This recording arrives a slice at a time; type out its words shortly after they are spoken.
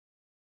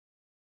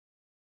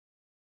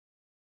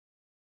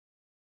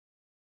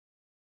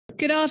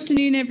Good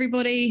afternoon,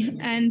 everybody,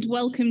 and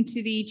welcome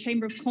to the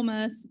Chamber of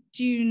Commerce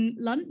June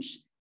lunch.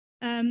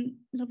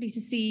 Lovely to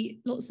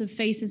see lots of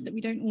faces that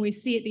we don't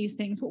always see at these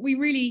things. What we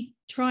really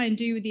try and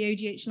do with the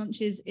OGH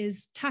lunches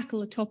is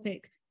tackle a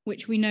topic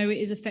which we know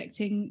is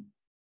affecting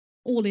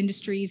all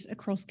industries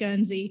across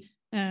Guernsey,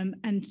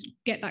 and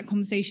get that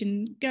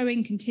conversation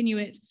going, continue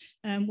it.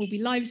 We'll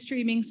be live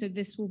streaming, so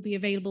this will be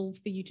available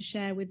for you to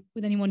share with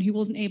anyone who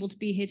wasn't able to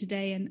be here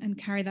today and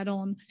carry that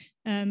on.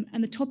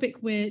 And the topic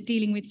we're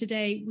dealing with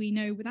today, we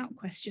know without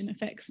question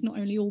affects not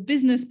only all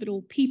business, but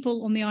all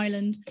people on the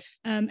island.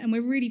 And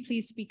we're really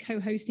pleased to be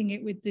co-hosting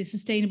it with the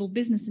Sustainable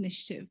Business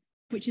Initiative,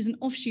 which is an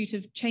offshoot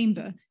of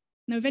Chamber.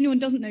 Now, if anyone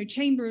doesn't know,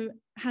 Chamber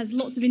has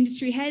lots of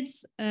industry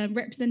heads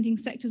representing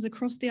sectors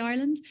across the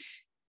island.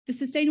 The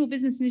Sustainable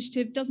Business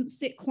Initiative doesn't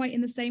sit quite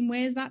in the same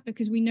way as that,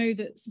 because we know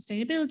that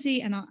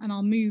sustainability and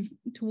our move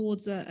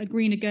towards a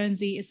greener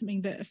Guernsey is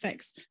something that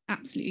affects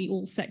absolutely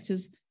all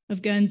sectors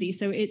of Guernsey.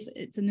 So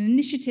it's an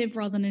initiative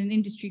rather than an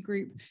industry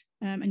group,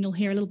 and you'll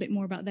hear a little bit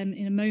more about them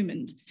in a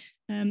moment.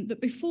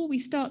 But before we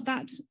start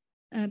that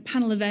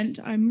panel event,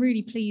 I'm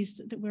really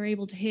pleased that we're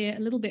able to hear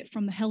a little bit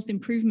from the Health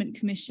Improvement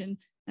Commission,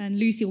 and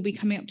Lucy will be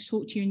coming up to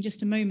talk to you in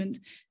just a moment.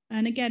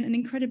 And again, an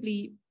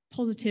incredibly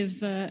positive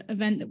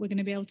event that we're going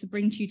to be able to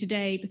bring to you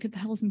today, because the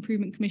Health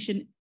Improvement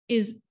Commission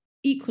is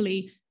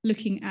equally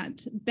looking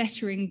at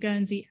bettering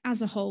Guernsey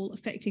as a whole,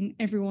 affecting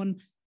everyone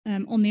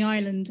on the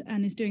island,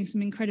 and is doing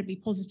some incredibly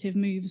positive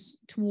moves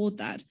toward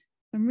that.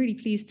 I'm really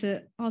pleased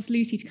to ask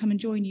Lucy to come and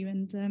join you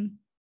and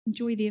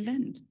enjoy the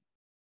event.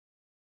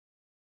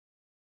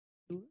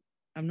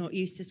 I'm not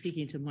used to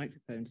speaking to a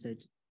microphone, so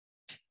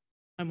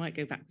I might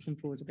go backwards and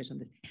forwards a bit on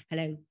this.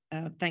 Hello,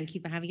 thank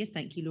you for having us.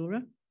 Thank you,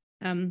 Laura.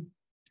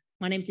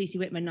 My name is Lucy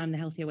Whitman. I'm the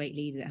Healthier Weight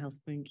lead at the Health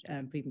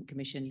Improvement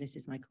Commission. This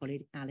is my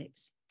colleague,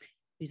 Alex,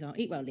 who's our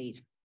Eat Well lead.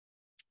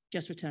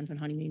 Just returned from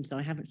honeymoon, so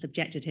I haven't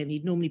subjected him.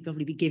 He'd normally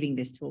probably be giving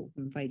this talk.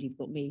 I'm afraid you've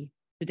got me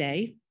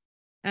today.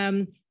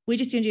 We're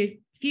just going to do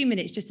a few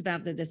minutes just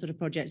about the sort of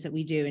projects that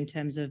we do in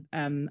terms of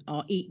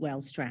our Eat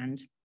Well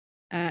strand.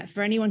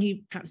 For anyone who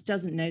perhaps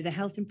doesn't know, the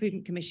Health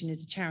Improvement Commission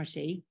is a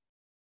charity.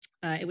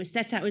 It was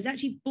set out, it was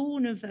actually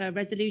born of a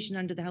resolution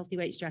under the Healthy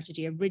Weight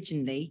Strategy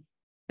originally,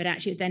 but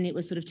actually then it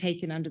was sort of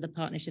taken under the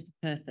Partnership of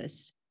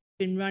Purpose.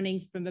 Been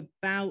running from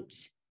about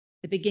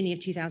the beginning of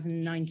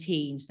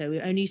 2019. So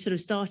we're only sort of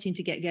starting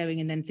to get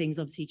going, and then things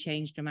obviously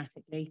changed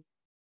dramatically.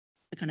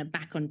 We're kind of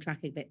back on track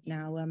a bit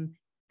now,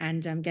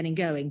 and getting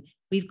going.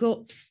 We've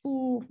got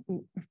four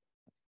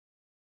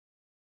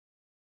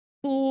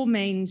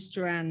main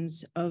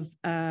strands of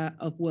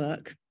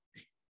work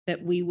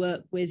that we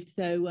work with.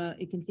 So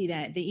you can see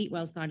there, the Eat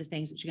Well side of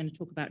things, which we're going to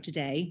talk about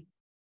today.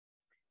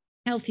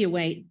 Healthier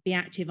Weight, Be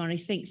Active, and I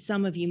think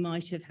some of you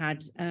might have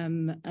had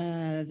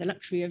the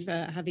luxury of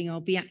having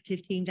our Be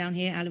Active team down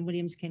here. Alan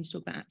Williams came to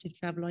talk about active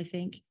travel, I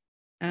think.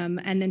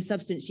 And then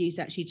substance use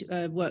actually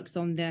works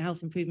on the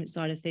health improvement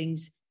side of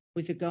things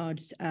with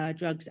regards to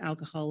drugs,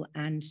 alcohol,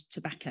 and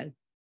tobacco.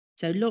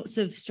 So lots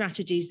of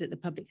strategies that the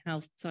public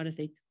health side of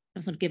things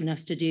has sort of given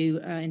us to do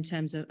in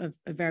terms of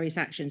various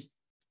actions.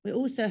 We're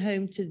also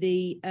home to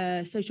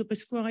the social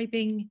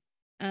prescribing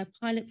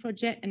pilot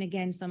project, and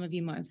again, some of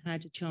you might have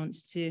had a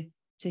chance to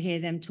hear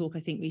them talk, I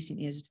think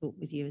recently as a talk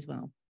with you as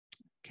well.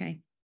 Okay,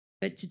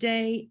 but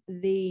today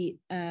the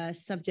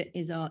subject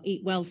is our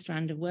Eat Well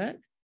strand of work.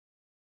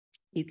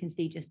 You can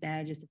see just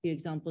there, just a few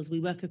examples.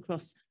 We work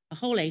across a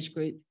whole age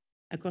group,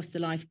 across the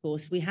life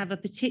course. We have a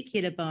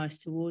particular bias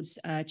towards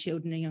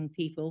children and young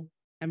people,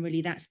 and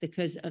really that's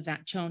because of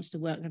that chance to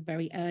work at a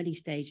very early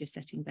stage of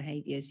setting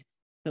behaviours,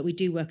 but we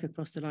do work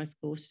across the life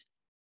course.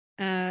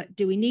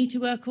 Do we need to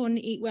work on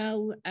Eat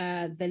Well?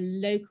 The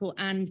local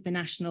and the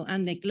national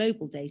and the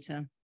global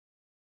data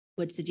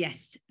would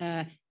suggest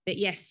that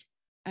yes,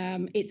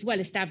 it's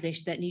well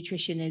established that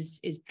nutrition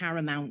is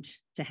paramount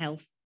to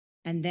health,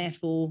 and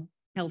therefore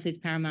health is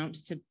paramount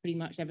to pretty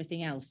much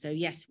everything else. So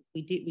yes,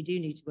 we do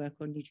need to work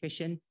on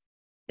nutrition.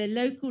 The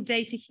local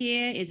data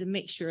here is a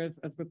mixture of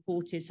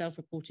reported,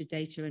 self-reported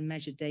data and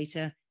measured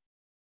data.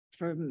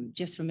 From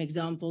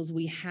examples,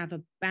 we have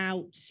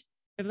about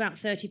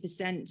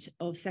 30%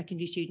 of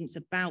secondary students,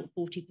 about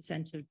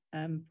 40% of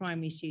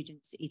primary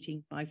students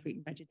eating 5 fruit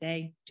and veg a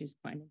day, which is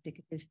quite an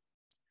indicative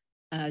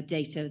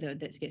data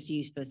that gets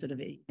used for sort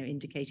of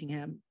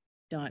indicating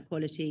diet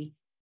quality.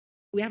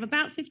 We have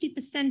about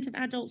 50% of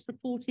adults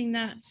reporting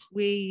that.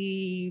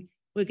 We're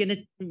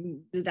going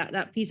to,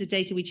 that piece of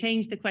data, we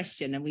changed the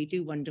question, and we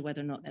do wonder whether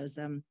or not there was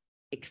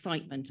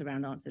excitement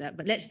around answering that.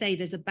 But let's say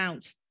there's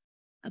about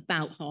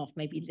half,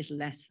 maybe a little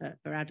less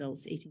for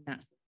adults eating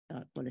that sort of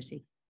diet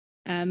quality.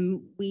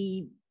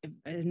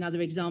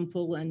 Another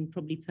example, and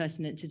probably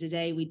pertinent to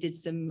today, we did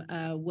some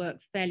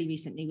work fairly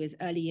recently with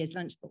early years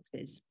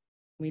lunchboxes.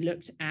 We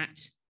looked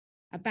at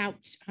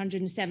about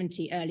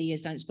 170 early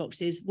years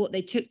lunchboxes, what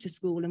they took to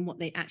school and what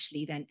they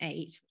actually then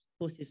ate. Of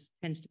course,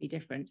 tends to be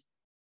different.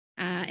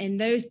 In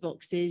those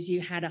boxes,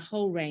 you had a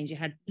whole range. You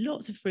had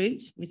lots of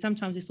fruit.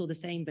 Sometimes we saw the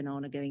same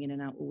banana going in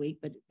and out all week,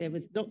 but there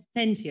was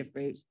plenty of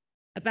fruit.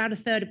 About a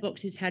third of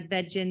boxes had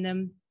veg in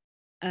them.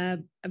 a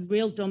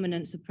real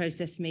dominance of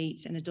processed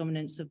meat and a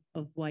dominance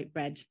of white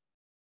bread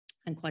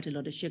and quite a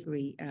lot of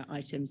sugary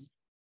items.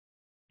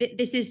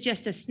 This is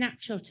just a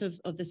snapshot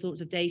of the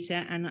sorts of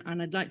data, and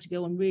I'd like to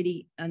go on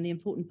really, and the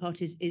important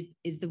part is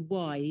the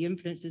why, the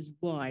influence is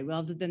why,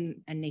 rather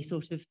than any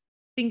sort of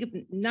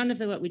none of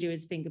the work we do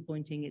is finger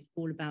pointing. It's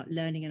all about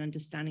learning and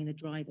understanding the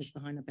drivers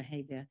behind our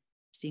behavior,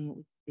 seeing what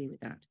we can do with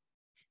that.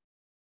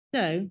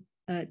 So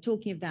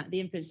talking of that,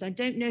 the influence, I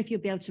don't know if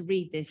you'll be able to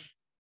read this.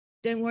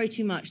 Don't worry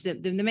too much.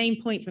 The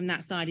main point from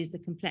that side is the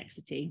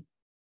complexity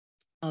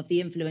of the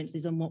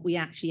influences on what we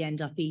actually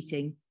end up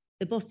eating.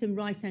 The bottom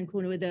right-hand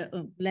corner with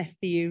the left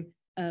for you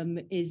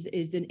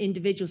is an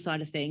individual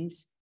side of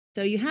things.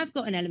 So you have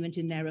got an element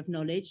in there of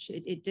knowledge.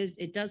 It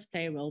does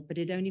play a role, but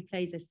it only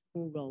plays a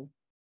small role.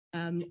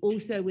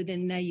 Also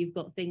within there, you've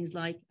got things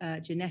like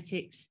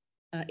genetics,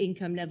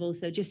 income level.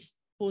 So just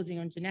pausing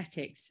on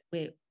genetics,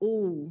 we're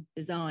all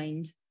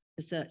designed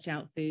to search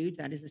out food.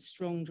 That is a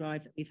strong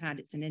drive that we've had.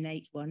 It's an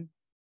innate one,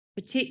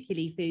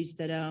 particularly foods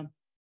that are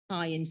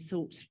high in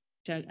salt,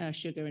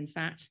 sugar and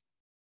fat.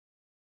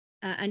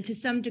 And to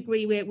some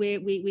degree,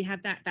 we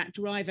have that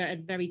driver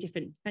at very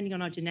different, depending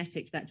on our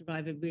genetics, that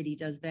driver really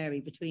does vary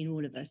between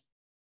all of us.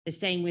 The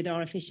same with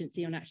our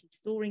efficiency on actually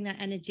storing that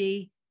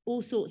energy,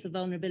 all sorts of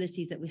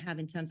vulnerabilities that we have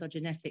in terms of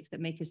genetics that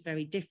make us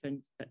very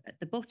different. But at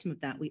the bottom of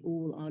that, we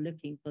all are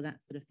looking for that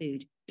sort of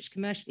food, which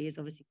commercially is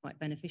obviously quite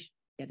beneficial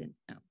to get in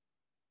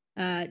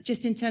now.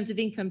 Just in terms of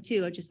income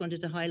too, I just wanted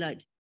to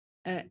highlight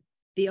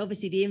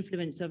obviously the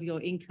influence of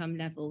your income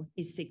level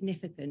is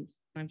significant.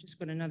 I've just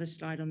got another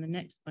slide on the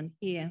next one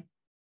here,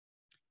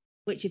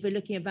 which if we're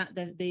looking about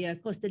the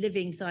cost of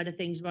living side of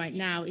things right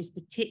now is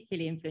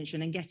particularly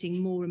influential and getting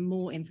more and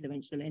more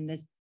influential in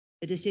this.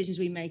 The decisions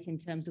we make in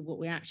terms of what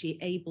we're actually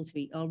able to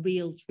eat are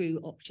real,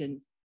 true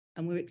options.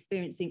 And we're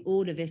experiencing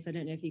all of this. I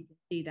don't know if you can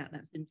see that.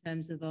 That's in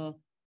terms of our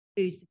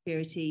food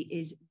security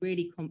is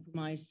really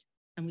compromised.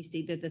 And we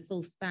see the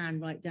full span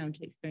right down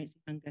to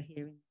experiencing hunger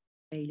here in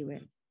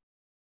Bailiwick.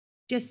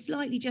 Just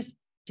slightly, does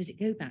it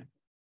go back?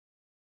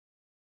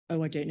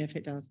 Oh, I don't know if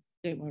it does.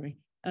 Don't worry.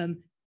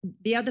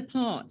 The other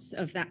parts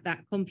of that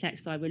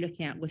complex side we're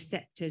looking at were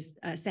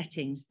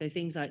settings. So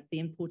things like the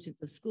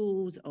importance of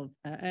schools, of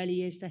early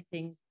years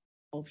settings,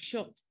 of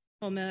shops,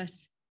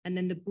 commerce, and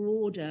then the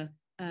broader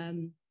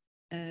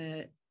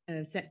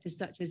sectors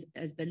such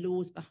as the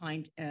laws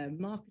behind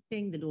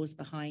marketing, the laws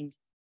behind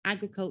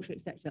agriculture,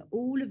 etc.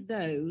 All of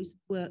those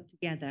work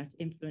together to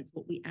influence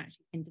what we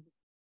actually end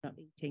up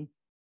eating.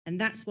 And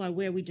that's why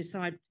where we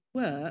decide to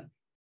work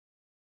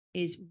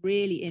is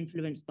really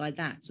influenced by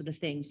that sort of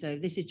thing. So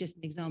this is just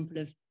an example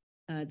of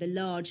the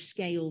large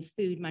scale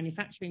food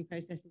manufacturing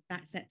processes.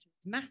 That sector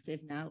is massive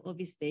now,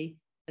 obviously,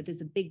 but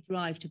there's a big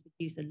drive to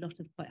produce a lot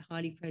of quite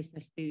highly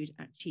processed food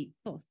at cheap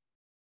cost,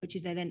 which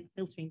is then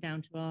filtering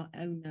down to our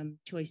own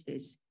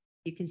choices.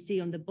 You can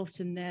see on the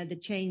bottom there, the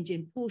change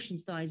in portion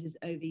sizes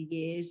over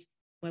years,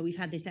 where we've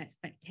had this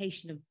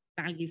expectation of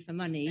value for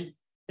money.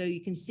 So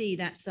you can see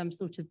that some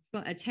sort of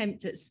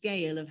attempt at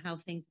scale of how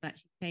things have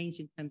actually changed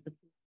in terms of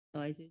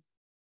sizes.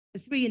 The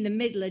three in the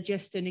middle are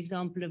just an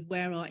example of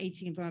where our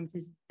eating environment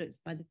is influenced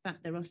by the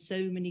fact there are so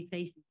many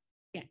places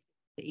to get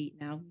to eat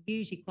now,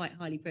 usually quite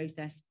highly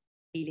processed,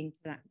 appealing to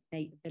that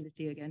innate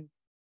ability again.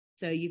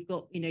 So you've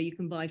got, you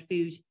can buy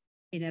food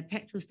in a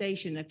petrol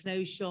station, a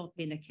clothes shop,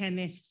 in a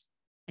chemist,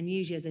 and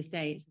usually, as I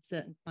say, it's a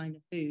certain kind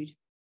of food.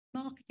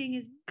 Marketing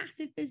is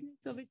massive business,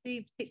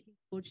 obviously, particularly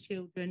towards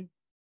children,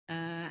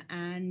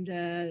 and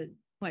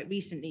quite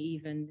recently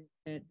even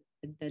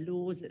the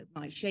laws that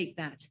might shape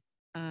that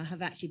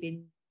have actually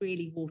been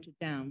really watered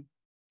down.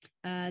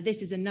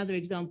 This is another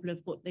example of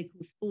what they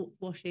call sports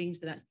washing.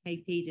 So that's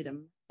KP did a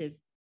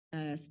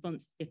massive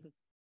sponsorship of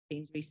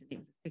teams recently. It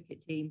was a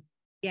cricket team.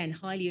 Again,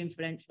 highly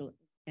influential at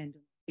the end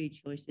of food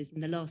choices.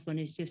 And the last one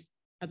is just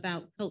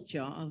about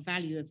culture, our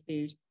value of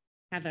food.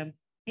 Have a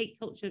hate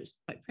culture, which is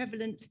quite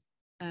prevalent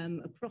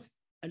across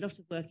a lot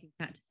of working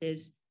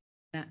practices.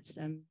 That's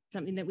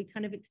something that we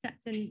kind of accept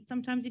and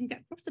sometimes even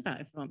get cross about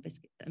if there aren't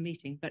biscuits at a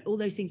meeting. But all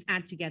those things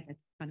add together to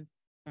kind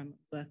of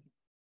work.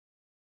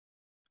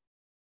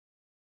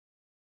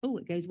 Oh,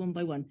 it goes one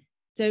by one.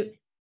 So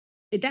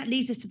that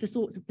leads us to the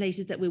sorts of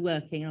places that we're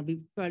working. I'll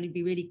probably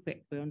be really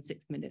quick. We're on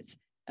 6 minutes.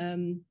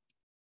 In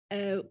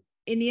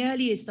the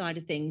early years side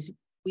of things,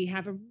 we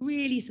have a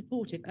really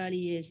supportive early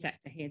years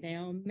sector here. They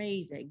are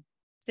amazing.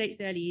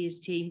 State's early years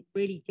team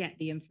really get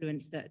the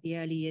influence that the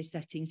early years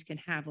settings can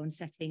have on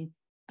setting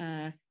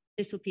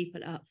little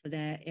people up for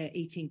their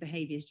eating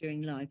behaviours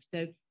during life.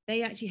 So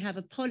they actually have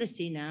a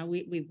policy now.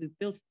 We've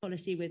built a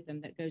policy with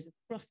them that goes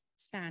across the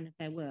span of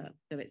their work.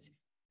 So it's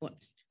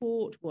what's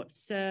taught,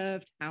 what's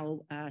served,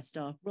 how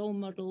staff role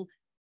model,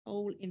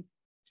 whole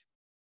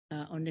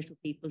impact on little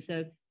people.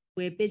 So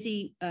we're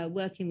busy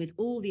working with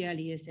all the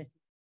early years settings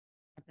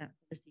have that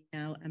policy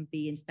now and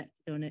be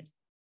inspected on it.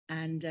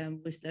 And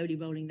we're slowly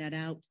rolling that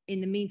out.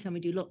 In the meantime, we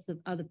do lots of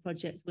other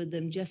projects with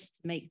them just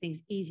to make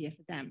things easier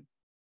for them.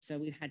 So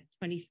we've had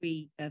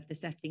 23 of the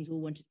settings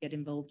all wanted to get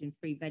involved in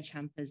free veg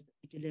hampers that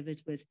we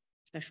delivered with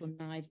special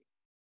knives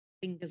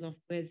fingers off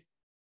with.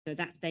 So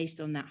that's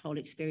based on that whole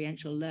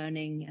experiential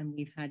learning. And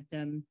we've had,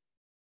 I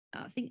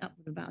think, up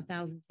to about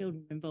 1,000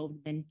 children involved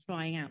in then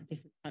trying out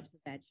different types of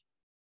veg.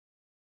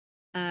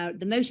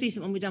 The most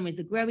recent one we've done was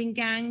the growing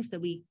gang. So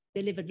we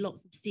delivered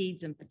lots of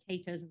seeds and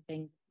potatoes and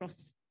things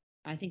across,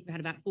 I think we had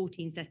about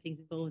 14 settings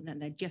involved,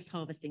 and they're just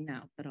harvesting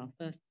now. But our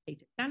first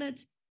potato salad,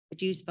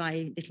 produced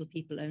by little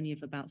people only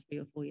of about 3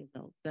 or 4 years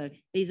old. So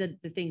these are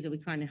the things that we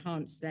try and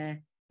enhance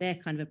their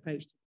kind of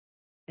approach to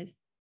it.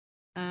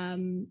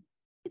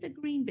 Is a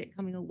green bit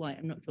coming or white?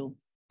 I'm not sure.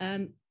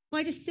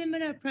 Quite a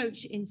similar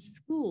approach in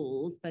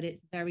schools, but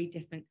it's very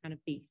different kind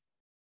of beast.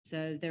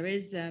 So there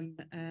is a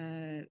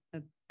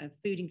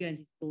food in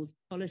Guernsey schools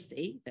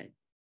policy that's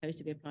supposed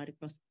to be applied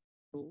across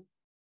schools.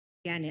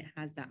 Again, it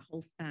has that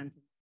whole span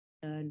from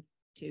learn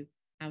to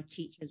how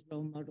teachers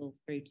role model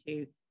through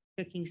to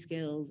cooking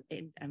skills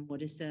and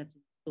what is served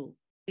in schools.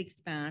 Big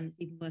span, it's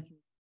even working with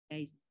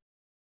days.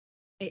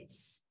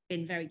 It's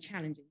been very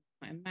challenging.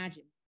 I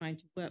imagine trying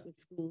to work with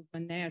schools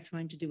when they are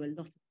trying to do a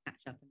lot of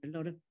catch up and a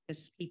lot of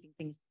just keeping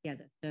things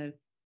together. So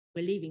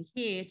we're leaving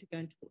here to go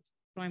and talk to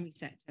the primary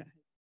sector,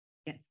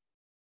 get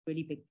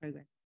really big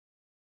progress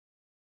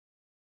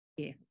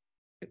here.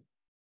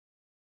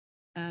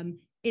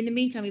 In the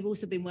meantime, we've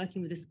also been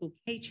working with the school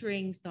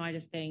catering side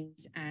of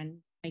things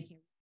and making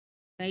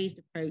a phased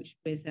approach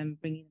with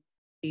bringing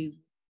to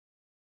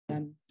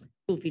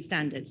school food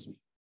standards.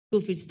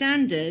 School food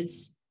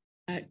standards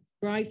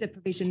drive the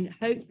provision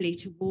hopefully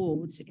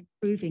towards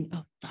improving,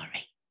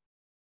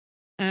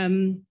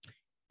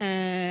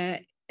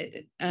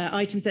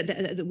 items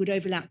that would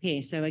overlap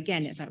here. So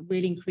again, it's like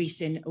really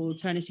increasing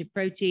alternative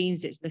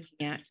proteins. It's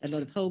looking at a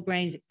lot of whole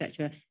grains,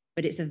 etc.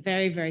 But it's a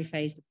very, very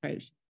phased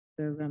approach.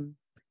 So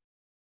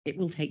it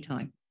will take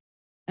time.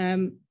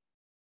 College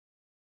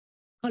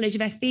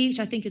of FE, which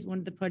I think is one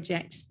of the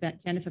projects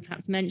that Jennifer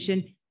perhaps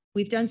mentioned.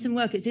 We've done some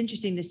work. It's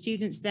interesting. The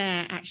students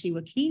there actually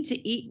were keen to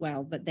eat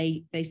well, but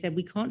they said,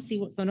 we can't see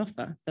what's on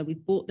offer. So we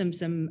bought them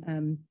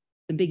some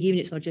big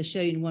units I'll just show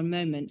you in one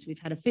moment. We've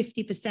had a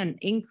 50%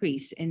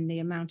 increase in the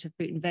amount of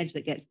fruit and veg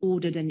that gets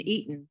ordered and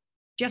eaten,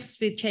 just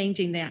with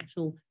changing the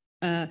actual,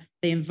 the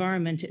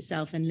environment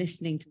itself and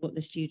listening to what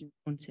the students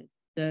wanted.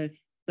 So we've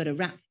got a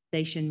wrap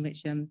station,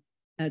 which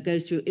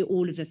goes through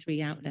all of the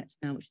 3 outlets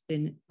now, which has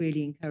been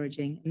really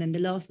encouraging. And then the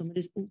last one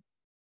was,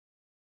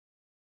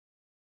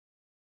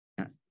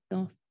 that's the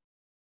last.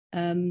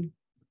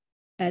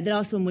 The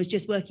last one was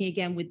just working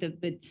again with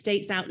the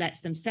states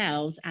outlets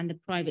themselves and the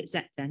private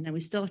sector. Now we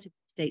started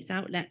with states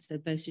outlets, so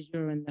both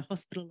Séjour and the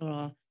hospital are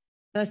our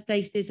first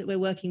places that we're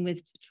working with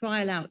to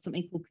trial out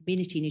something called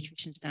community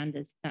nutrition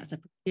standards. That's a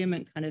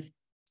procurement kind of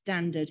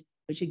standard,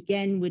 which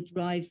again would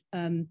drive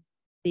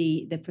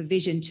the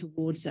provision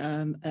towards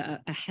a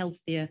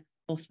healthier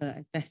offer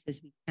as best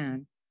as we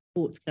can.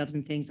 Sports clubs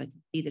and things, I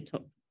can see the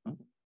top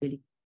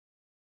really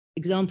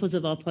examples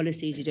of our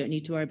policies. You don't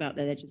need to worry about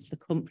that. They're just the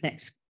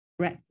complex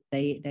breadth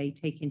they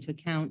take into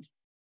account.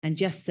 And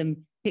just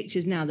some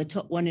pictures now. The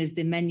top one is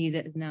the menu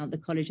that is now at the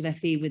College of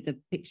FE with the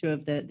picture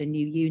of the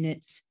new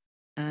units.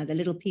 The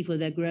little people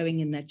they're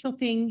growing and they're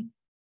chopping,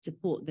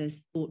 support the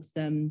sports,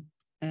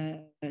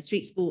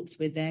 street sports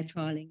with their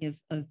trialing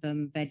of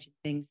veg and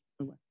things.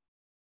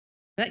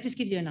 That just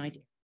gives you an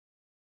idea.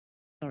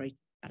 Sorry,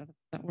 is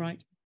that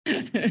right?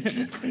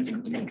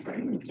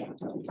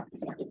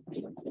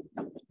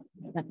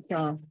 That's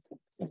our,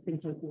 just in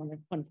case you want to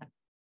contact.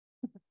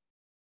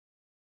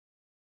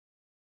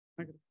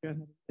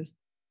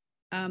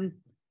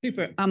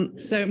 Super.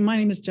 So my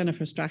name is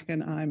Jennifer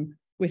Strachan. I'm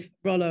with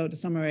Rollo de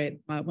Sommerate,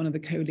 one of the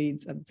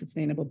co-leads of the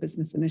Sustainable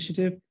Business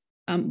Initiative.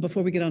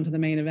 Before we get on to the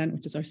main event,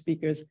 which is our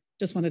speakers,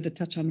 just wanted to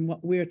touch on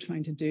what we're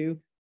trying to do.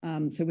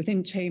 So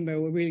within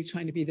Chamber, we're really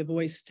trying to be the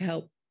voice to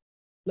help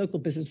local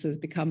businesses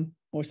become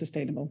more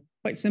sustainable.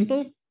 Quite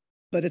simple,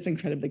 but it's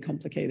incredibly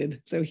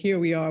complicated. So here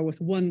we are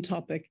with one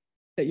topic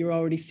that you're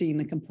already seeing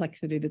the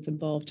complexity that's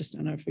involved just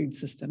in our food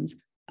systems.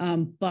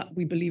 But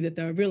we believe that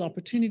there are real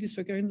opportunities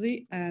for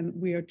Guernsey, and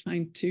we are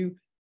trying to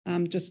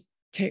just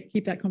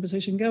keep that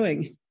conversation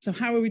going. So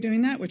how are we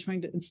doing that? We're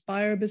trying to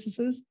inspire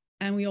businesses,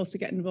 and we also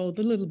get involved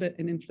a little bit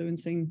in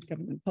influencing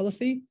government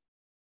policy.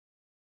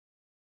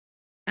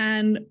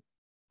 And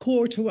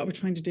core to what we're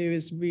trying to do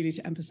is really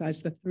to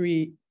emphasize the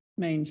 3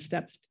 main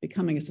steps to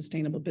becoming a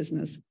sustainable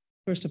business.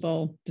 First of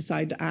all,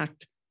 decide to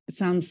act. It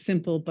sounds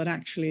simple, but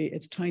actually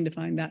it's trying to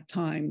find that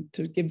time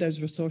to give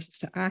those resources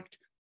to act.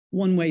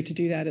 One way to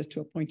do that is to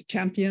appoint a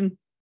champion.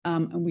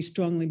 And we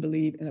strongly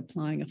believe in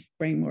applying a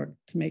framework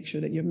to make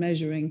sure that you're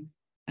measuring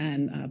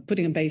and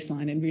putting a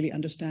baseline and really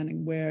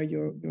understanding where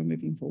you're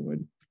moving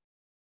forward.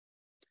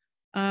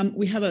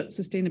 We have a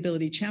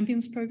sustainability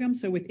champions program.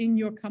 So within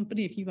your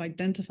company, if you've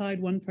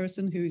identified one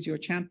person who's your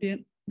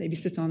champion, maybe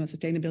sits on a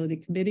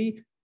sustainability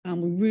committee,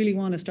 we really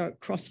want to start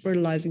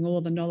cross-fertilizing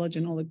all the knowledge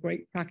and all the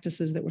great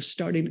practices that we're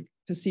starting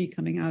to see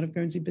coming out of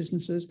Guernsey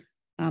businesses.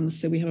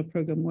 So we have a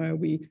program where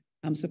we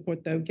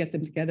support them, get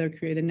them together,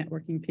 create a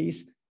networking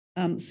piece.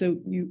 So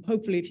you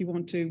hopefully, if you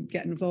want to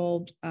get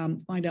involved,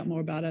 find out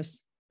more about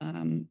us,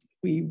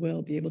 we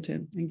will be able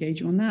to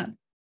engage you on that.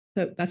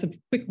 So that's a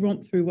quick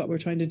romp through what we're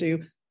trying to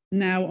do.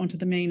 Now onto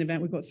the main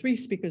event. We've got 3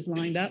 speakers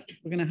lined up.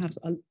 We're going to have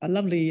a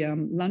lovely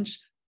lunch,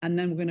 and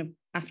then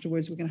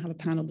afterwards we're going to have a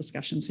panel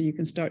discussion. So you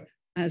can start,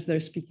 as they're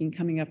speaking,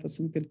 coming up with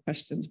some good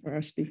questions for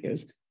our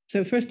speakers.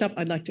 So first up,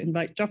 I'd like to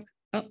invite Jock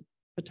up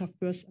to talk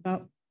to us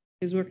about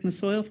his work in the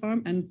soil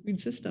farm and food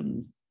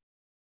systems.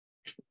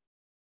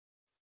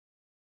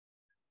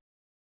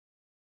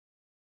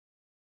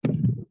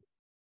 I'm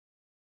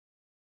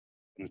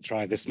going to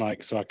try this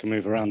mic so I can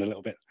move around a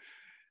little bit.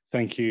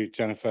 Thank you,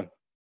 Jennifer.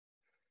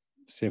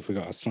 See if we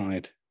got a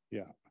slide.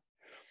 Yeah.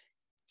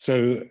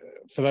 So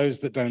for those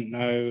that don't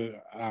know,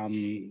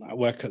 I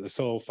work at the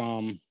soil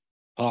farm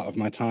part of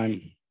my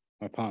time.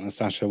 My partner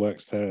Sasha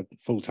works there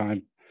full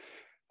time.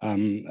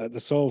 At the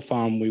soil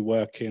farm, we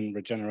work in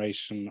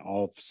regeneration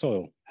of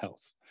soil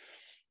health.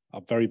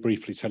 I'll very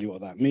briefly tell you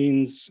what that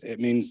means. It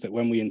means that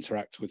when we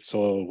interact with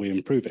soil, we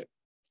improve it.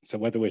 So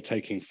whether we're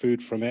taking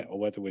food from it or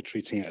whether we're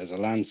treating it as a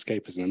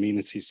landscape, as an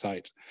amenity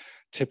site,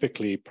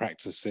 typically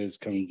practices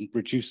can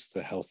reduce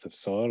the health of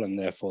soil and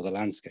therefore the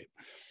landscape.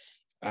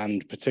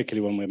 And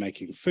particularly when we're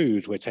making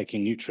food, we're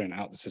taking nutrient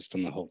out of the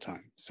system the whole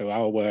time. So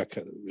our work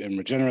in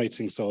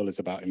regenerating soil is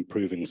about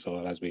improving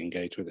soil as we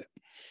engage with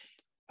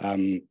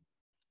it.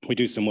 We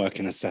do some work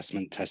in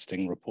assessment,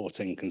 testing,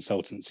 reporting,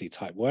 consultancy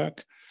type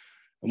work.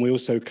 And we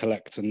also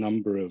collect a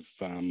number of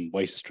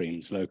waste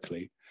streams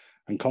locally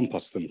and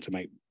compost them to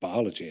make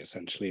biology,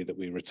 essentially, that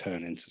we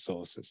return into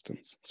soil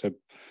systems. So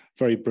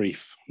very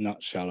brief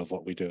nutshell of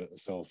what we do at the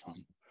soil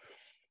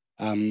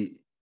farm.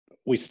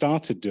 We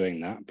started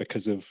doing that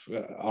because of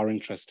our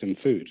interest in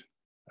food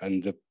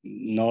and the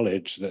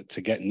knowledge that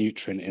to get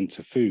nutrient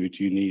into food,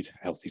 you need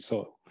healthy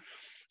soil.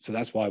 So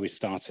that's why we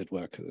started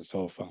work at the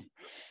soil farm.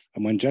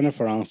 And when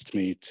Jennifer asked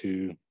me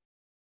to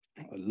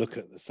look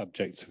at the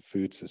subject of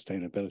food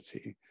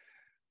sustainability,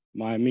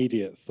 my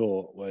immediate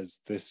thought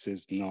was, this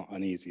is not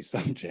an easy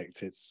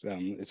subject. It's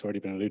already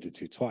been alluded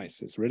to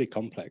twice. It's really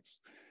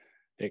complex.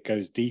 It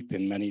goes deep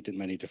in many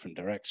different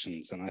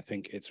directions. And I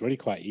think it's really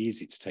quite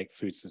easy to take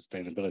food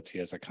sustainability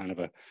as a kind of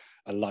a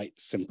light,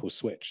 simple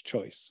switch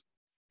choice.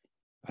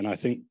 And I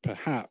think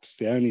perhaps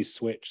the only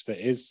switch that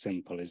is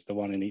simple is the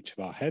one in each of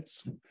our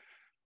heads,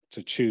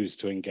 to choose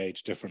to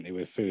engage differently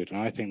with food. And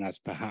I think that's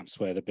perhaps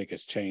where the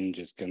biggest change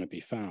is going to be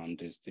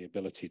found, is the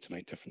ability to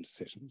make different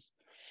decisions.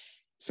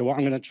 So what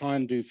I'm going to try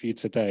and do for you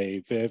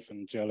today, Viv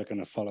and Jill are going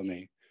to follow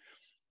me.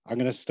 I'm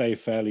going to stay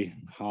fairly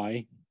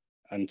high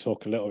and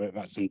talk a little bit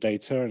about some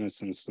data and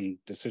some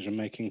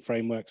decision-making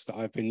frameworks that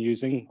I've been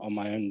using on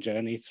my own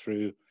journey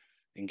through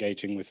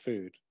engaging with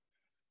food.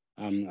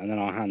 And then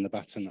I'll hand the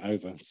baton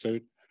over. So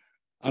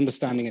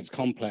understanding it's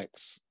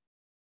complex,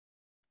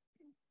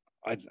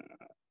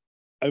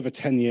 over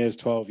 10 years,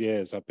 12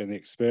 years, I've been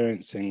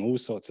experiencing all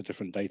sorts of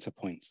different data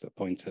points that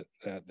point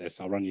at this.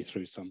 I'll run you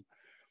through some.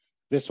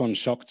 This one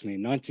shocked me.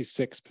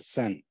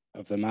 96%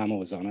 of the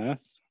mammals on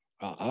Earth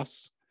are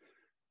us,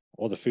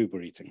 or the food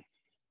we're eating.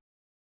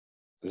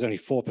 There's only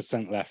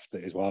 4% left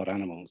that is wild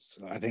animals.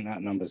 I think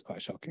that number is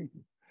quite shocking.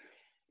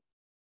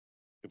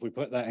 If we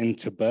put that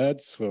into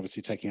birds, we're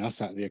obviously taking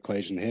us out of the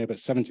equation here, but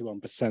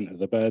 71% of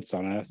the birds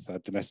on Earth are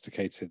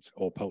domesticated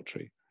or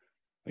poultry.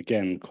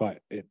 Again,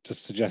 it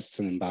just suggests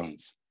an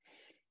imbalance.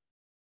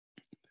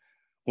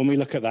 When we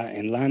look at that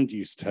in land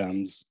use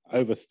terms,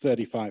 over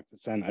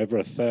 35%, over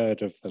a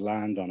third of the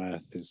land on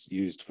Earth is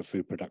used for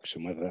food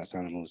production, whether that's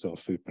animals or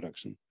food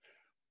production.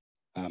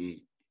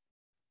 And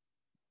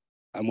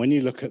when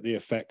you look at the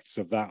effects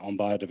of that on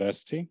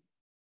biodiversity,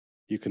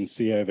 you can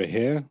see over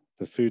here,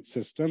 the food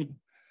system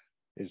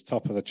is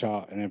top of the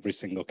chart in every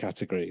single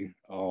category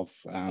of,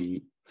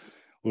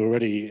 we're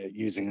already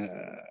using,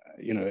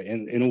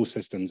 in all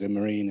systems, in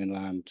marine, in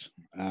land,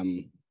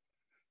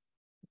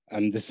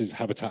 and this is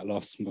habitat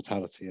loss,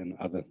 mortality, and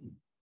other.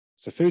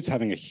 So food's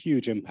having a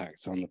huge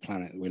impact on the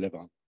planet that we live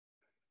on.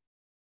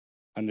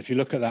 And if you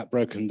look at that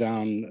broken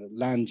down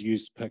land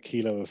use per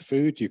kilo of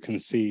food, you can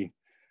see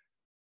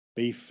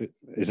beef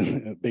is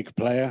a big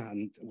player,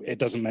 and it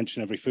doesn't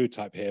mention every food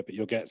type here, but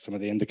you'll get some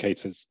of the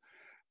indicators.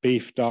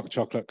 Beef, dark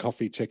chocolate,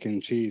 coffee, chicken,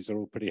 cheese are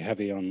all pretty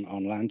heavy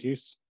on land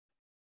use.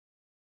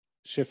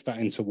 Shift that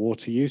into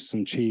water use,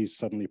 and cheese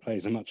suddenly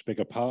plays a much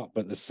bigger part,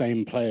 but the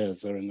same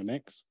players are in the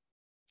mix.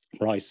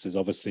 Rice is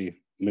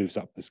obviously moves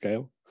up the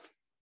scale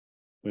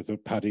with the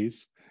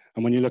paddies.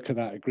 And when you look at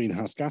that at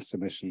greenhouse gas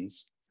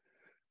emissions,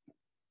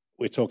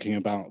 we're talking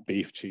about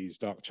beef, cheese,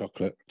 dark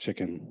chocolate,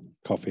 chicken,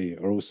 coffee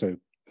are also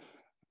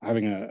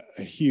having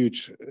a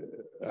huge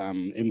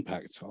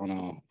impact on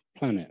our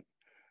planet.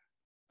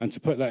 And to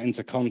put that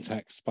into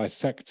context by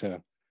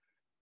sector,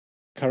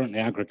 currently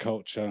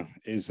agriculture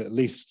is at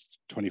least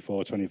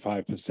 24,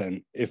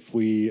 25%, if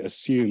we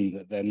assume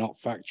that they're not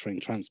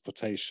factoring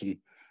transportation,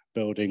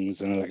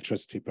 buildings and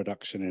electricity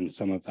production in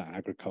some of that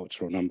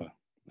agricultural number.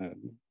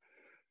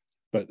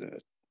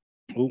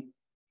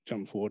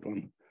 Jump forward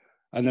one.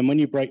 And then when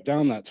you break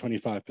down that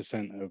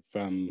 25% of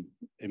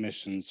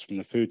emissions from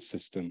the food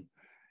system,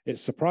 it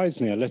surprised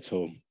me a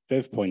little.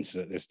 Viv pointed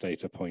at this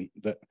data point,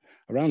 that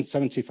around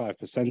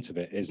 75% of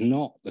it is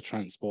not the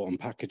transport and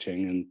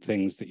packaging and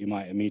things that you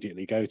might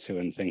immediately go to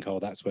and think, oh,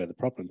 that's where the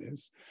problem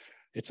is.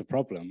 It's a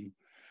problem,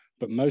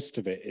 but most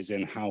of it is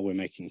in how we're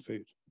making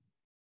food.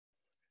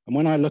 And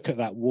when I look at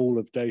that wall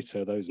of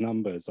data, those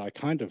numbers, I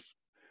kind of,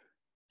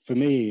 for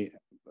me,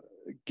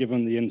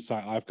 given the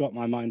insight I've got,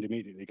 my mind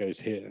immediately goes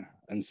here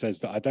and says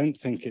that I don't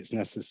think it's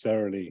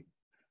necessarily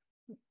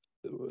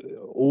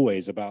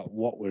always about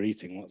what we're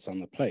eating, what's on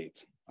the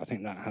plate. I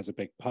think that has a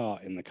big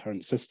part in the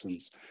current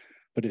systems,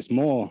 but it's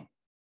more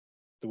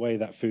the way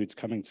that food's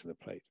coming to the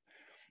plate.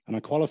 And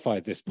I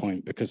qualified this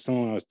point because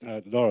someone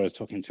Laura was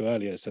talking to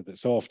earlier said that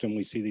so often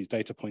we see these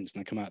data points and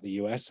they come out of the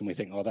US and we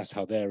think, oh, that's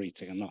how they're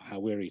eating and not how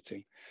we're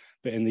eating.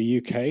 But in the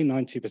UK,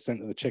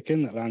 90% of the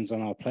chicken that lands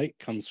on our plate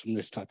comes from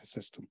this type of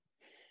system.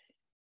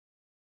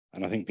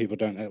 And I think people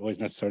don't always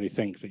necessarily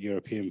think that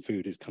European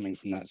food is coming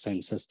from that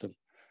same system.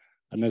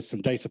 And there's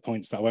some data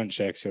points that I won't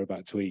share because you're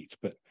about to eat,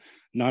 but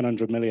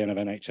 900 million of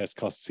NHS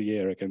costs a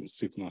year against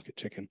supermarket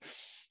chicken.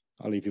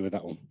 I'll leave you with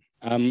that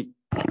one.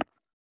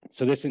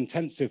 So this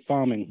intensive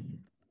farming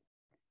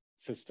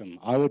system,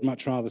 I would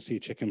much rather see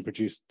chicken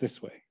produced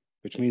this way,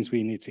 which means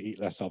we need to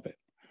eat less of it.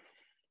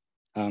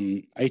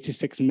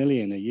 86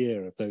 million a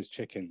year of those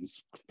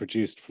chickens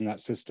produced from that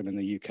system in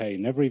the UK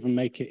never even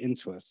make it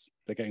into us.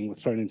 They're getting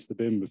thrown into the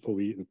bin before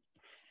we eat them.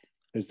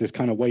 There's this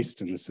kind of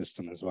waste in the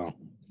system as well.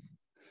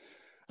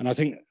 And I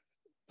think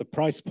the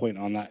price point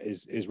on that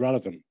is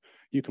relevant.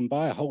 You can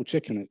buy a whole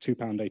chicken at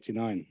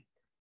 £2.89.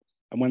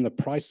 And when the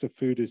price of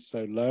food is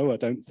so low, I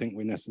don't think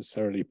we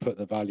necessarily put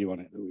the value on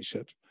it that we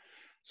should.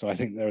 So I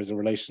think there is a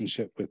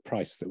relationship with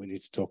price that we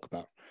need to talk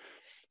about.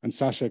 And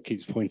Sasha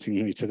keeps pointing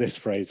me to this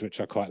phrase, which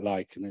I quite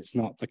like, and it's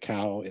not the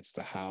cow, it's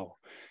the how.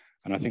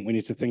 And I think we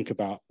need to think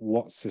about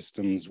what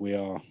systems we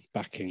are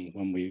backing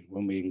when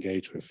we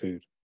engage with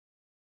food.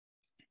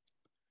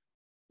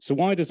 So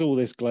why does all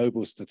this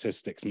global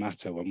statistics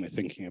matter when we're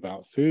thinking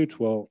about food?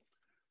 Well,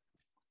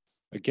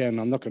 again,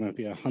 I'm not going to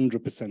be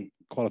 100%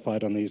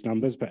 qualified on these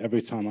numbers, but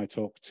every time I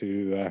talk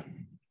to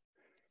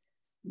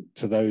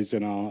those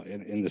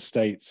in the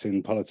States,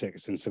 in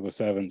politics, in civil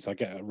servants, I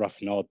get a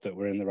rough nod that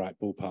we're in the right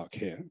ballpark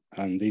here.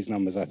 And these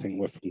numbers, I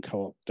think, were from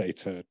co-op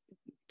data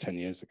 10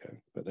 years ago,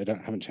 but they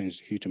haven't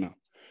changed a huge amount.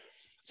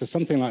 So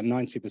something like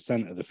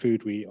 90% of the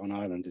food we eat on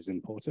Ireland is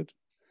imported.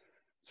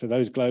 So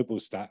those global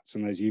stats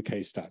and those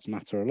UK stats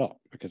matter a lot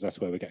because that's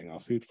where we're getting our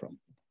food from.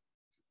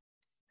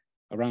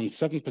 Around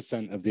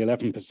 7% of the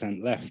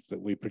 11% left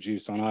that we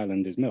produce on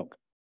Ireland is milk,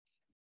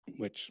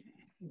 which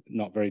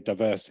not very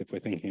diverse if we're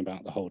thinking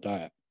about the whole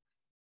diet.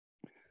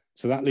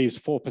 So that leaves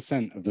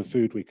 4% of the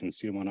food we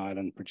consume on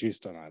Ireland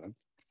produced on Ireland.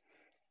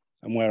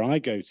 And where I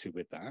go to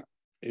with that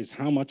is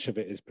how much of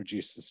it is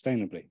produced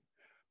sustainably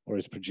or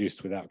is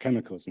produced without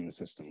chemicals in the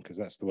system, because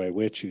that's the way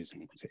we're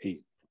choosing to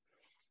eat.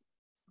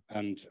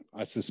 And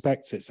I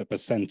suspect it's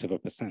 1% of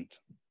 1%.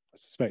 I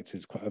suspect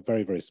it's quite a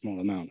very, very small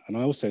amount. And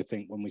I also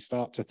think when we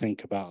start to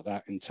think about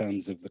that in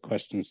terms of the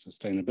question of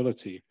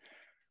sustainability,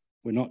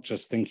 we're not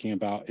just thinking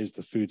about, is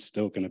the food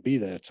still going to be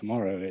there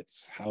tomorrow?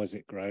 It's how is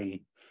it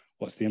grown?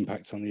 What's the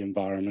impact on the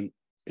environment?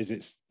 Is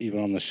it even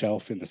on the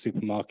shelf in the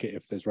supermarket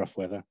if there's rough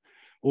weather?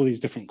 All these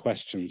different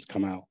questions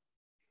come out.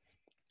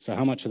 So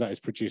how much of that is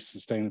produced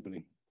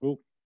sustainably? Oh,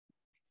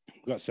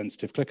 we've got a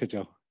sensitive clicker,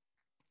 Joe.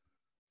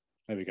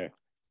 There we go.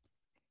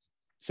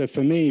 So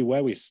for me,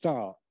 where we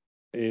start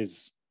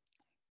is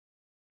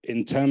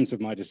in terms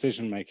of my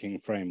decision-making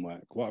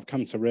framework, what I've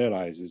come to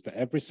realize is that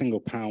every single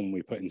pound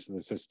we put into the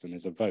system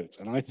is a vote.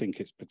 And I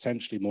think it's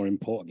potentially more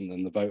important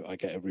than the vote I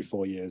get every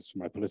 4 years for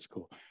my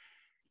political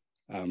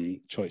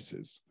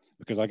choices,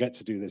 because I get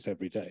to do this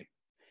every day.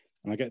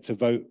 And I get to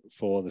vote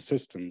for the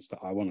systems that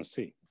I want to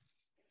see.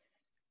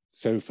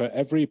 So for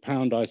every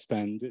pound I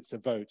spend, it's a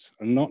vote,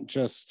 and not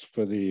just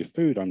for the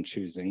food I'm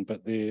choosing,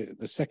 but the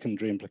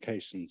secondary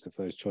implications of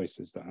those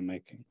choices that I'm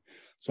making.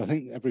 So I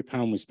think every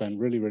pound we spend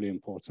really, really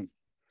important.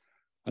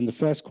 And the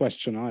first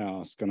question I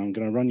ask, and I'm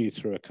going to run you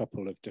through a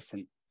couple of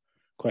different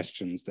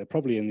questions. They're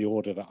probably in the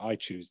order that I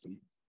choose them,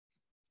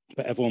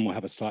 but everyone will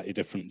have a slightly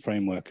different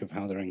framework of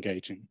how they're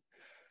engaging.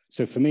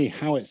 So for me,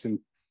 how it's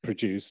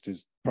produced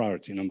is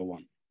priority number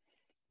one,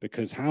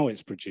 because how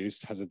it's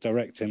produced has a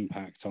direct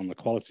impact on the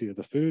quality of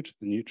the food,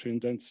 the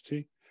nutrient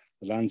density,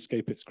 the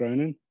landscape it's grown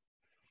in,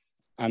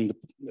 and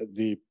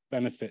the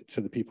benefit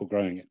to the people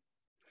growing it.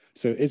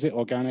 So is it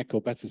organic,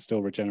 or better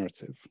still,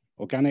 regenerative?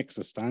 Organics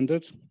are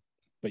standard,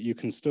 but you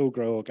can still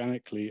grow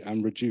organically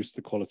and reduce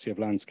the quality of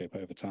landscape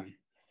over time.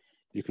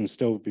 You can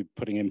still be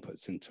putting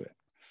inputs into it.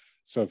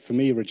 So for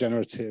me,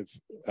 regenerative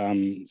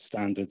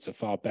standards are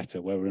far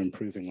better where we're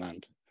improving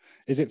land.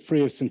 Is it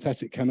free of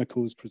synthetic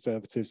chemicals,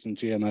 preservatives, and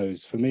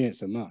GMOs? For me,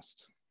 it's a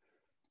must.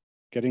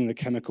 Getting the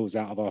chemicals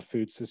out of our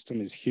food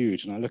system is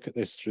huge. And I look at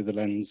this through the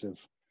lens of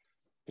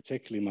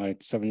particularly my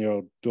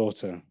 7-year-old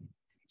daughter.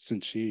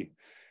 Since she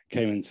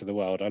came into the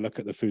world, I look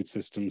at the food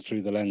system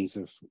through the lens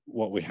of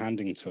what we're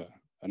handing to her.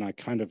 And I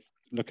kind of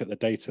look at the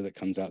data that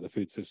comes out of the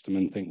food system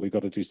and think we've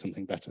got to do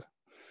something better.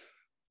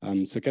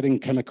 So getting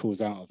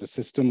chemicals out of the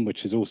system,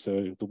 which is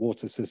also the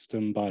water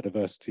system,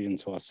 biodiversity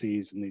into our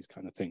seas and these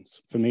kind of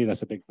things. For me,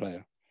 that's a big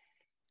player.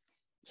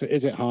 So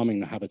is it harming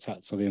the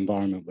habitats or the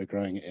environment we're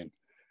growing it in?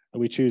 Are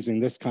we choosing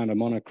this kind of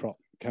monocrop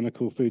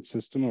chemical food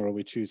system, or are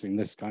we choosing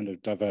this kind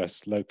of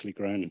diverse, locally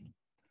grown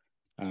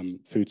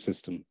food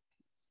system?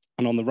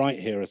 And on the right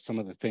here are some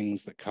of the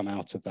things that come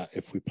out of that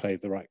if we play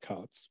the right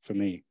cards. For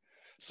me,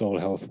 soil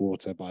health,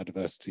 water,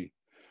 biodiversity,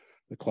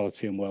 the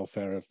quality and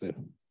welfare of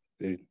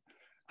the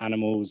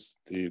animals,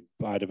 the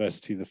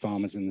biodiversity, the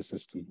farmers in the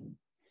system,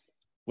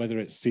 whether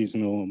it's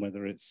seasonal and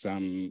whether it's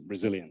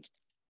resilient.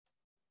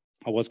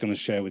 I was going to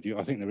share with you,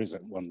 I think there is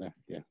one there.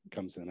 Yeah, it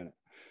comes in a minute.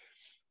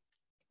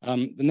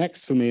 The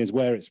next for me is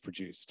where it's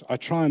produced. I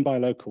try and buy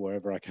local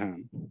wherever I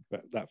can,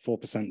 but that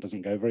 4%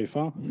 doesn't go very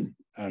far.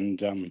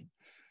 And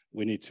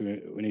we need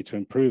to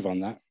improve on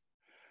that.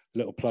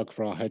 Little plug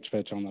for our hedge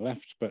veg on the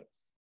left, but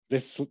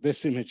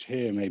this image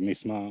here made me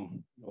smile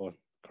or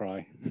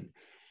cry.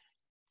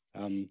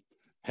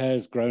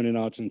 Pears grown in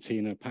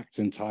Argentina, packed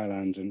in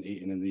Thailand and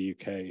eaten in the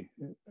UK,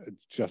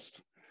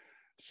 just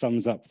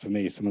sums up for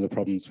me some of the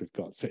problems we've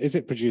got. So is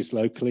it produced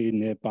locally,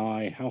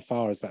 nearby? How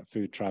far has that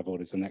food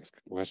traveled is the next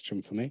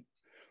question for me.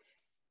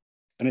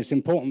 And it's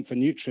important for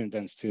nutrient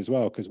density as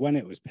well, because when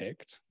it was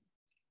picked,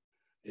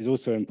 is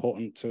also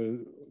important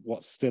to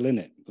what's still in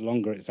it. The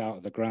longer it's out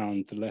of the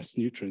ground, the less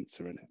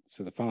nutrients are in it.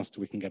 So the faster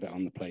we can get it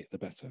on the plate, the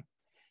better.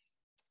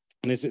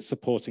 And is it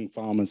supporting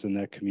farmers and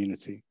their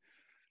community?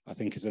 I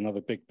think is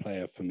another big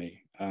player for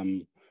me.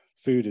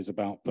 Food is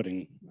about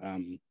putting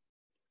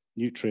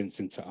nutrients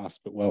into us,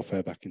 but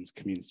welfare back into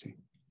community.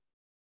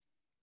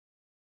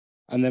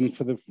 And then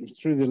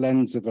through the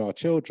lens of our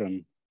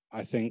children,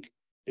 I think,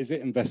 is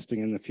it investing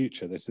in the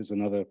future? This is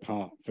another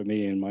part for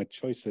me in my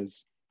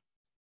choices.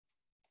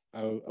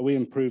 Are we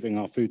improving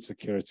our food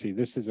security?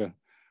 This is a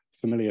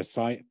familiar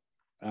sight,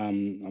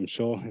 I'm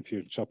sure, if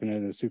you're shopping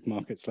in the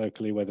supermarkets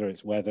locally, whether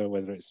it's weather,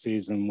 whether it's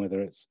season, whether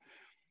it's,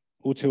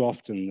 all too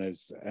often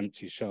there's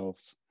empty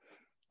shelves.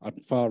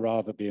 I'd far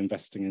rather be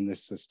investing in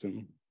this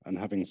system and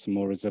having some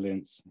more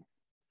resilience.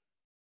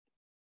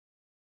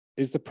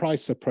 Is the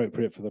price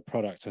appropriate for the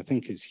product? I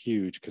think is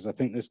huge, because I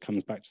think this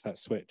comes back to that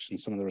switch and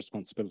some of the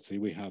responsibility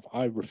we have.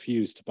 I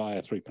refuse to buy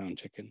a £3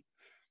 chicken.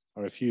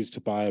 I refuse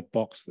to buy a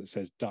box that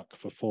says duck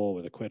for £4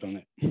 with £1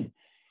 on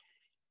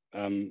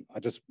it.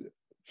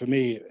 For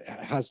me, it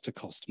has to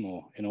cost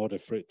more in order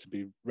for it to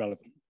be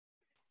relevant.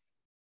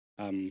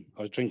 I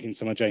was drinking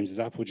some of James's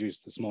apple juice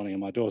this morning,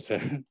 and my daughter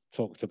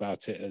talked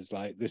about it as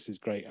like, this is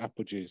great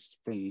apple juice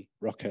from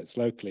Rockets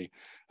locally.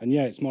 And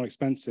yeah, it's more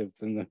expensive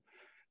than the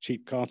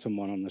cheap carton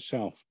one on the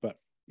shelf, but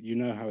you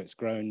know how it's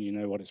grown, you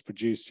know what it's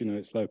produced, you know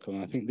it's local.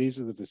 And I think these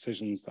are the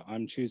decisions that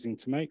I'm choosing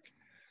to make.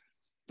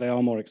 They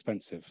are more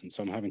expensive, and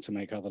so I'm having to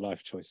make other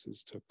life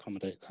choices to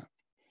accommodate that.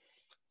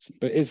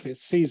 But if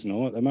it's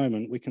seasonal at the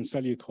moment, we can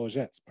sell you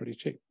courgettes pretty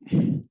cheap.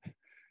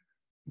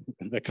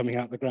 They're coming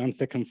out the ground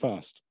thick and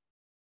fast.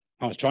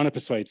 I was trying to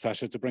persuade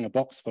Sasha to bring a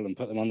box full and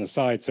put them on the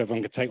side so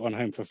everyone could take one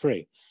home for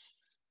free,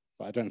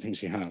 but I don't think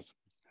she has.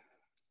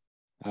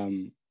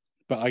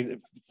 But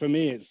for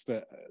me, it's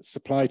the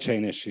supply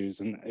chain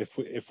issues. And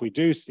if we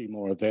do see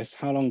more of this,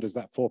 how long does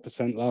that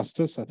 4% last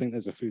us? I think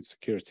there's a food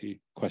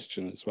security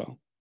question as well.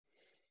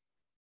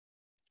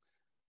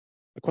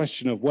 A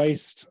question of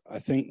waste. I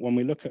think when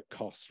we look at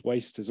cost,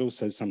 waste is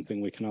also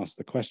something we can ask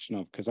the question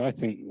of, because I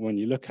think when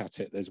you look at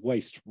it, there's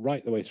waste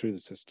right the way through the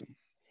system,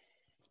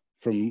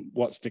 from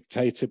what's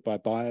dictated by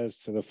buyers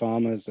to the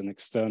farmers and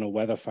external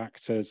weather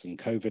factors and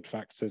COVID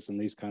factors and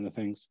these kind of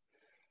things,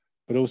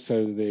 but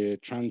also the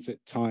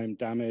transit time,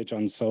 damage,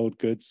 unsold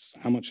goods,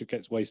 how much it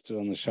gets wasted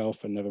on the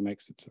shelf and never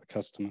makes it to the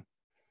customer,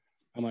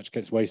 how much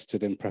gets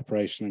wasted in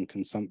preparation and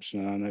consumption.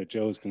 And I know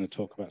Jill's going to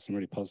talk about some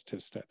really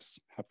positive steps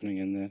happening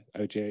in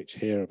the OGH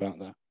here about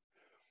that.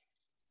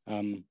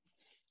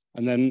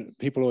 And then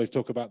people always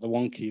talk about the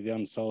wonky, the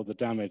unsold, the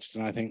damaged,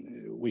 and I think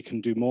we can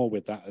do more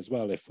with that as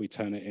well if we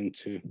turn it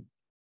into,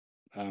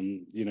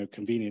 you know,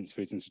 convenience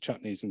foods, into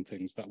chutneys and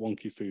things. That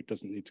wonky food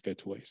doesn't need to go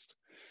to waste.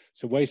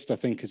 So waste, I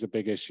think, is a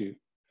big issue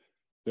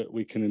that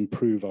we can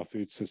improve our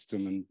food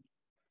system.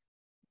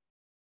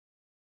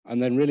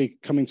 And then really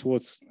coming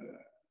towards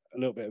a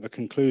little bit of a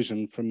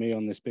conclusion from me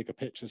on this bigger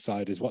picture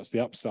side is, what's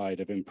the upside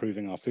of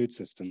improving our food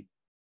system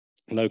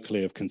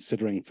locally, of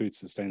considering food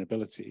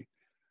sustainability?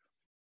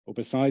 Well,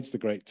 besides the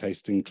great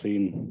tasting,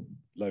 clean,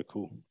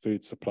 local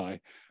food supply,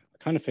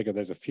 I kind of figure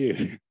there's a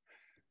few.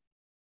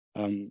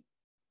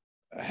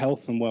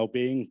 Health and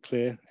well-being,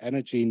 clear,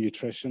 energy,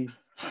 nutrition,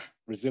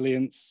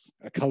 resilience,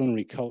 a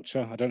culinary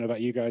culture. I don't know about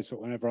you guys,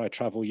 but whenever I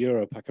travel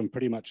Europe, I can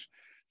pretty much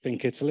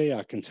think Italy.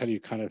 I can tell you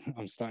kind of,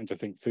 I'm starting to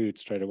think food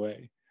straight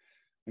away.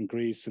 And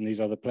Greece and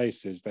these other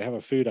places, they have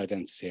a food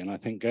identity. And I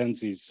think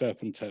Guernsey's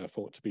surf and turf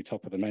ought to be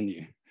top of the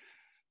menu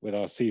with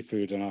our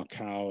seafood and our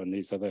cow and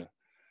these other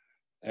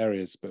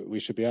areas, but we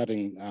should be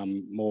adding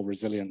more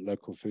resilient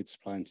local food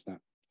supply into that.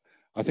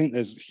 I think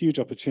there's huge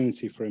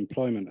opportunity for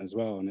employment as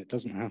well, and it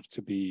doesn't have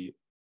to be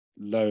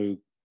low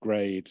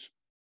grade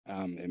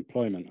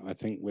employment. I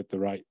think with the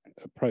right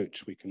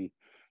approach, we can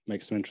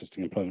make some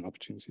interesting employment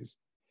opportunities.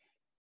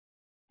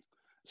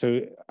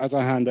 So as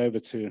I hand over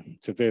to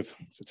Viv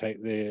to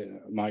take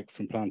the mic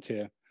from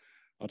Plantier,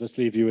 I'll just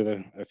leave you with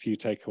a few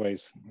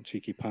takeaways, a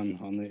cheeky pun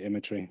on the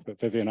imagery, but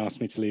Vivienne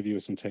asked me to leave you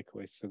with some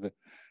takeaways. So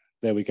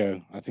there we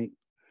go. I think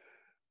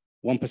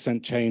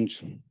 1%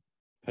 change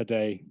per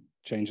day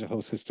change the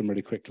whole system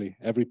really quickly.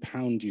 Every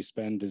pound you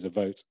spend is a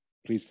vote.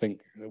 Please think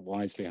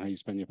wisely how you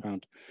spend your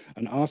pound,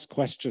 and ask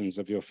questions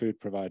of your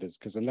food providers,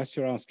 because unless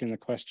you're asking the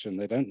question,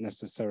 they don't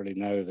necessarily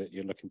know that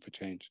you're looking for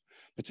change,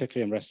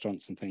 particularly in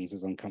restaurants and things,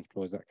 as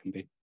uncomfortable as that can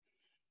be.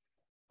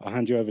 I'll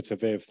hand you over to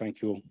Viv.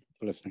 Thank you all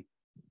for listening.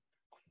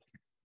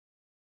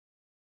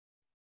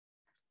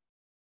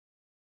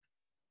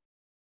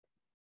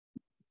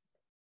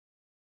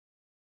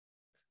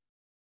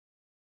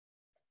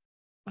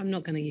 I'm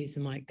not going to use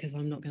the mic because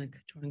I'm not going to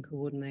try and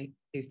coordinate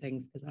two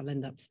things, because I'll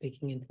end up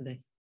speaking into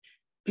this.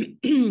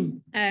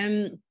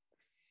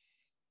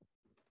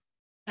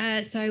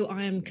 So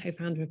I am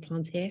co-founder of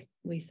Plantier.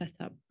 We set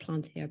up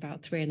Plantier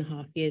about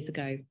 3.5 years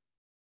ago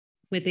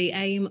with the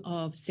aim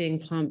of seeing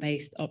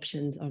plant-based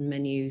options on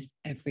menus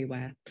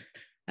everywhere.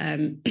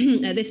 At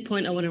this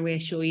point, I want to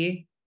reassure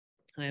you,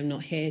 I am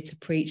not here to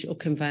preach or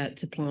convert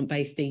to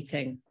plant-based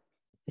eating.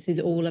 This is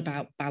all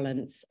about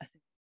balance. I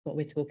think what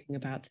we're talking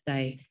about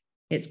today.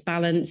 It's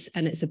balance,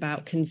 and it's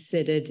about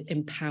considered,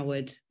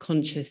 empowered,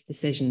 conscious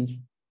decisions.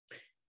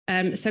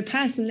 So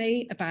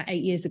personally, about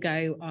 8 years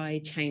ago,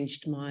 I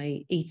changed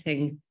my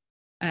eating,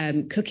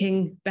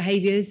 cooking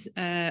behaviours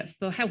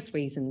for health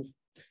reasons.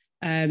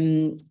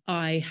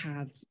 I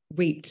have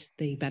reaped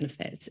the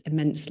benefits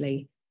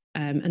immensely,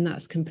 and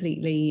that's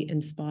completely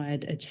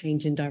inspired a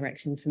change in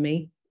direction for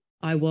me.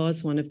 I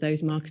was one of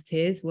those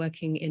marketeers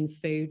working in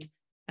food,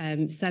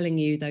 selling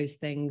you those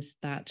things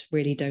that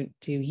really don't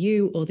do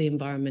you or the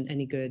environment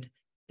any good.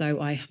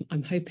 So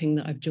I'm hoping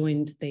that I've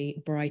joined the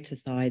brighter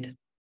side.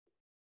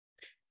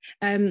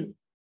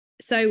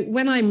 So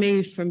when I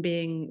moved from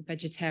being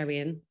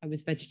vegetarian, I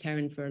was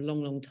vegetarian for a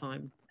long, long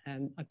time.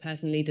 I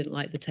personally didn't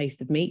like the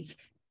taste of meat.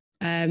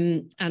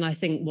 And I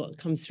think what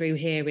comes through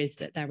here is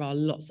that there are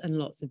lots and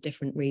lots of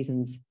different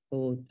reasons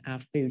for our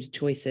food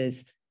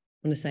choices.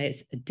 I want to say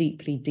it's a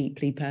deeply,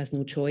 deeply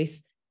personal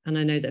choice. And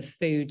I know that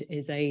food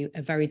is a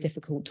very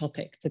difficult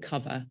topic to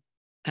cover.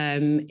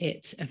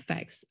 It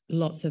affects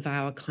lots of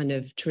our kind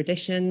of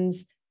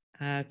traditions,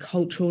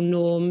 cultural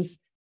norms.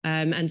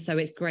 And so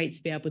it's great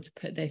to be able to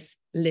put this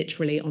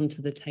literally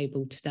onto the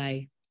table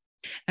today.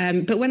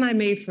 But when I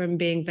moved from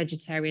being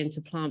vegetarian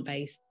to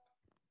plant-based,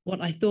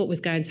 what I thought was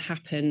going to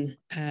happen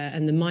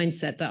and the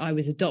mindset that I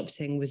was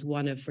adopting was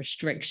one of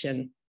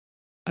restriction.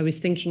 I was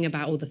thinking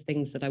about all the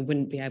things that I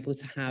wouldn't be able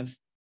to have.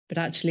 But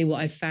actually what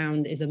I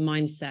found is a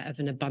mindset of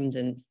an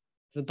abundance.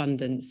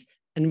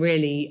 And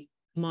really,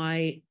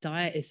 my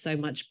diet is so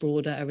much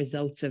broader a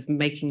result of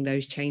making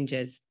those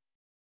changes.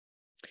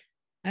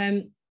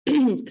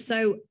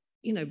 So,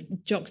 you know,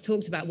 Jock's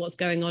talked about what's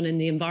going on in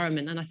the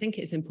environment, and I think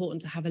it's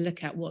important to have a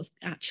look at what's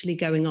actually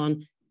going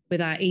on with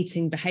our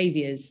eating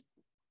behaviours.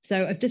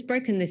 So I've just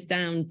broken this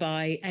down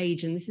by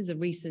age, and this is a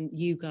recent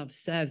YouGov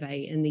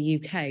survey in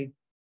the UK.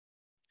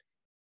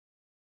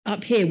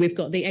 Up here, we've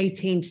got the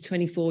 18 to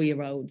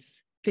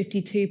 24-year-olds,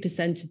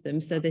 52% of them.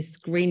 So this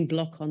green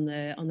block on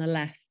the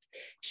left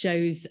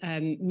shows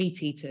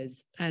meat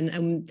eaters.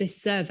 And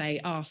this survey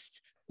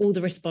asked all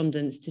the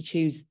respondents to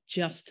choose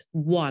just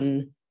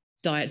one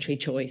dietary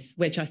choice,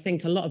 which I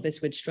think a lot of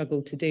us would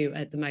struggle to do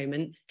at the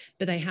moment,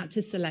 but they had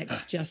to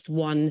select just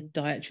one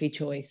dietary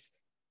choice.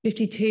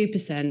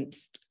 52%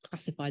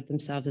 classified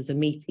themselves as a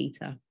meat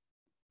eater.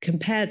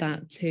 Compare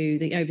that to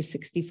the over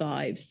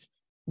 65s,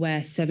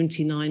 where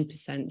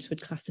 79%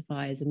 would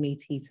classify as a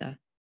meat eater.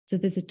 So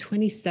there's a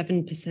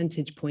 27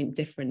 percentage point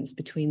difference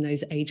between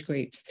those age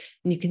groups.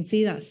 And you can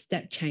see that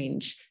step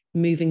change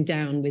moving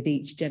down with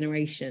each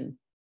generation.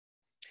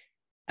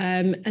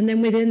 And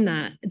then within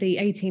that, the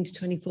 18 to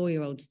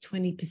 24-year-olds,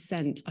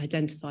 20%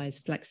 identify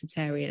as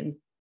flexitarian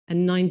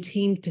and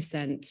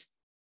 19%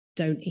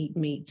 don't eat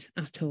meat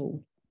at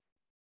all.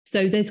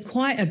 So there's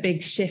quite a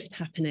big shift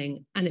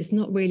happening, and it's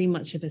not really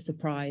much of a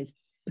surprise,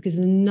 because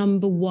the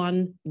number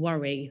one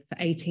worry for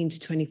 18 to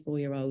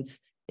 24-year-olds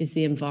is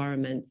the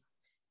environment.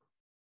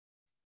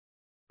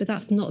 But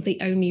that's not the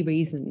only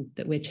reason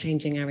that we're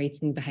changing our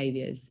eating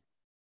behaviours.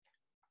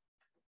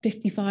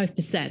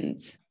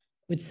 55%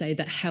 would say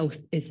that health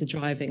is the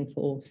driving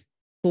force,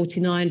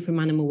 49% from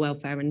animal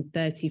welfare and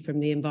 30% from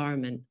the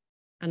environment.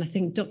 And I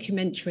think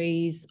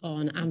documentaries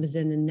on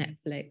Amazon and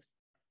Netflix,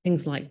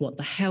 things like What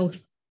the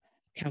Health,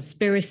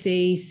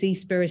 Cowspiracy,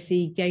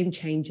 Seaspiracy, Game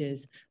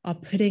Changers, are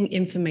putting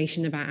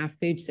information about our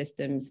food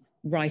systems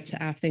right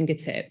at our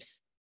fingertips.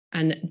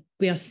 And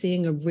we are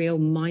seeing a real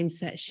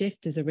mindset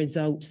shift as a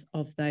result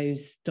of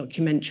those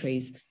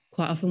documentaries.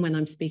 Quite often when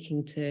I'm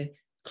speaking to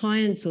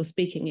clients or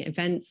speaking at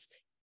events,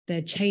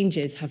 their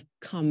changes have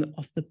come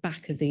off the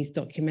back of these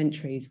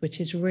documentaries, which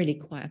is really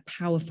quite a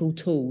powerful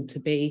tool to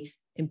be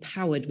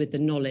empowered with the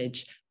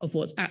knowledge of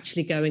what's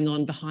actually going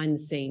on behind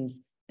the scenes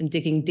and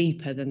digging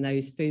deeper than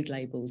those food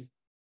labels.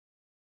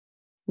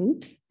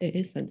 Oops, it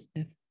is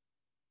sensitive.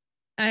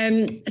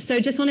 So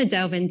just want to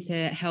delve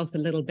into health a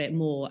little bit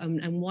more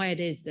and why it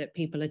is that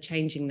people are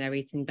changing their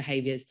eating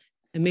behaviours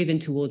and moving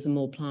towards a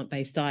more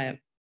plant-based diet.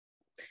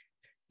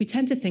 We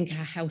tend to think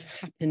our health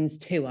happens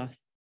to us,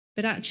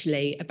 but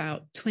actually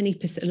about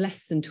 20%,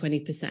 less than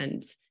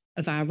 20%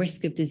 of our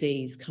risk of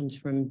disease comes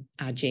from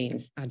our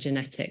genes, our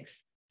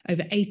genetics.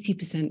 Over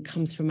 80%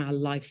 comes from our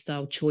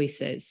lifestyle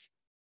choices.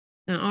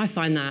 Now, I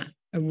find that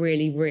a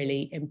really,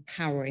 really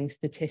empowering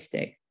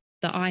statistic,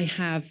 that I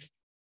have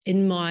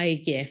in my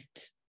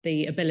gift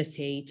the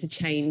ability to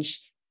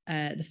change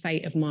the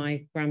fate of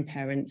my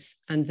grandparents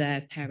and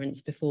their parents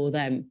before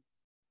them.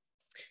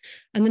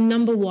 And the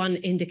number one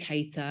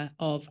indicator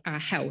of our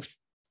health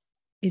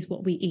is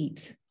what we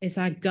eat. It's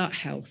our gut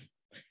health.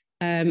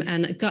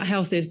 And gut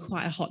health is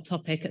quite a hot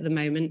topic at the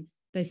moment.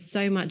 There's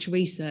so much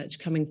research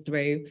coming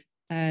through.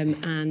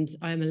 And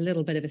I'm a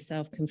little bit of a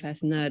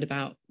self-confessed nerd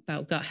about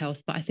gut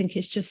health, but I think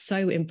it's just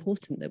so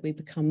important that we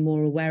become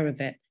more aware of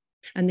it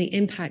and the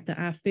impact that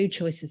our food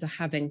choices are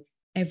having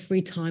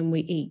every time we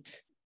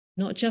eat,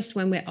 not just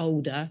when we're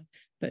older,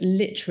 but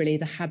literally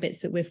the habits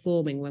that we're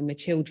forming when we're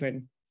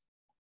children.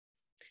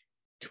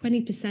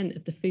 20%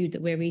 of the food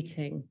that we're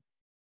eating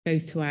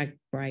goes to our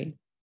brain.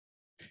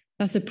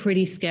 That's a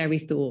pretty scary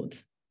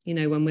thought. You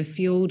know, when we're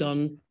fueled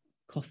on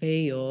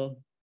coffee or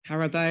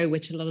Haribo,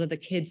 which a lot of the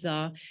kids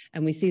are,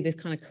 and we see this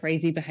kind of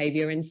crazy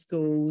behavior in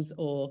schools,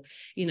 or,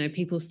 you know,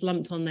 people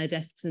slumped on their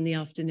desks in the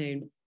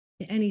afternoon.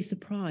 Any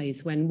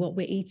surprise when what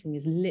we're eating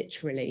is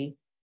literally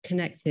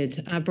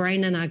connected? Our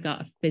brain and our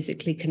gut are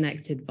physically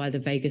connected by the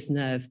vagus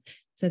nerve.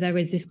 So there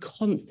is this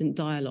constant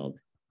dialogue.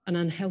 An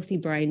unhealthy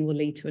brain will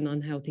lead to an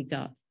unhealthy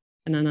gut,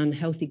 and an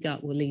unhealthy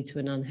gut will lead to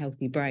an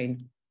unhealthy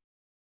brain.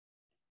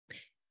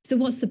 So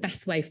what's the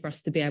best way for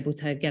us to be able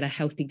to get a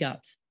healthy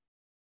gut?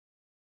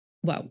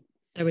 Well,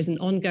 there is an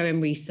ongoing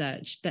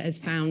research that has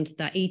found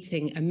that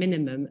eating a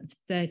minimum of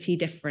 30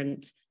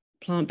 different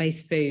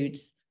plant-based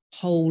foods,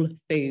 whole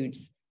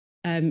foods,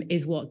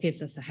 is what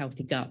gives us a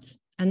healthy gut.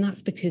 And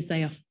that's because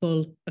they are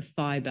full of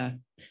fibre.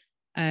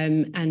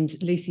 And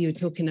Lucy, you were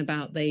talking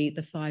about the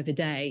 5 a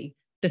day.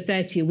 The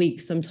 30 a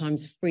week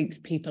sometimes freaks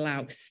people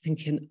out because they're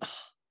thinking, oh,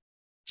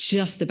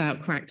 just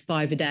about cracked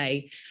 5 a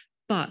day.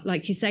 But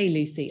like you say,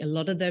 Lucy, a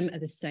lot of them are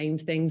the same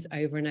things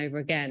over and over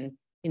again.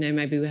 You know,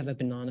 maybe we have a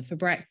banana for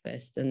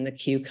breakfast and the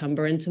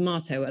cucumber and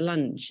tomato at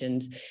lunch,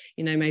 and,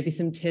 you know, maybe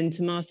some tinned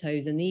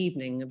tomatoes in the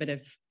evening, a bit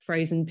of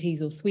frozen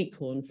peas or sweet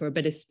corn for a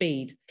bit of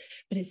speed.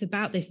 But it's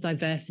about this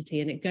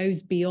diversity, and it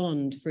goes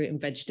beyond fruit and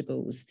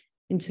vegetables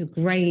into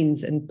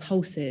grains and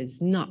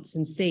pulses, nuts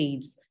and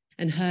seeds,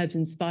 and herbs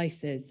and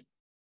spices.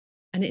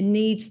 And it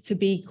needs to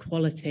be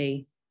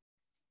quality.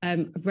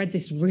 I've read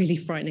this really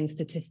frightening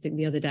statistic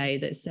the other day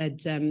that said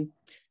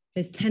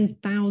there's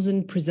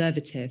 10,000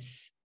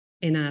 preservatives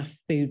in our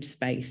food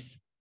space.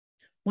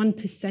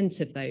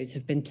 1% of those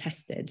have been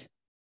tested.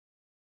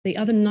 The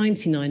other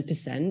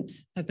 99%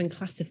 have been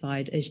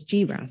classified as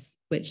GRAS,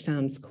 which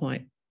sounds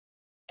quite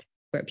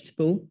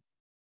reputable.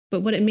 But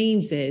what it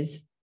means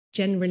is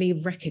generally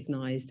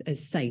recognized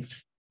as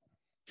safe.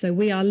 So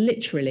we are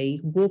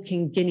literally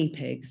walking guinea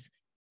pigs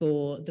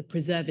for the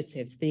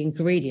preservatives, the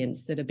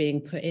ingredients that are being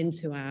put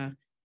into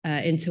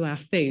our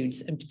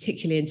foods, and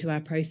particularly into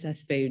our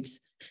processed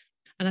foods.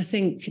 And I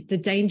think the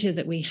danger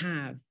that we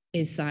have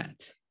is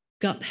that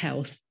gut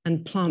health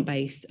and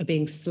plant-based are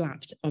being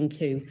slapped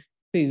onto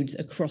foods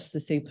across the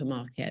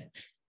supermarket.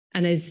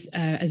 And as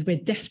we're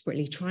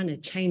desperately trying to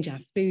change our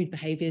food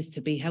behaviors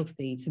to be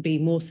healthy, to be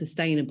more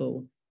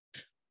sustainable,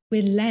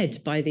 we're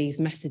led by these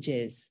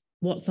messages,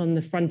 what's on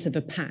the front of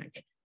a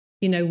pack.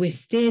 You know, we're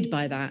steered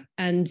by that,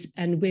 and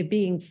we're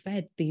being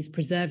fed these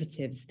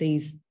preservatives,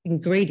 these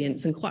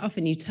ingredients, and quite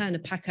often you turn a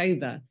pack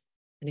over,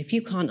 and if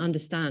you can't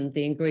understand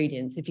the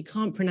ingredients, if you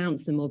can't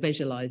pronounce them or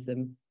visualize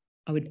them,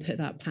 I would put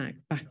that pack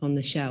back on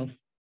the shelf.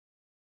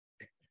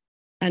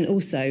 And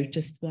also,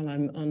 just while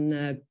I'm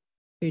on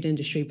food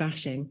industry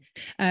bashing,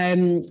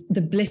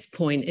 the bliss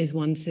point is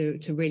one to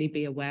really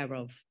be aware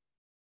of.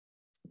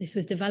 This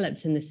was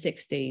developed in the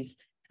 60s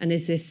and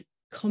is this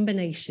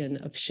combination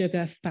of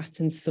sugar, fat,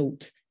 and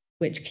salt,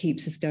 which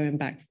keeps us going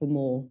back for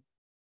more.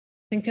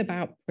 Think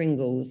about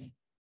Pringles.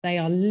 They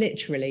are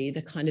literally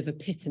the kind of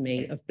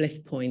epitome of bliss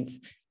points.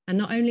 And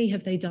not only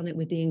have they done it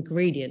with the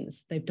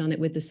ingredients, they've done it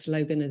with the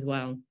slogan as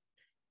well.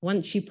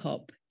 Once you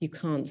pop, you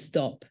can't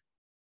stop.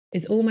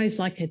 It's almost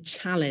like a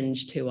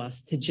challenge to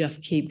us to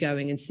just keep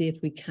going and see if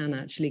we can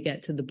actually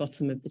get to the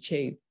bottom of the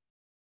tube.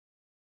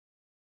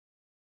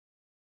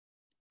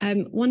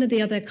 One of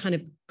the other kind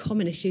of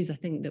common issues I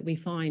think that we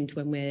find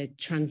when we're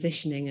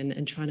transitioning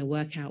and trying to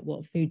work out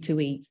what food to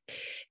eat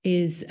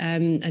is,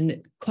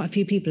 and quite a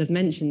few people have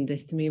mentioned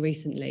this to me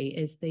recently,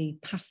 is the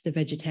pasta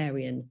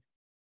vegetarian,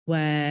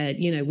 where,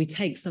 you know, we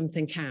take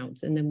something out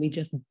and then we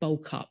just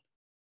bulk up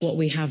what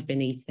we have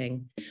been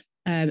eating.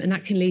 And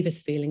that can leave us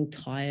feeling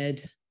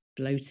tired,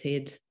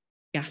 bloated,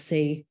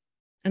 gassy.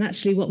 And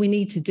actually what we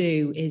need to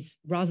do is,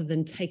 rather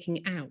than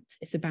taking out,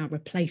 it's about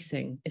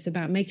replacing. It's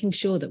about making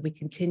sure that we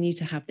continue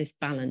to have this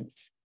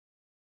balance.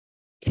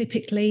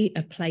 Typically,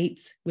 a plate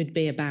would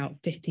be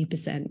about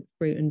 50%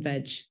 fruit and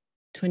veg,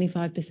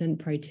 25%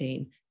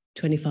 protein,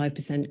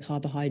 25%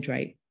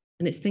 carbohydrate.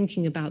 And it's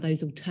thinking about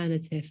those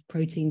alternative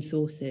protein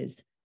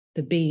sources,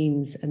 the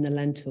beans and the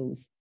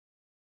lentils.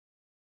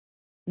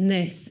 And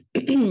this,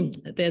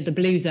 the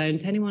blue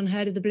zones. Anyone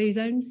heard of the blue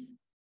zones?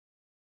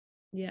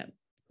 Yeah,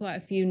 quite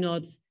a few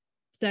nods.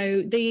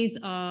 So these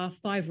are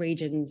 5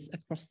 regions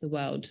across the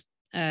world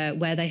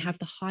where they have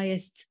the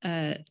highest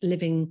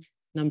living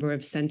number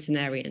of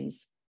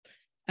centenarians.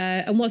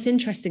 And what's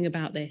interesting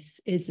about this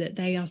is that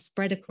they are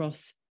spread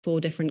across 4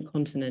 different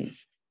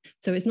continents.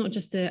 So it's not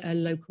just a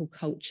local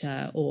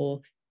culture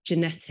or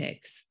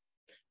genetics.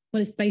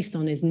 What it's based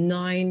on is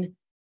 9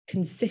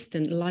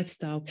 consistent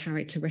lifestyle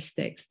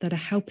characteristics that are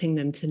helping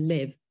them to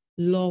live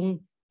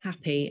long,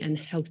 happy, and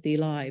healthy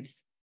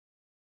lives.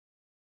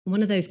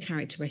 One of those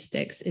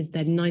characteristics is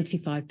their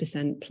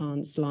 95%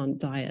 plant-slant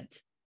diet.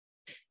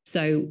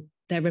 So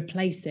they're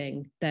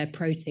replacing their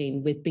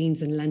protein with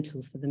beans and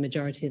lentils for the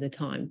majority of the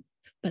time,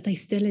 but they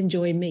still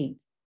enjoy meat.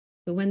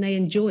 But when they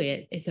enjoy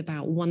it, it's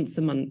about once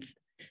a month.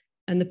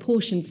 And the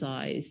portion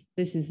size,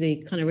 this is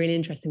the kind of really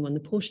interesting one. The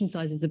portion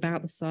size is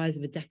about the size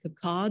of a deck of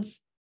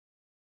cards.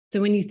 So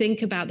when you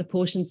think about the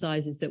portion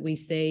sizes that we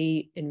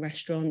see in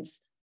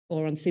restaurants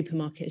or on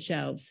supermarket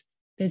shelves,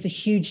 there's a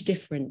huge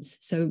difference.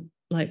 So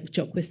like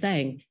Jock was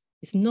saying,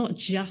 it's not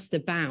just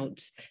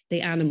about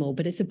the animal,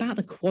 but it's about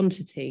the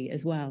quantity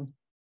as well.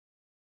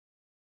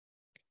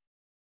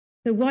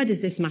 So why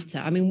does this matter?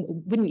 I mean,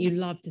 wouldn't you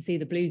love to see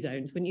the blue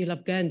zones? Wouldn't you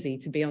love Guernsey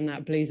to be on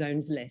that blue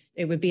zones list?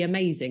 It would be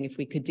amazing if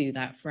we could do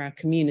that for our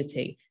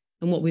community.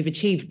 And what we've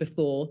achieved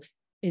before,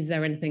 is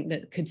there anything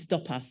that could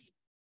stop us?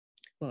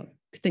 Well,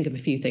 I could think of a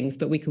few things,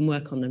 but we can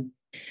work on them.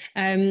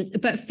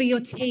 But for your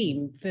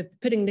team, for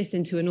putting this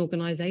into an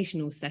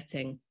organizational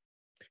setting,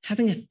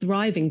 having a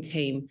thriving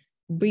team,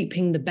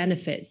 reaping the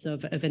benefits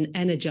of an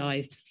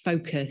energized,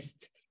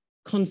 focused,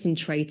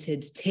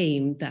 concentrated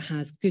team that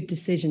has good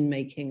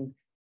decision-making,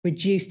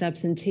 reduced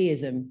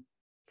absenteeism.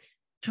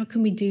 How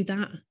can we do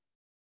that?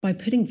 By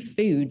putting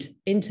food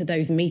into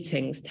those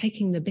meetings,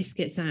 taking the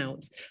biscuits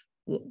out.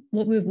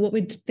 What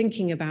we're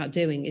thinking about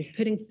doing is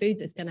putting food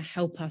that's going to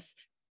help us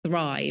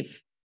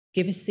thrive,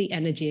 give us the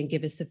energy and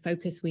give us the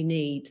focus we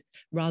need,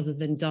 rather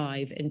than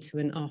dive into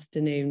an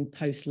afternoon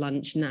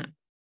post-lunch nap.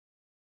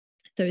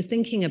 So it's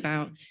thinking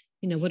about,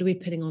 you know, what are we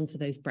putting on for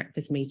those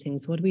breakfast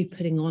meetings? What are we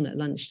putting on at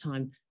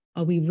lunchtime?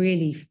 Are we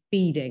really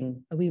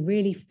feeding? Are we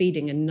really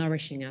feeding and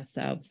nourishing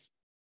ourselves?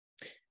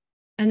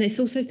 And it's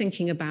also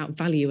thinking about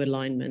value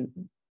alignment,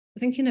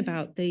 thinking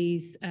about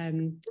these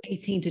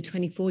 18 to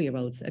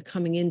 24-year-olds that are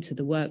coming into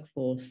the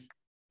workforce,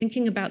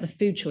 thinking about the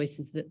food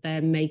choices that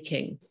they're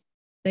making.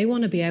 They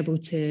want to be able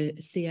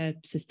to see a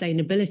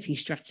sustainability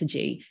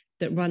strategy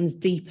that runs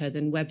deeper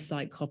than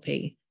website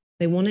copy.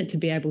 They want it to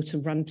be able to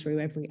run through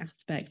every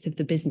aspect of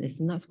the business,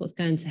 and that's what's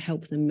going to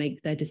help them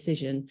make their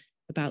decision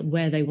about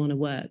where they want to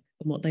work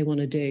and what they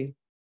want to do.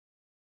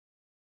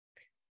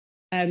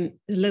 A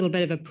little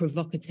bit of a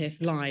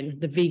provocative line,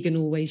 the vegan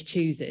always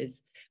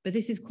chooses, but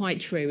this is quite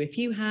true. If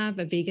you have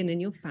a vegan in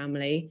your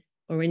family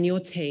or in your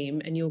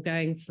team and you're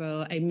going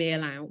for a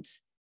meal out,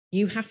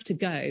 you have to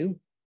go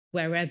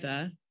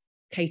wherever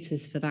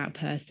caters for that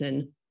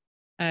person.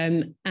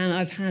 And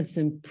I've had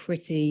some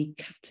pretty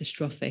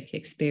catastrophic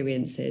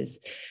experiences.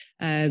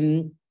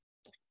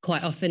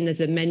 Quite often there's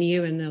a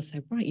menu and they'll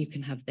say, right, you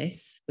can have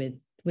this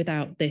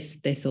without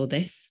this, this, or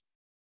this.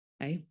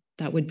 Okay,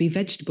 that would be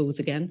vegetables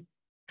again.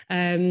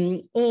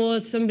 Or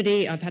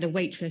somebody, I've had a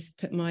waitress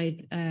put my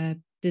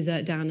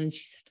dessert down and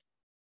she said,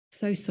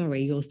 so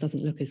sorry, yours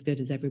doesn't look as good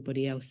as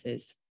everybody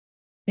else's.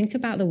 Think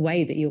about the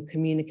way that you're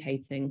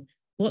communicating,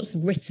 what's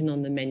written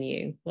on the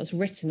menu, what's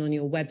written on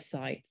your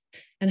website,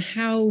 and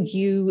how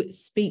you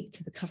speak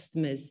to the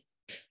customers.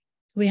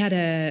 We had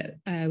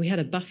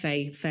a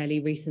buffet fairly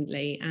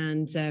recently,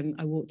 and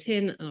I walked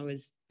in and I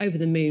was over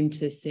the moon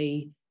to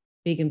see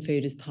vegan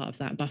food as part of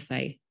that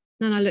buffet.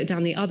 Then I looked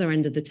down the other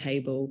end of the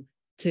table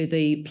to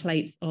the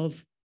plates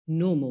of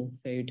normal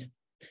food.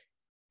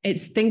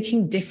 It's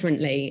thinking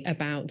differently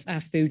about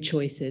our food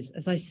choices.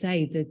 As I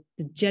say,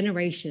 the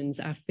generations,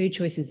 our food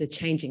choices are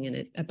changing, and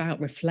it's about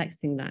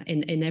reflecting that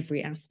in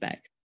every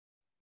aspect.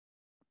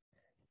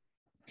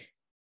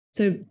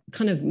 So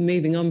kind of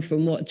moving on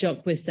from what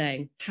Jock was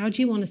saying, how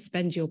do you want to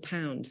spend your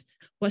pound?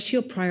 What's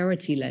your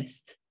priority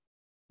list?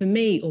 For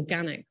me,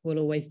 organic will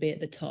always be at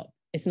the top.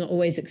 It's not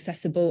always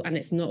accessible and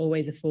it's not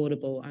always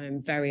affordable. I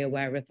am very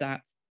aware of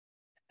that.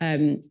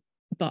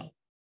 But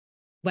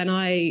when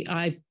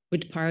I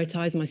would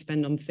prioritize my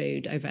spend on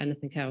food over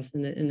anything else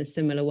in a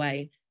similar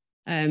way.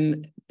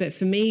 But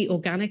for me,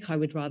 organic, I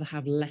would rather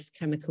have less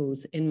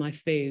chemicals in my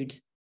food,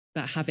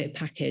 but have it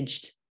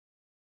packaged.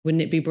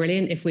 Wouldn't it be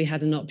brilliant if we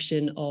had an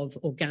option of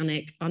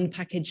organic,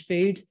 unpackaged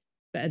food?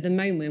 But at the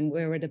moment,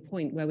 we're at a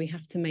point where we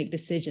have to make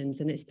decisions,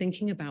 and it's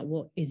thinking about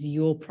what is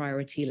your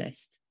priority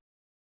list.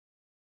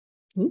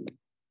 Ooh.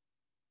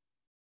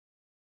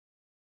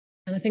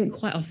 And I think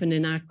quite often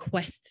in our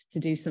quest to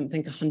do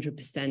something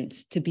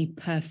 100%, to be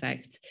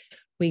perfect,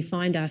 we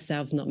find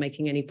ourselves not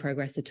making any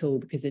progress at all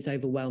because it's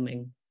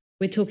overwhelming.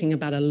 We're talking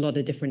about a lot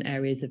of different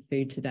areas of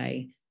food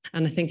today.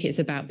 And I think it's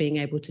about being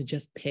able to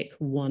just pick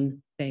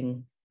one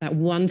thing, that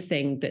one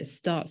thing that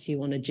starts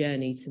you on a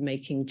journey to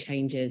making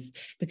changes,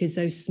 because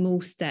those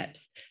small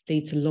steps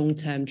lead to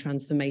long-term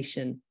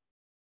transformation.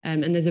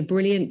 And there's a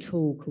brilliant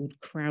tool called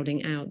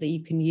crowding out that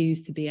you can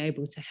use to be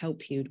able to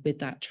help you with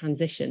that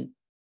transition.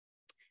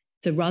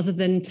 So rather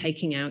than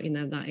taking out,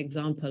 that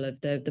example of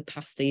the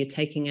pasta, you're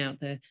taking out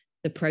the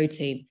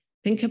protein,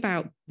 think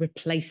about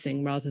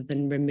replacing rather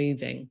than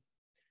removing.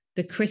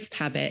 The crisp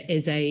habit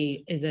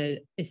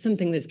is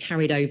something that's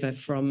carried over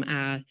from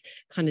our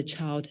kind of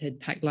childhood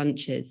packed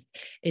lunches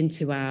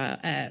into our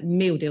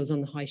meal deals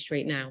on the high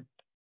street now.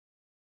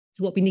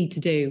 So what we need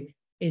to do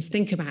is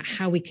think about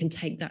how we can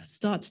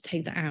start to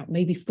take that out,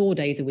 maybe 4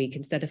 days a week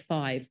instead of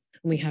 5,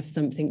 and we have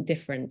something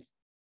different.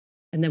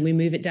 And then we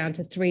move it down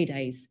to 3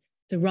 days.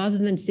 So rather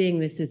than seeing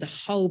this as a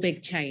whole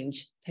big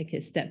change, take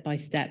it step by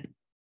step.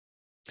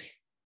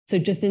 So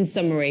just in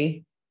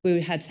summary,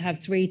 we had to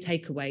have 3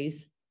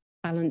 takeaways: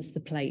 balance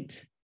the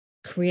plate,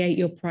 create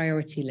your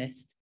priority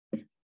list,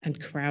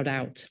 and crowd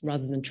out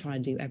rather than try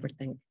and do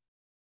everything.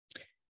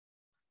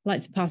 I'd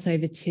like to pass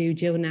over to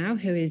Jill now,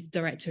 who is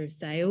Director of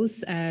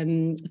Sales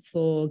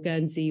for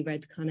Guernsey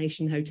Red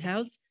Carnation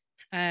Hotels.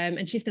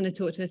 And she's going to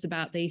talk to us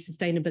about the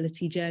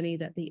sustainability journey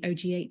that the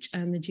OGH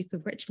and the Duke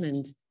of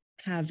Richmond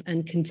have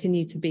and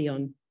continue to be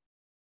on.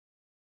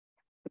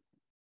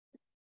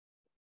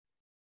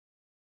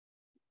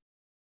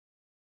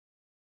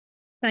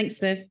 Thanks,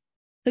 Viv.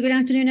 So good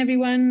afternoon,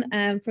 everyone.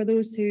 For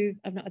those who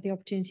I've not had the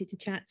opportunity to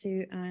chat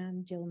to,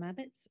 I'm Jill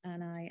Mabbott,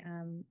 and I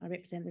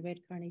represent the Red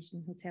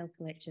Carnation Hotel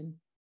Collection.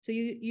 So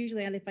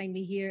usually either find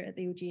me here at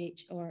the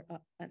OGH or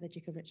up at the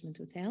Duke of Richmond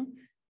Hotel.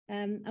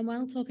 And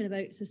while talking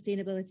about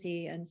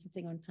sustainability and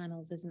sitting on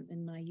panels isn't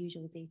in my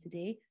usual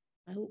day-to-day,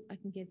 I hope I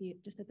can give you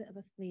just a bit of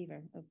a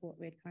flavour of what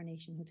Red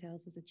Carnation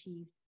Hotels has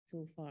achieved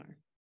so far.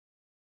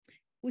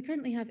 We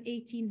currently have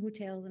 18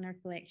 hotels in our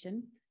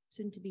collection,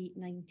 soon to be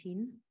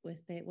 19,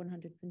 with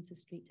 100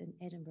 Princess Street in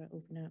Edinburgh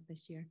opening up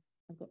this year.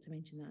 I've got to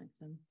mention that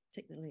because I'm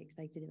particularly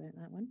excited about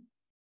that one.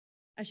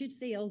 I should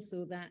say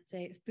also that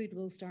food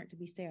will start to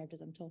be served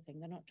as I'm talking.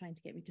 They're not trying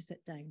to get me to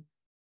sit down.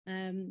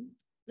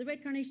 The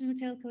Red Carnation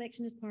Hotel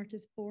Collection is part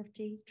of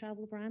 40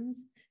 travel brands.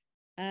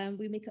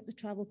 We make up the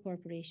Travel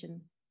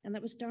Corporation, and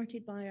that was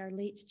started by our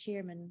late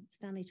chairman,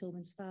 Stanley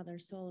Tolman's father,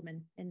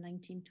 Solomon, in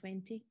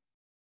 1920.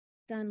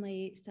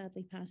 Stanley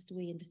sadly passed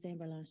away in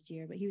December last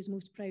year, but he was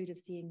most proud of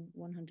seeing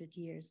 100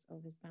 years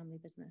of his family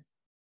business.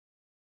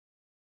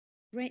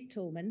 Brett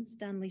Tolman,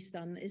 Stanley's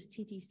son, is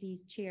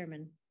TTC's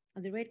chairman,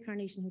 and the Red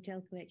Carnation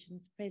Hotel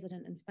Collection's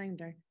president and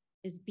founder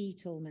is Bea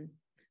Tolman,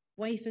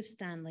 wife of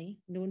Stanley,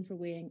 known for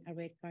wearing a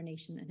red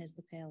carnation in his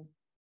lapel.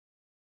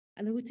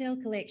 And the hotel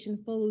collection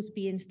follows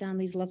Bea and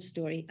Stanley's love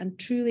story and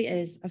truly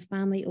is a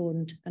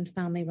family-owned and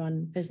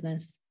family-run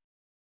business.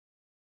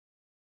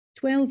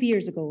 12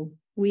 years ago,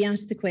 we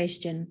asked the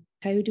question,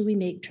 how do we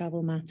make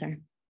travel matter?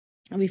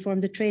 And we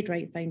formed the Tread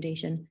Right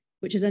Foundation,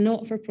 which is a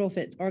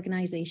not-for-profit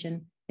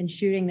organisation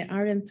ensuring that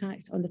our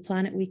impact on the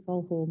planet we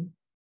call home,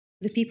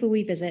 the people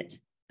we visit,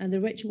 and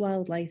the rich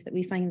wildlife that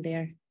we find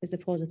there is a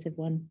positive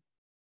one.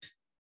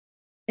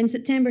 In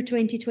September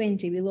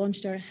 2020, we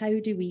launched our How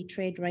Do We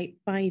Tread Right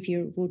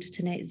 5-year Road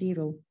to Net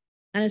Zero,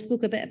 and I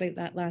spoke a bit about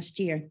that last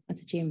year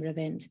at a Chamber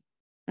event.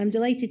 I'm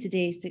delighted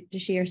today to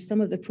share some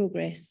of the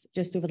progress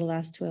just over the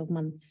last 12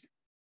 months.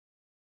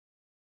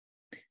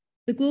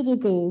 The global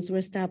goals were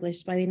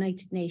established by the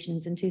United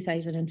Nations in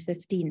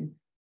 2015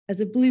 as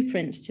a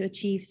blueprint to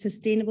achieve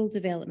sustainable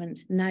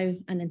development now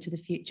and into the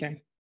future.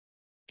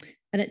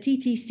 And at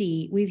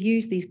TTC, we've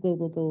used these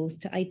global goals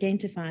to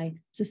identify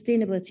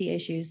sustainability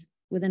issues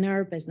within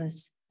our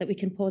business that we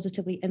can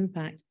positively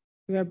impact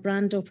through our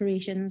brand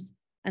operations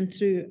and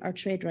through our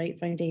Tread Right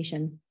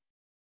Foundation.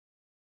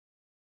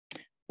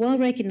 While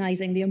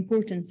recognising the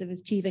importance of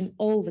achieving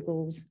all the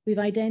goals, we've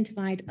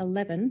identified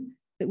 11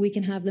 that we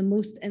can have the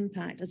most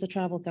impact as a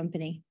travel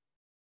company.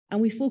 And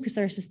we focus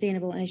our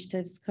sustainable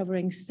initiatives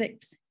covering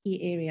 6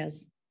 key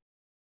areas: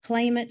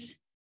 climate,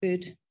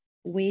 food,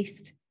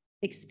 waste,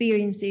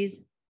 experiences,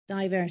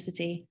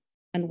 diversity,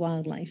 and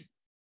wildlife.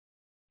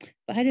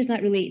 But how does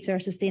that relate to our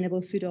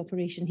sustainable food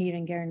operation here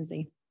in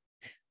Guernsey?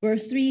 There are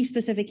 3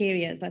 specific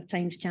areas I've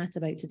time to chat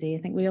about today. I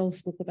think we all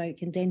spoke about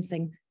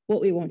condensing what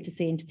we want to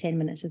say into 10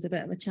 minutes is a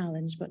bit of a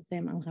challenge, but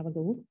I'll have a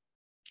go.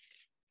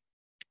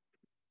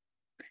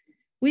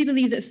 We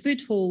believe that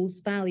food holds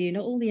value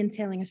not only in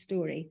telling a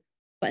story,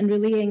 but in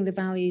relaying the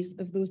values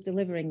of those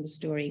delivering the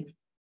story.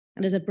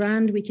 And as a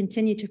brand, we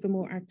continue to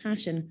promote our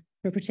passion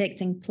for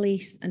protecting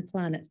place and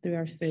planet through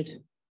our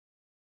food.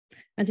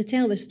 And to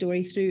tell this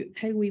story through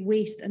how we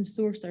waste and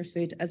source our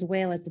food, as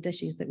well as the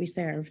dishes that we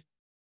serve.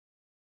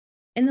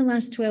 In the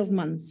last 12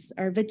 months,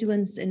 our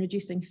vigilance in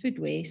reducing food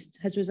waste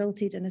has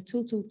resulted in a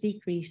total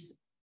decrease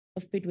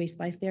of food waste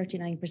by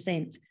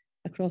 39%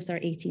 across our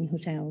 18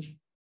 hotels,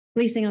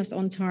 placing us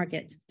on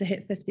target to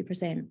hit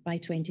 50% by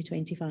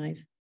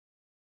 2025.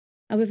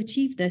 And we've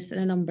achieved this in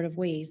a number of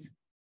ways.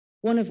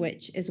 one of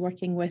which is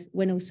working with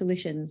Winnow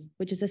Solutions,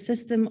 which is a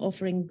system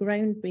offering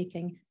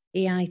groundbreaking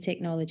AI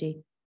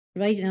technology,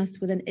 providing us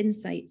with an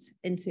insight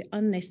into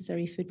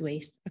unnecessary food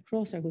waste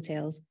across our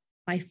hotels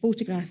by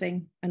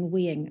photographing and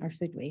weighing our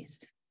food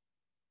waste.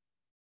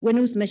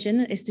 Winnow's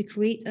mission is to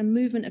create a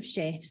movement of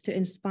chefs to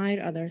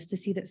inspire others to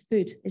see that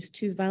food is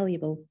too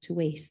valuable to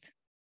waste.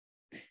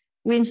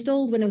 We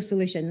installed Winnow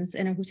Solutions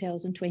in our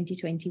hotels in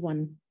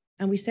 2021,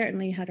 and we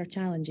certainly had our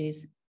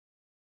challenges.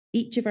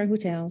 Each of our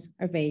hotels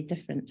are very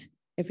different.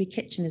 Every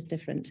kitchen is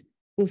different,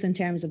 both in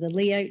terms of the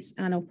layouts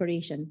and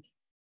operation.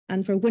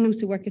 And for Winnow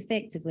to work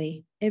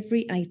effectively,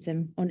 every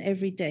item on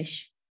every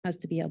dish has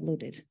to be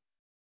uploaded.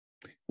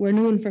 We're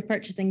known for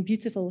purchasing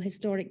beautiful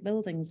historic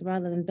buildings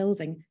rather than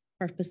building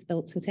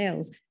purpose-built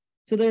hotels.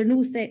 So there are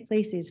no set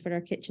places for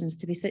our kitchens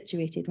to be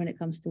situated when it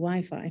comes to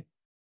Wi-Fi.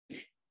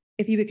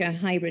 If you book a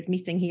hybrid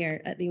meeting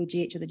here at the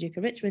OGH or the Duke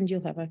of Richmond,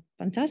 you'll have a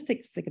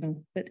fantastic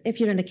signal. But if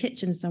you're in a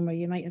kitchen somewhere,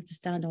 you might have to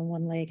stand on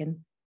one leg and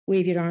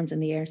wave your arms in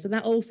the air. So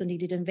that also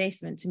needed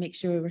investment to make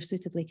sure we were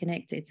suitably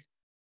connected.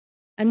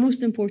 And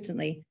most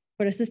importantly,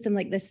 for a system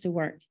like this to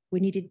work, we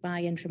needed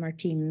buy-in from our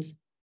teams.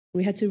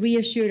 We had to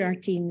reassure our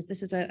teams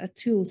this is a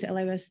tool to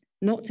allow us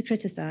not to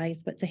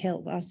criticise, but to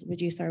help us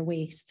reduce our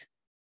waste.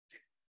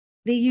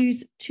 They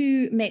use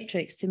two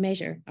metrics to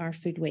measure our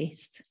food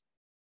waste.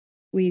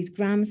 We use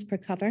grams per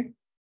cover,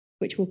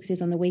 which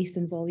focuses on the waste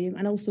and volume,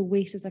 and also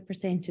waste as a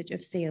percentage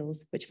of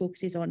sales, which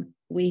focuses on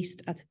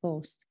waste at a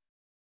cost.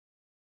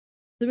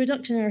 The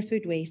reduction in our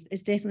food waste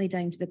is definitely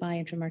down to the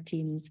buy-in from our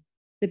teams.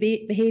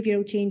 The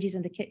behavioural changes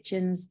in the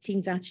kitchens,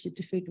 teams' attitude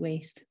to food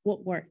waste,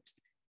 what works,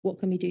 what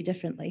can we do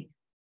differently,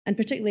 and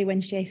particularly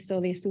when chefs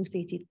saw the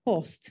associated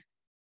cost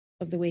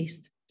of the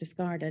waste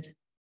discarded.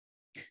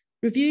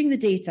 Reviewing the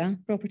data,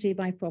 property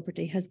by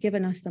property, has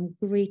given us some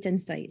great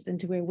insights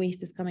into where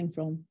waste is coming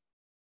from,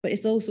 but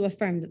it's also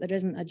affirmed that there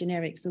isn't a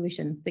generic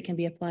solution that can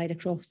be applied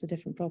across the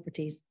different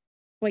properties.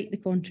 Quite the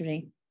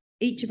contrary.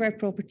 Each of our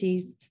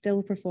properties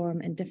still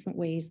perform in different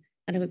ways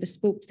and have a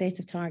bespoke set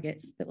of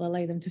targets that will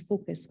allow them to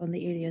focus on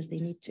the areas they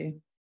need to.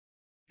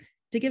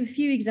 To give a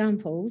few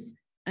examples,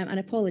 and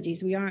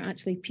apologies, we are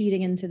actually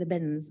peering into the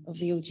bins of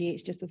the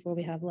OGH just before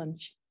we have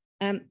lunch.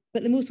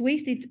 But the most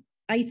wasted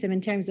item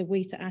in terms of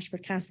waste at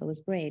Ashford Castle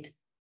is bread.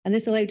 And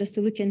this allowed us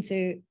to look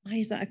into, why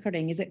is that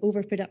occurring? Is it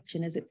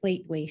overproduction? Is it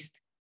plate waste?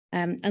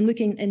 And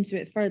looking into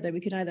it further,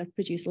 we could either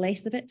produce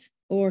less of it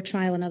or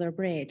trial another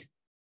bread.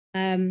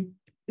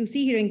 You'll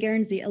see here in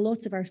Guernsey, a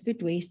lot of our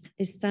food waste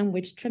is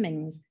sandwich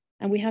trimmings,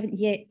 and we haven't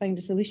yet found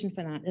a solution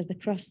for that, as the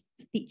crust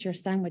feature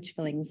sandwich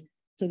fillings,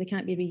 so they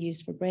can't be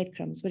reused for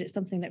breadcrumbs, but it's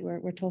something that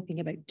we're talking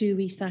about. Do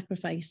we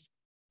sacrifice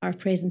our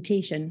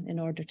presentation in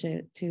order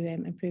to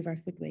improve our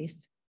food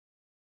waste?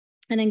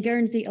 And in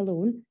Guernsey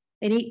alone,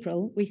 in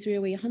April, we threw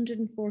away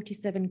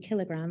 147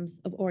 kilograms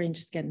of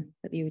orange skin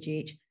at the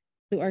OGH.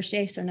 So our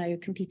chefs are now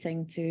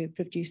competing to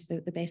produce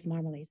the best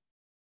marmalade.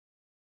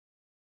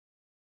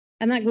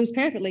 And that goes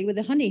perfectly with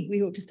the honey we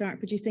hope to start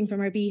producing from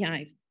our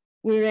beehive.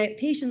 We're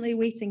patiently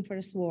waiting for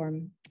a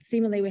swarm.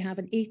 Seemingly, we have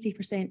an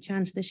 80%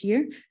 chance this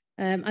year.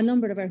 A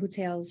number of our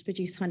hotels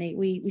produce honey.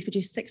 We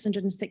produce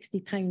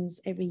 660 pounds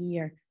every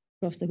year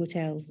across the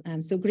hotels.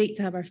 So great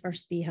to have our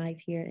first beehive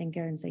here in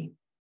Guernsey.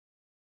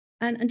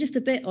 And just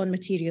a bit on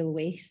material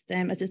waste,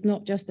 as it's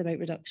not just about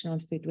reduction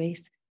on food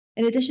waste.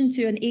 In addition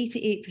to an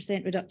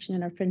 88% reduction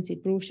in our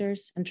printed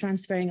brochures and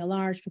transferring a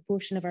large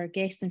proportion of our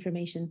guest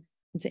information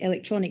into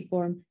electronic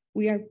form,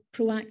 we are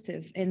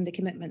proactive in the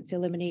commitment to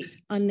eliminate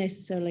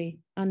unnecessary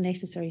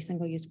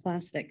single-use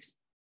plastics.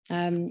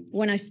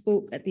 When I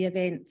spoke at the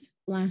event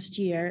last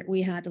year,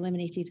 we had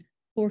eliminated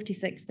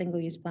 46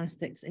 single-use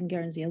plastics in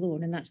Guernsey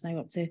alone, and that's now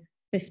up to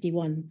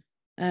 51.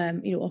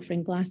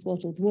 Offering glass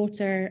bottled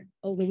water,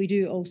 although we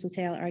do also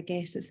tell our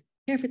guests it's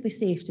perfectly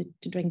safe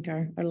to drink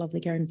our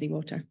lovely Guernsey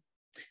water.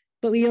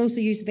 But we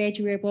also use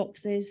vegware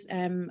boxes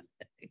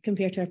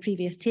compared to our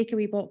previous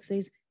takeaway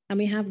boxes, and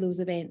we have those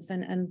events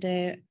and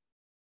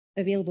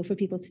available for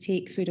people to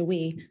take food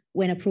away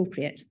when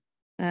appropriate.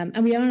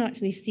 And we are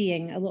actually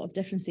seeing a lot of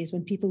differences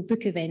when people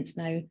book events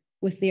now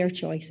with their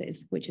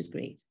choices, which is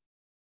great.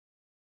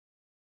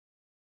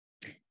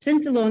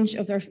 Since the launch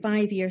of our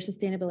 5-year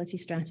sustainability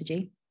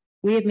strategy,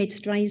 we have made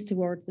strides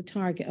towards the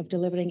target of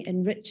delivering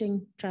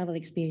enriching travel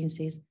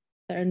experiences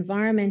that are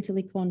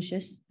environmentally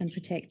conscious and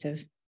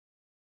protective.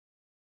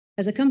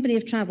 As a company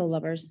of travel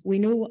lovers, we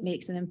know what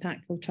makes an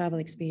impactful travel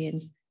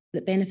experience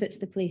that benefits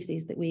the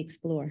places that we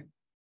explore.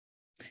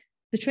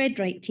 The Tread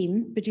Right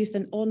team produced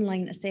an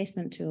online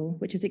assessment tool,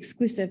 which is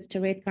exclusive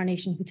to Red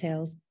Carnation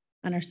Hotels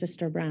and our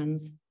sister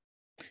brands.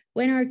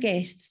 When our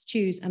guests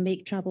choose a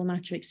Make Travel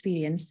Matter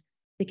experience,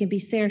 they can be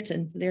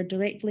certain that they're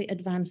directly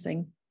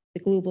advancing the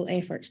global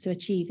efforts to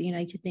achieve the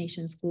United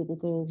Nations global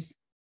goals.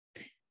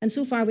 And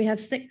so far, we have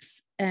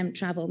 6 Make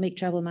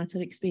Travel Matter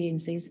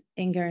experiences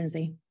in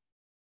Guernsey.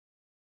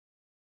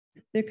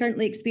 They're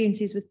currently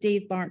experiences with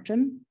Dave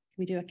Bartram.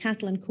 We do a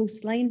Catalan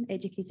coastline,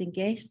 educating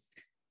guests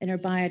in our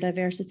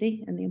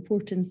biodiversity and the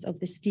importance of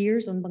the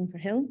steers on Bunker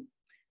Hill,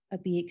 a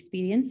bee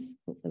experience,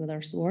 hopefully with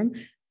our swarm.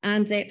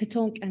 and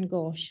pétanque and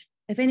gauche.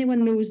 If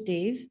anyone knows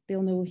Dave,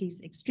 they'll know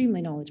he's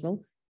extremely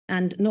knowledgeable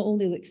and not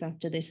only looks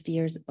after the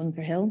steers at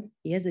Bunker Hill,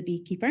 he is a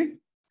beekeeper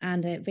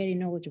and very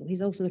knowledgeable.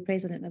 He's also the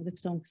president of the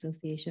Pétanque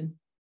Association.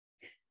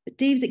 But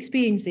Dave's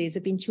experiences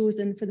have been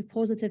chosen for the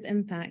positive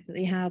impact that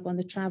they have on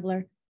the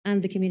traveller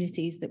and the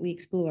communities that we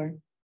explore.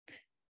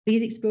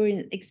 These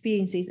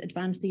experiences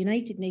advance the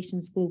United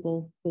Nations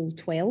Global Goal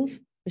 12,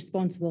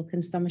 responsible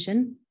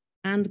consumption,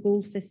 and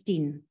Goal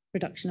 15,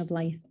 production of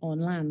life on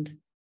land.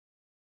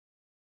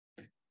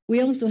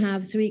 We also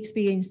have 3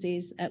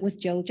 experiences with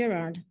Jill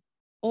Gerard,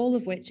 all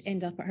of which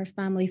end up at her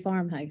family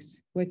farmhouse,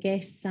 where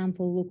guests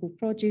sample local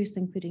produce,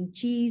 including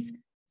cheese,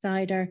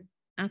 cider,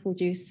 apple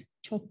juice,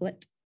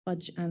 chocolate,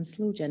 fudge, and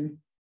sloe gin.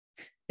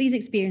 These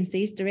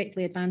experiences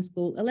directly advance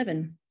Goal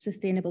 11,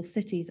 sustainable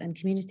cities and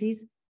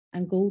communities,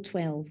 and Goal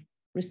 12,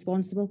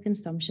 responsible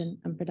consumption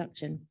and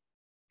production.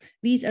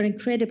 These are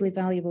incredibly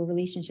valuable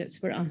relationships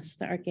for us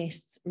that our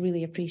guests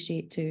really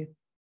appreciate too.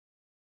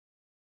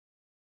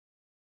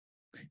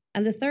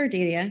 And the third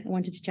area I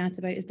wanted to chat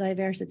about is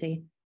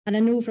diversity. And I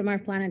know from our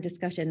planning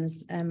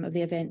discussions of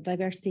the event,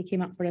 diversity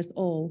came up for us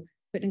all,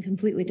 but in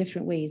completely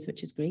different ways,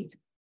 which is great.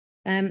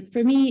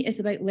 For me, it's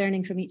about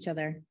learning from each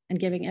other and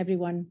giving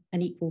everyone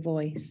an equal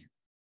voice.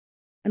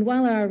 And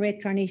while our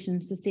Red Carnation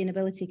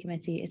Sustainability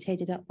Committee is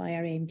headed up by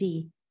our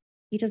MD,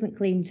 he doesn't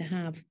claim to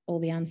have all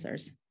the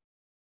answers.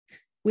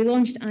 We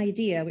launched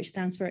IDEA, which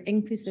stands for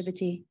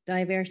Inclusivity,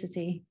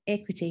 Diversity,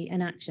 Equity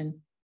and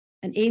Action,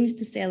 and aims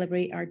to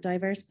celebrate our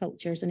diverse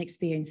cultures and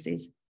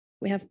experiences.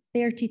 We have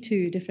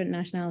 32 different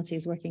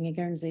nationalities working in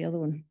Guernsey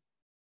alone.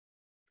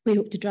 We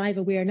hope to drive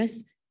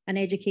awareness and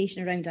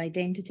education around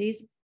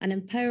identities and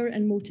empower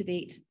and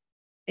motivate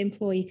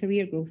employee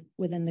career growth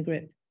within the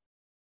group.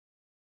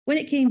 When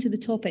it came to the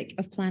topic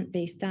of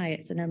plant-based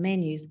diets in our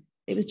menus,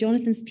 it was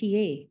Jonathan's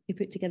PA who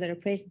put together a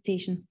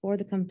presentation for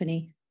the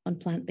company on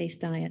plant-based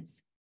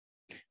diets.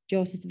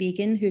 Joss is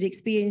vegan, who'd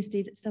experienced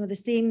some of the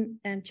same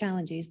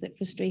challenges, that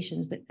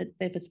frustrations that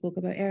Viv spoke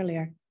about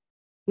earlier,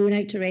 going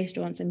out to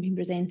restaurants and being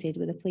presented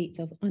with a plate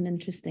of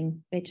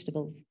uninteresting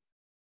vegetables.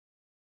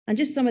 And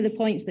just some of the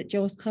points that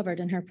Joss covered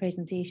in her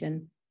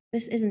presentation,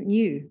 this isn't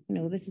new. You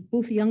know, this is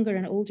both younger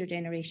and older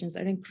generations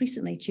are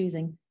increasingly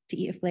choosing to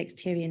eat a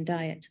flexitarian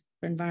diet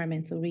for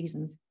environmental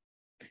reasons.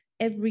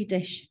 Every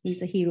dish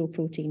needs a hero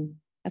protein.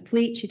 A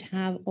plate should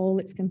have all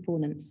its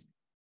components.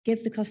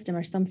 Give the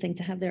customer something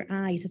to have their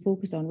eye to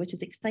focus on, which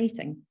is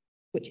exciting,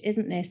 which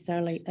isn't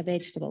necessarily a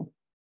vegetable.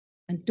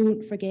 And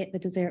don't forget the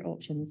dessert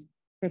options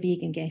for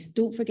vegan guests.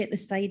 Don't forget the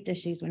side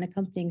dishes when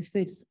accompanying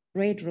foods,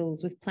 bread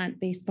rolls with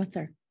plant-based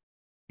butter.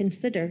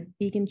 Consider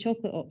vegan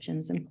chocolate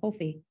options and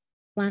coffee,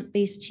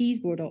 plant-based cheese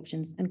board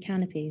options and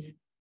canapes.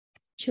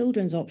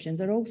 Children's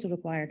options are also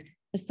required,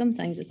 as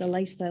sometimes it's a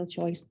lifestyle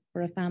choice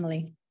for a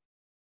family.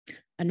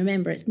 And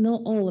remember, it's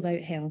not all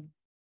about health.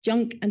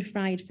 Junk and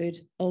fried food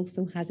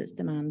also has its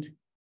demand.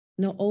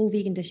 Not all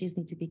vegan dishes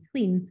need to be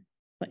clean,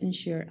 but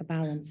ensure a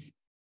balance.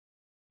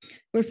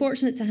 We're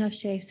fortunate to have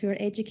chefs who are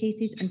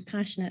educated and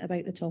passionate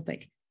about the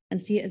topic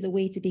and see it as a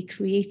way to be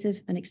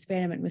creative and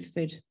experiment with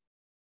food.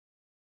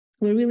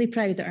 We're really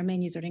proud that our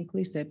menus are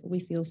inclusive. We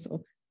feel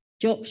so.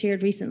 Jock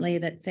shared recently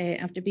that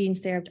after being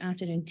served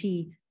afternoon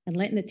tea and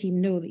letting the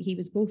team know that he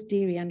was both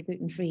dairy and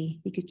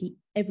gluten-free, he could eat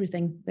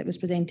everything that was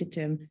presented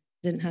to him,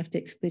 didn't have to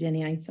exclude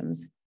any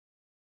items.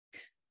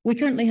 We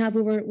currently have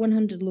over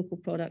 100 local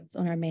products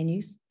on our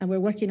menus, and we're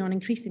working on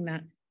increasing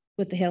that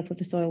with the help of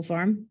the Soil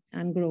Farm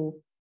and Grow.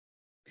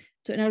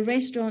 So in our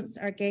restaurants,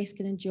 our guests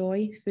can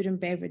enjoy food and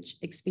beverage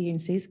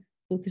experiences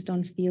focused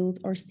on field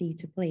or sea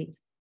to plate,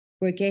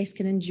 where guests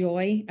can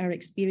enjoy our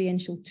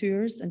experiential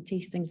tours and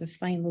tastings of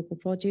fine local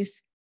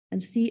produce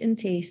and see and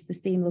taste the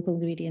same local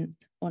ingredients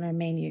on our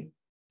menu.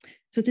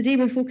 So today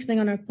we're focusing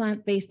on our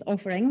plant-based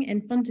offering.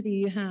 In front of you,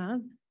 you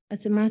have a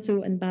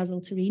tomato and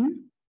basil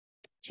terrine,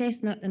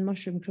 chestnut and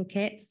mushroom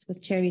croquettes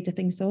with cherry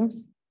dipping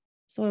sauce,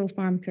 Soil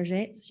Farm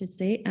courgettes, I should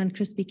say, and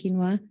crispy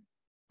quinoa,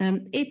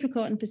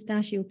 apricot and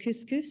pistachio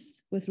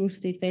couscous with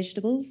roasted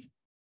vegetables,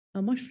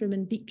 a mushroom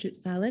and beetroot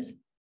salad,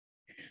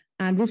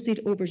 and roasted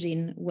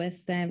aubergine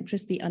with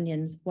crispy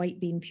onions, white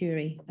bean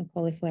puree, and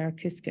cauliflower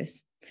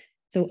couscous.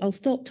 So I'll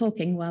stop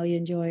talking while you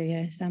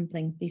enjoy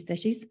sampling these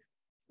dishes.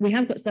 We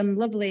have got some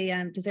lovely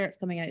desserts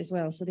coming out as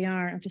well. So they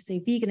are, I'll just say,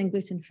 vegan and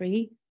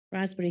gluten-free,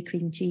 raspberry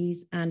cream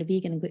cheese, and a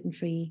vegan and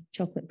gluten-free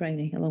chocolate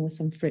brownie, along with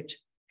some fruit.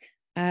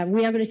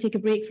 We are going to take a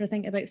break for, I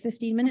think, about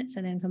 15 minutes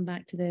and then come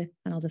back to the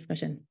panel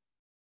discussion.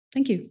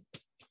 Thank you.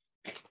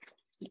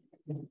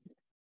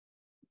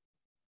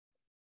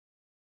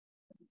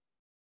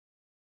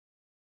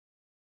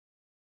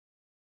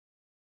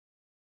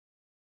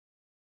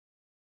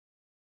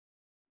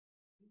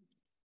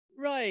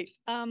 Right.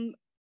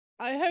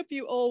 I hope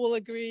you all will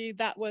agree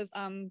that was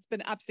it's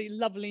been an absolutely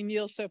lovely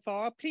meal so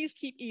far. Please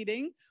keep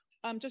eating.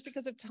 Just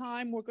because of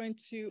time, we're going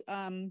to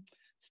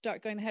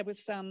start going ahead with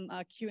some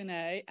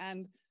Q&A,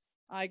 and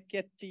I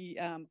get the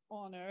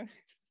honor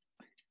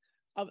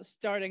of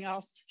starting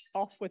us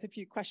off with a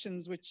few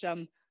questions, which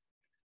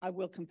I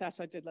will confess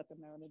I did let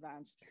them know in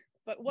advance.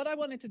 But what I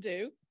wanted to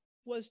do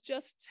was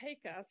just take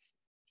us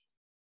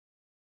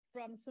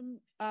from some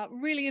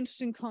really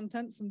interesting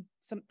content,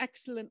 some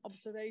excellent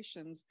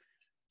observations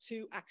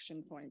to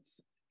action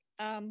points.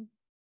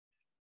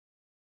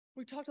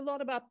 We talked a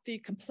lot about the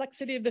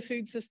complexity of the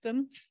food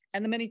system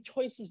and the many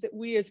choices that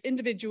we as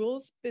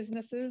individuals,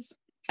 businesses,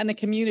 and the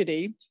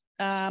community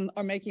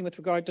are making with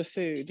regard to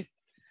food.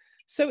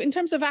 So in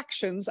terms of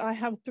actions, I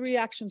have 3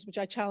 actions which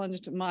I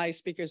challenged my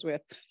speakers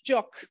with.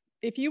 Jock,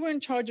 if you were in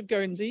charge of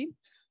Guernsey,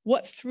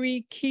 what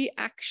 3 key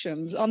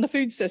actions on the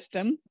food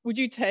system would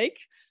you take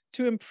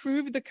to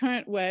improve the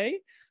current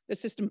way the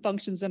system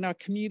functions in our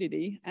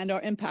community and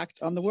our impact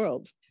on the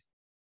world?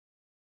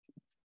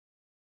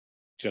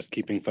 Just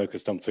keeping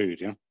focused on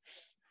food, yeah?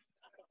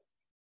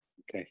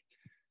 Okay.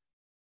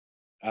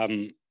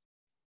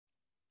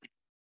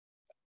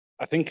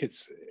 I think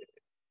it's,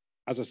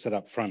 as I said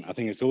up front, I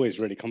think it's always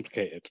really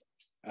complicated,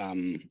 but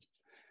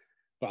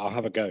I'll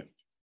have a go.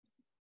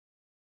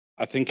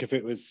 I think if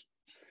it was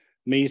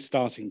me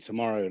starting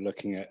tomorrow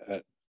looking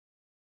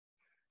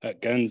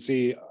at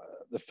Guernsey,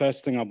 the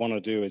first thing I want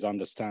to do is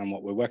understand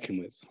what we're working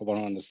with. I want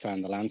to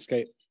understand the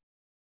landscape,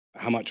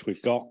 how much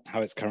we've got,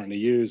 how it's currently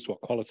used,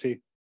 what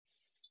quality.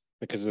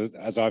 Because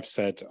as I've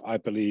said, I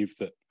believe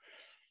that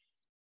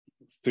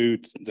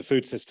the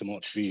food system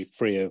ought to be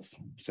free of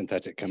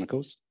synthetic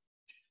chemicals.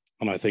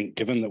 And I think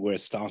given that we're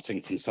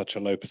starting from such a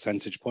low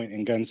percentage point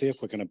in Guernsey,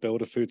 if we're going to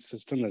build a food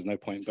system, there's no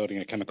point in building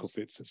a chemical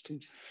food system.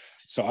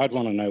 So I'd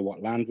want to know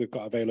what land we've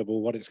got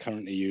available, what it's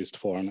currently used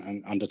for,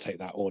 and undertake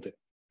that audit.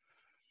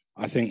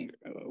 I think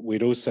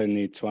we'd also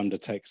need to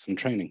undertake some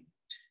training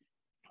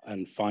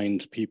and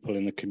find people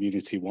in the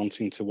community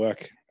wanting to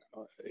work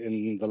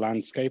in the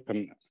landscape.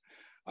 And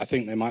I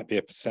think there might be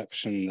a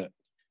perception that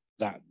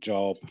that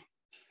job,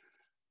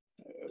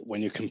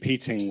 when you're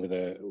competing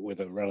with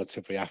a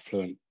relatively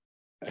affluent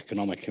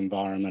economic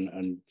environment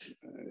and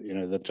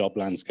the job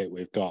landscape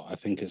we've got, I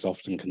think it's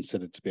often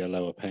considered to be a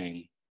lower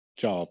paying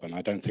job, and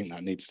I don't think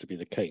that needs to be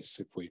the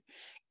case.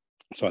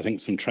 So I think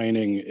some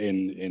training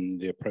in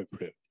the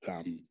appropriate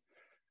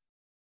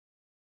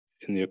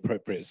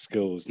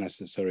skills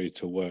necessary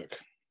to work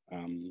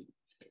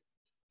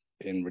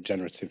in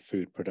regenerative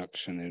food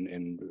production,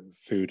 in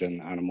food and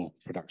animal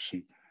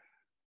production.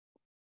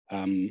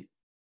 And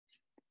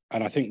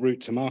I think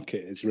route to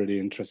market is really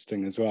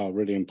interesting as well,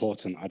 really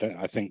important. I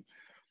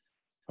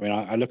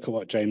look at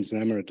what James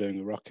and Emma are doing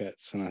with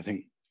rockets, and I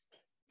think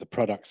the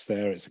products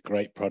there, it's a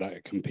great product,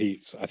 it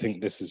competes. I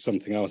think this is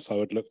something else I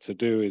would look to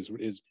do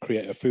is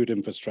create a food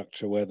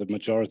infrastructure where the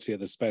majority of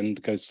the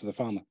spend goes to the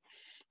farmer.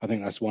 I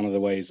think that's one of the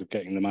ways of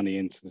getting the money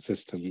into the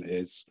system,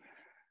 is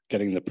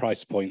getting the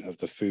price point of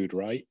the food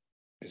right.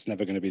 It's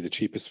never going to be the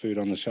cheapest food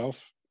on the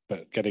shelf,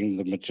 but getting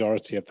the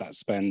majority of that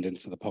spend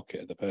into the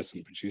pocket of the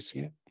person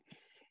producing it,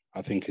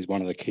 I think is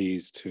one of the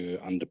keys to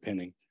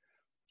underpinning.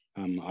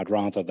 I'd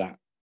rather that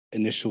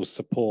initial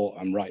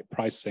support and right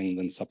pricing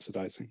than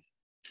subsidizing.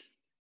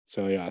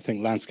 So yeah, I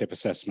think landscape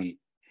assessment,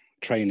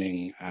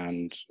 training,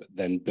 and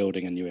then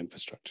building a new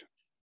infrastructure.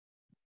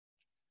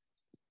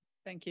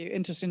 Thank you.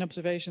 Interesting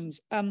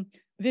observations.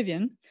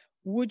 Vivienne,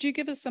 would you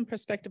give us some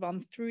perspective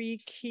on 3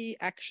 key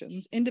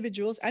actions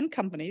individuals and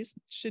companies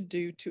should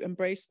do to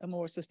embrace a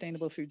more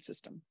sustainable food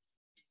system?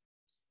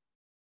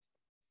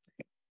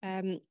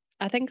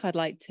 I think I'd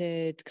like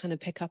to kind of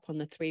pick up on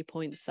the 3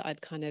 points that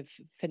I'd kind of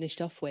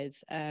finished off with.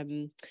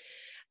 And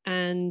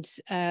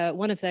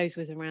one of those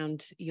was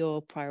around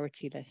your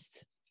priority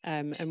list,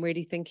 and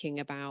really thinking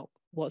about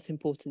what's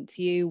important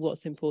to you,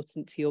 what's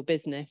important to your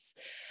business.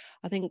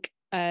 I think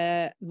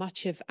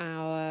much of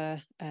our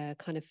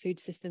kind of food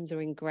systems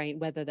are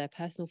ingrained, whether they're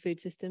personal food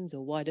systems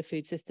or wider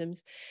food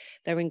systems,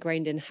 they're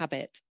ingrained in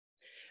habit.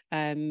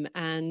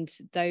 And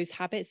those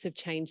habits have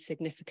changed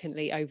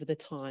significantly over the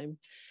time,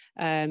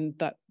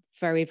 but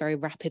very, very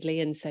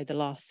rapidly. And so the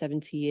last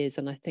 70 years.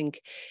 And I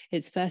think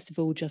it's first of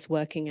all just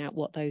working out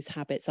what those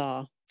habits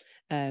are,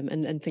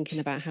 and thinking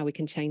about how we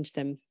can change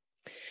them.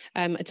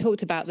 I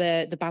talked about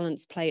the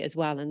balanced plate as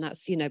well, and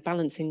that's,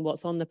 balancing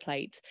what's on the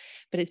plate,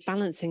 but it's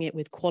balancing it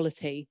with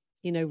quality,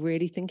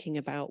 really thinking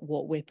about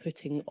what we're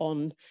putting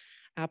on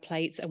our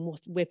plates and what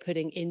we're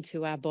putting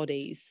into our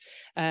bodies,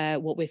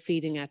 what we're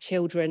feeding our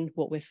children,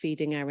 what we're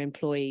feeding our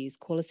employees.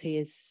 Quality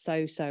is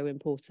so, so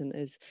important,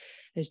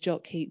 as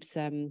Jock keeps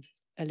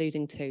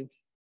alluding to.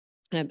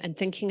 And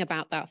thinking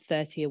about that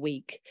 30 a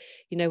week,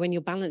 when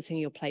you're balancing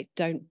your plate,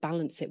 don't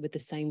balance it with the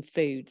same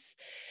foods.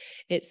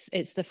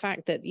 It's the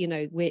fact that,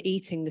 we're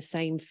eating the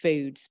same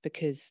foods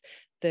because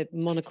the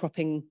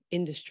monocropping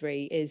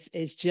industry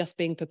is just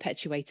being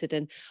perpetuated.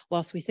 And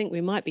whilst we think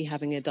we might be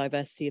having a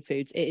diversity of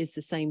foods, it is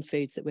the same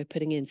foods that we're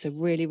putting in. So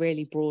really,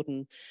 really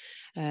broaden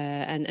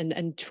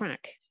and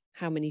track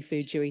how many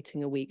foods you're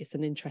eating a week. It's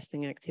an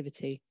interesting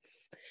activity.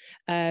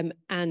 And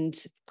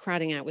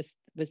crowding out was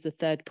the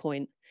 3rd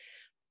point.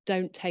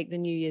 Don't take the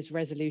New Year's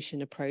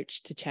resolution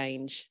approach to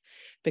change,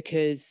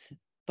 because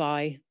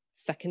by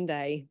second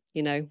day,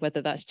 you know,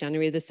 whether that's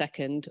January the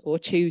 2nd or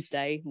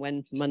Tuesday,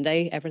 when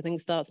Monday, everything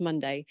starts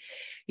Monday,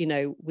 you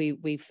know,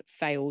 we've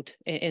failed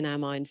in our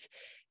minds.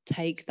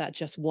 Take that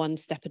just one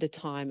step at a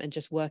time and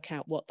just work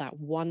out what that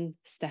one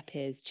step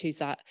is. Choose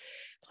that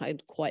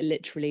quite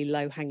literally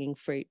low-hanging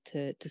fruit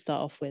to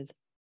start off with.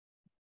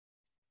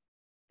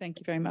 Thank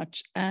you very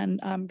much. And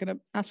I'm going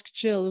to ask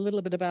Jill a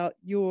little bit about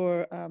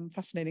your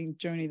fascinating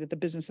journey that the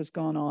business has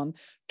gone on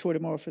toward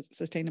a more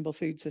sustainable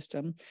food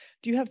system.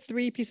 Do you have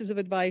 3 pieces of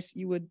advice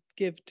you would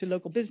give to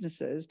local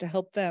businesses to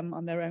help them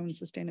on their own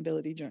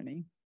sustainability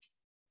journey?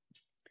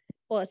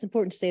 Well, it's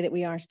important to say that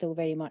we are still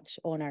very much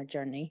on our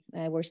journey.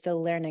 We're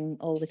still learning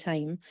all the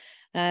time.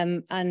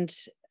 And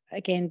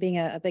again, being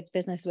a big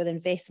business with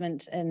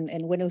investment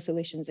in window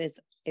solutions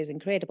is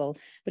incredible,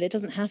 but it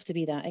doesn't have to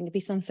be that. It can be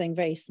something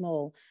very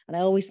small. And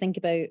I always think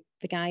about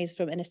the guys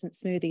from Innocent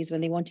Smoothies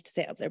when they wanted to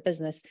set up their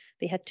business.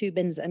 They had 2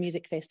 bins at a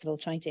music festival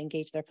trying to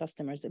engage their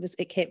customers.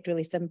 It kept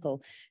really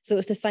simple. So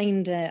it's to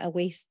find a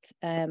waste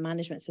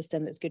management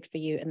system that's good for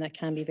you and that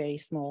can be very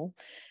small.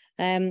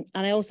 And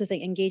I also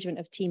think engagement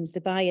of teams,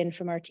 the buy-in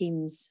from our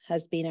teams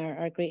has been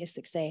our greatest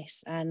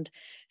success. And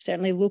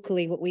certainly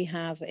locally, what we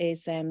have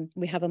is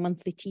we have a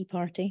monthly tea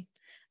party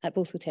at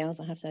both hotels.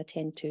 I have to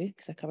attend to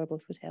because I cover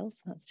both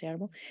hotels. That's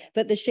terrible.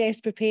 But the chefs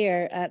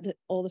prepare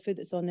all the food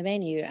that's on the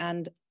menu,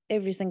 and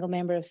every single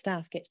member of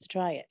staff gets to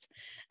try it.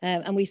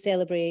 And we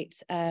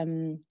celebrate,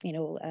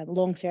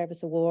 long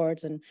service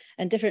awards and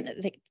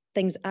different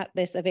things at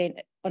this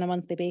event on a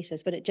monthly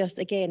basis. But it's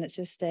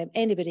just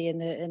anybody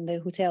in the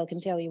hotel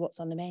can tell you what's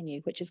on the menu,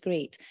 which is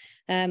great.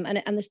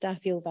 And the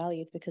staff feel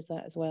valued because of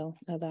that as well,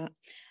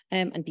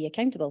 and be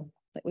accountable.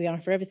 Like we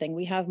are for everything.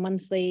 We have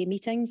monthly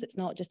meetings. It's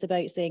not just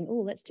about saying,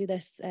 oh, let's do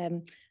this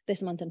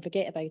this month and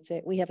forget about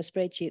it. We have a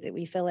spreadsheet that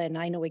we fill in.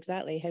 I know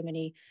exactly how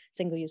many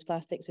single-use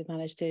plastics we've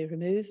managed to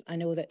remove. I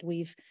know that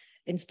we've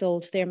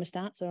installed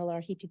thermostats on all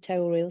our heated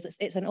towel rails.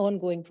 It's an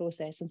ongoing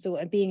process. And so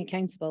being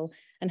accountable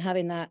and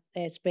having that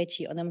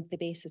spreadsheet on a monthly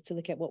basis to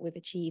look at what we've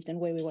achieved and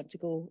where we want to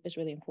go is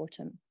really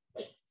important.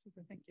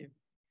 Super, thank you.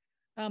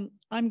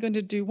 I'm going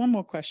to do one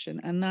more question,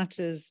 and that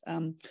is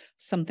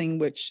something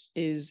which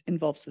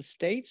involves the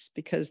states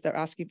because they're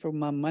asking for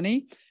more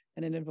money,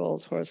 and it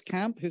involves Horace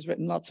Camp, who's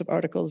written lots of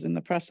articles in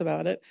the press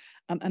about it,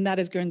 and that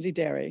is Guernsey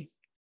dairy.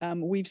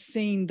 We've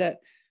seen that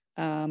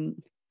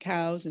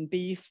cows and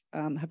beef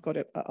have got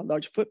a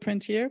large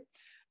footprint here,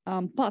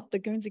 but the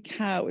Guernsey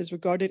cow is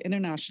regarded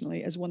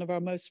internationally as one of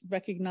our most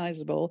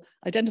recognizable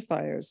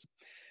identifiers.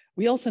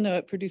 We also know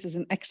it produces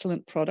an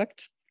excellent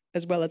product,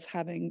 as well as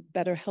having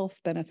better health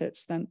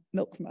benefits than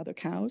milk from other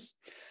cows.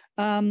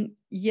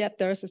 Yet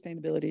there are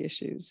sustainability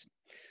issues.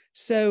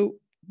 So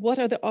what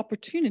are the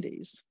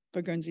opportunities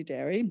for Guernsey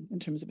dairy in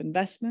terms of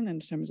investment, in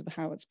terms of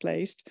how it's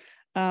placed,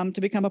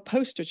 to become a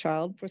poster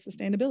child for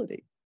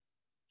sustainability?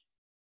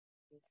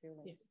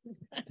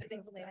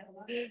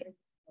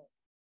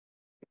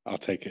 I'll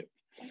take it.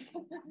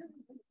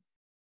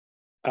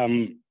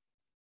 I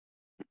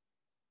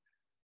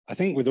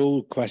think with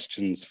all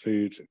questions,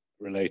 food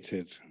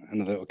related,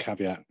 and a little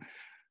caveat,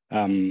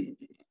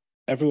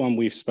 everyone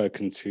we've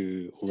spoken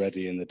to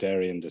already in the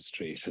dairy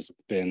industry has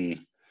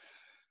been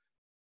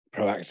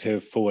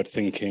proactive,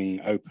 forward-thinking,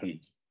 open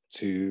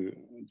to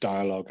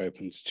dialogue,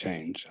 open to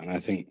change. And I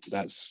think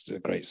that's a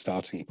great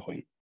starting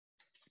point.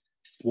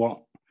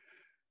 What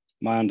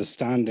my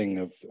understanding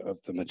of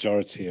the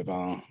majority of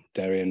our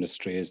dairy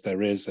industry is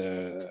there is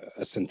a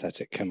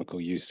synthetic chemical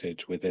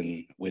usage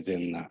within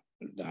that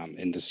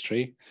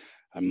industry.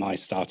 And my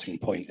starting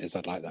point is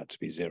I'd like that to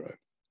be 0.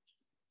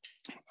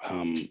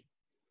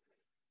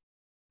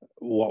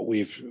 What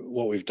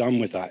we've done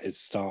with that is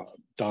start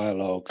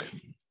dialogue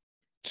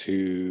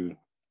to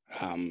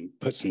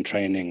put some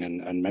training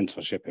and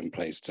mentorship in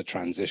place to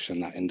transition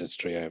that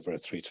industry over a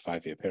 3 to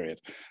 5 year period.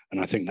 And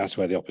I think that's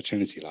where the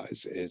opportunity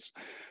lies. Is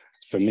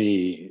for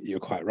me, you're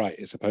quite right.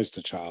 It's a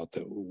poster child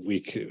that we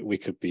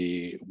could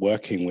be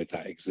working with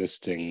that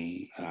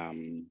existing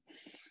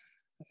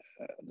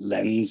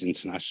lens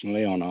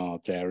internationally on our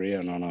dairy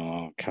and on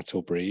our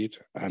cattle breed,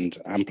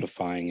 and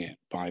amplifying it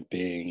by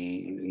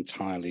being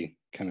entirely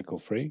chemical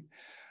free.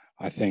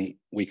 I think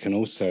we can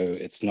also,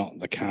 it's not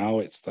the cow,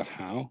 it's the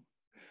how.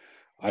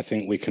 I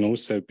think we can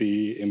also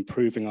be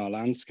improving our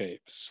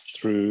landscapes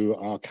through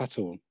our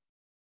cattle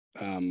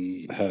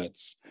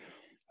herds.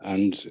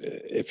 And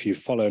if you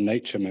follow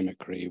nature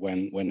mimicry,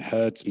 when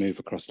herds move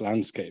across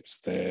landscapes,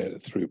 they're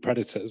through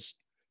predators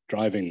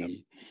driving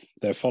them.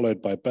 They're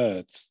followed by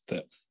birds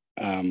that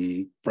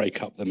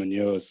break up the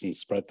manures and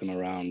spread them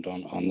around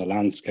on the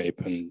landscape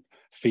and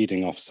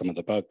feeding off some of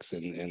the bugs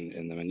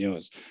in the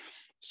manures.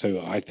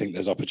 So I think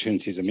there's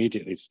opportunities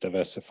immediately to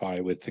diversify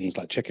with things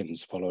like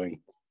chickens following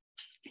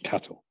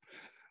cattle.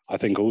 I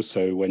think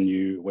also when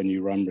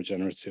you run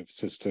regenerative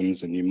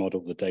systems and you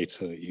model the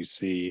data that you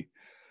see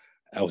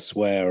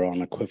elsewhere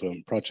on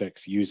equivalent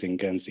projects using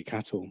Guernsey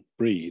cattle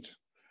breed,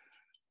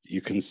 you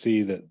can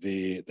see that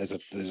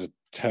there's a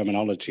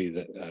terminology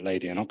that a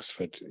lady in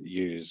Oxford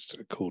used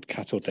called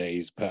cattle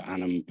days per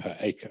annum per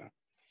acre.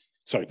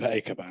 sorry, per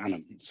acre per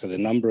annum. So the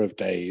number of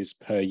days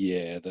per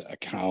year that a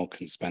cow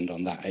can spend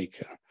on that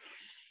acre.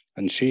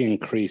 And she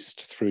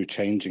increased through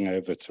changing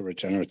over to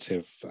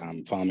regenerative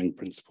farming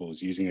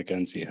principles using a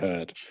Guernsey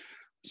herd.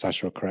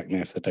 Sasha will correct me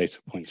if the data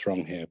point's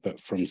wrong here,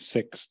 but from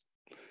 6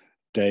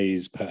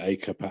 days per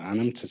acre per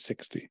annum to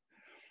 60.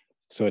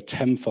 So a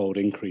tenfold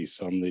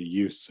increase on the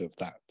use of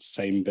that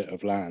same bit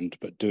of land,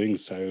 but doing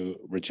so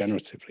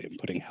regeneratively and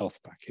putting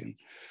health back in.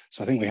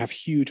 So I think we have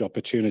huge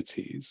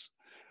opportunities.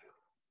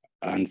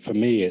 And for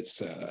me,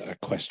 it's a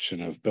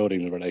question of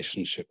building the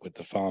relationship with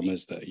the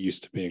farmers that are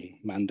used to being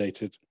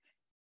mandated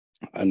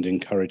and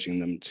encouraging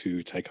them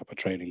to take up a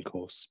training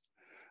course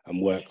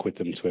and work with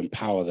them to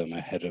empower them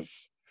ahead of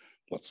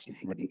what's,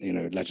 you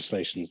know,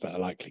 legislations that are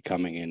likely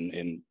coming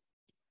in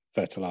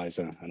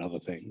fertilizer and other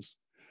things.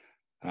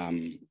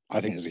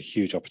 I think there's a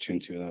huge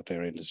opportunity with our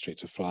dairy industry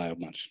to fly a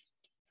much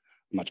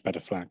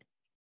better flag.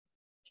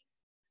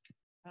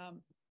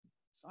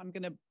 So I'm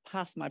going to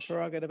pass my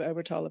prerogative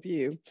over to all of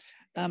you.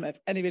 If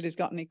anybody's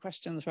got any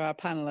questions for our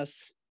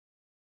panelists.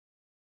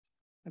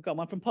 I've got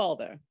one from Paul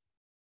there.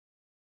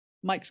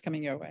 Mike's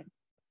coming your way.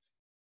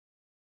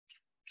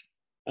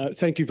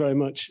 Thank you very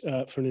much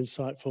for an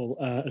insightful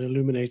and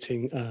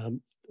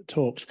illuminating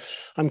talks.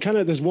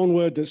 There's one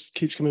word that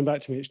keeps coming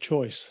back to me, it's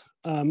choice.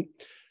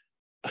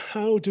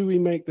 How do we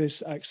make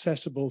this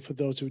accessible for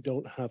those who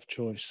don't have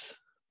choice?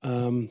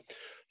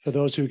 For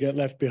those who get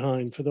left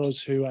behind, for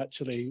those who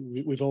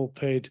actually, we've all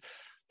paid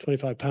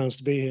 £25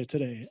 to be here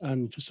today.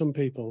 And for some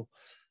people,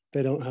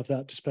 they don't have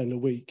that to spend a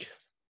week.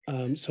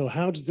 So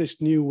how does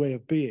this new way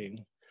of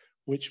being,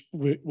 which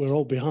we're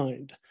all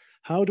behind,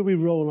 how do we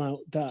roll out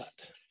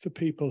that for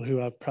people who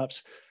have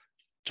perhaps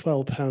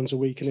 £12 a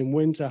week and in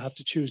winter have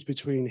to choose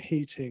between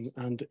heating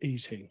and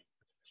eating?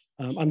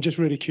 I'm just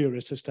really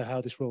curious as to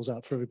how this rolls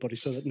out for everybody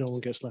so that no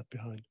one gets left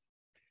behind.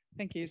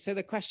 Thank you. So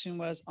the question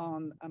was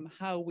on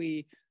how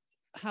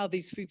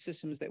these food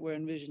systems that we're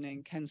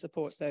envisioning can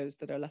support those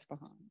that are left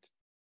behind.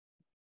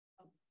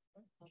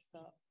 I'll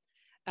start.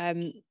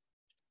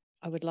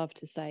 I would love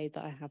to say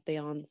that I have the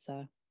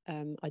answer.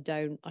 I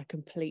don't. I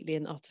completely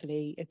and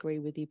utterly agree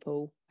with you,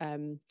 Paul.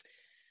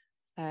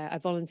 I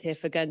volunteer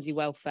for Guernsey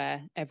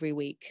Welfare every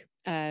week,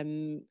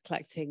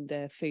 collecting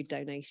the food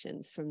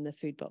donations from the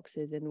food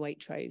boxes in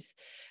Waitrose,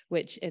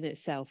 which in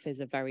itself is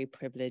a very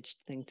privileged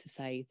thing to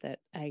say, that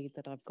A,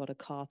 that I've got a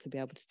car to be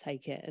able to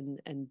take it,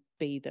 and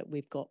B, that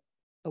we've got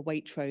a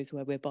Waitrose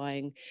where we're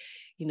buying,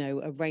 you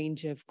know, a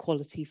range of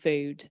quality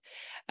food.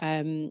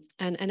 And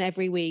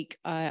every week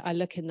I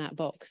look in that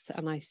box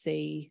and I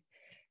see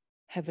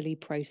heavily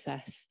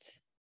processed,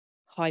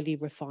 highly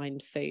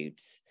refined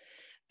foods.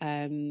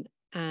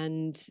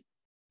 And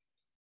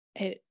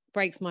it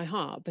breaks my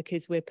heart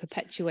because we're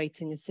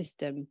perpetuating a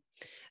system.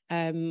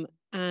 And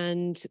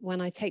when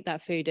I take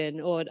that food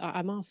in, or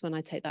I'm asked when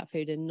I take that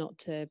food in, not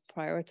to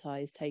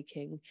prioritize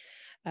taking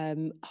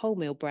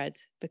wholemeal bread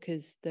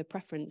because the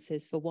preference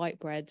is for white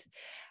bread.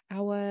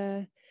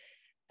 Our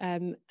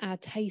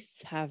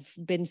tastes have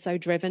been so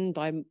driven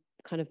by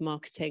kind of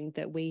marketing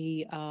that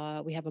we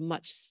have a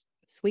much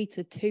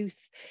sweeter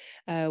tooth.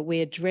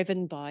 We're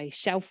driven by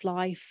shelf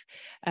life,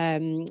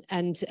 and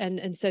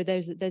so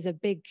there's a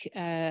big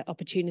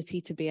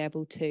opportunity to be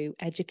able to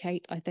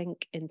educate, I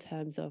think, in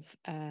terms of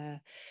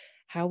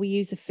how we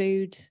use the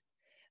food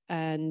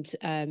and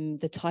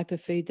the type of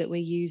food that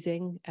we're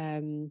using,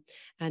 and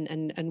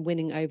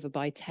winning over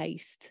by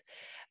taste.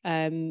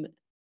 That's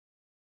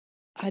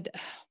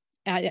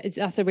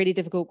a really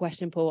difficult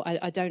question, Paul.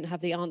 I don't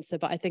have the answer,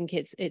 but I think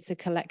it's a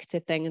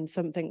collective thing and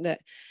something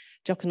that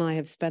Jock and I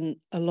have spent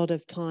a lot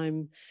of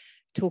time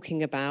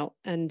talking about,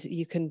 and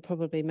you can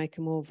probably make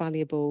a more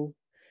valuable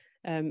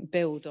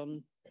build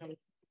on.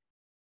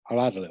 I'll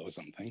add a little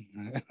something.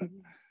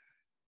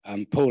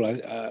 Paul,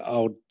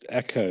 I'll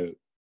echo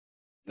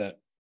that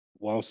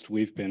whilst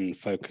we've been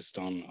focused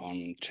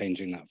on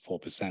changing that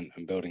 4%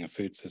 and building a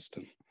food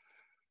system,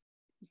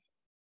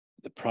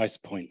 the price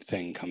point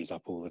thing comes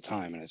up all the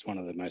time. And it's one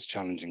of the most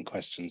challenging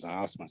questions I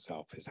ask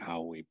myself, is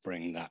how we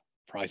bring that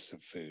price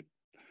of food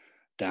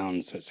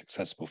down so it's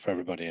accessible for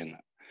everybody in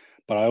it.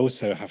 But I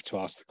also have to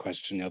ask the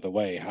question the other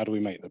way: how do we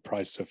make the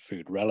price of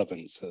food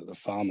relevant so that the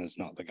farmer's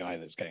not the guy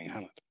that's getting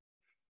hammered?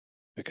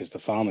 Because the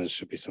farmers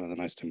should be some of the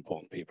most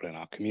important people in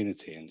our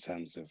community in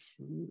terms of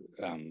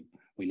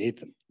we need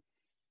them.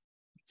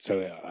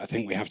 So I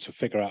think we have to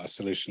figure out a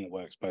solution that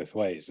works both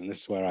ways. And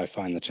this is where I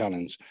find the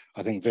challenge.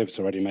 I think Viv's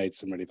already made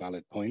some really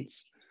valid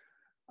points.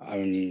 I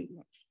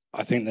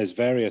think there's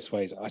various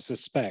ways. I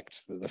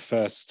suspect that the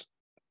first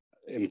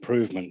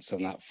improvements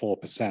on that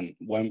 4%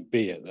 won't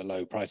be at the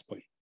low price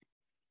point.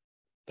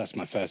 That's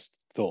my first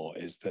thought,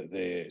 is that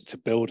to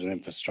build an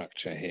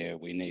infrastructure here,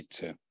 we need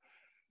to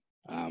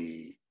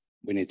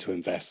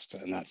invest,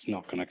 and that's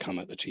not going to come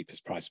at the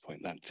cheapest price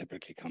point. That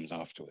typically comes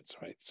afterwards,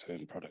 right? So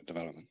in product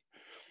development.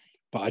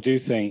 But I do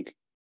think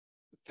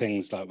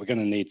things like, we're going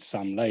to need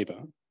some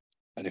labor,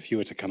 and if you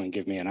were to come and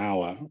give me an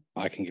hour,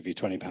 I can give you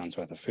 £20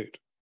 worth of food,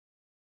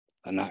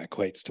 and that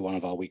equates to one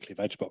of our weekly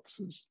veg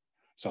boxes.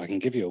 So I can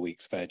give you a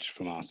week's veg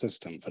from our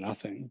system for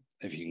nothing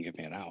if you can give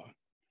me an hour.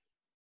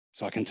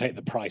 So I can take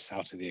the price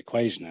out of the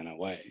equation in a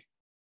way.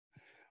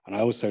 And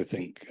I also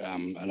think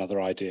another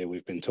idea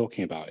we've been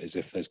talking about is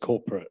if there's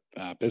corporate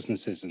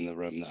businesses in the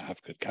room that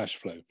have good cash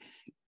flow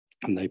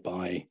and they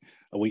buy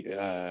a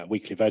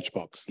weekly veg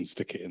box and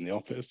stick it in the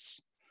office,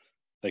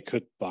 they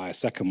could buy a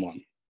second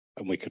one,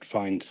 and we could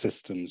find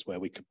systems where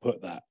we could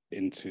put that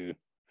into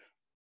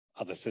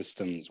other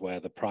systems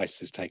where the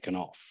price is taken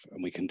off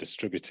and we can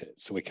distribute it,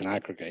 so we can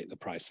aggregate the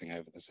pricing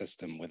over the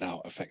system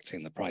without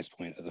affecting the price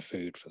point of the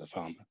food for the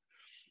farmer.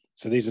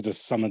 So these are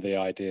just some of the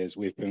ideas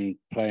we've been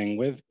playing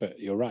with, but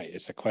you're right,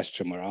 it's a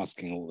question we're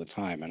asking all the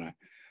time. And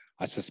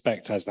I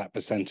suspect as that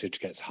percentage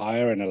gets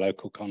higher in a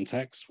local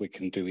context, we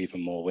can do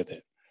even more with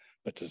it.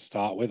 But to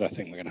start with, I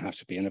think we're going to have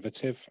to be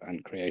innovative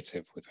and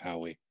creative with how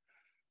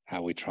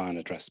we try and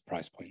address the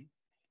price point.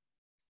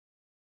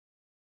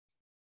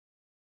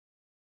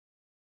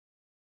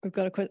 We've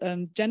got a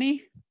question.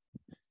 Jenny?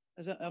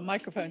 There's a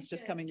microphone's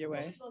just coming your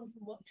way. From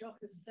what Jock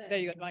has said. There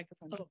you go, the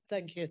microphone. Oh,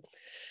 thank you.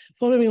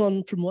 Following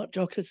on from what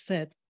Jock has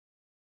said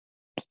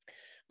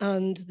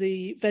and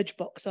the veg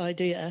box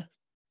idea,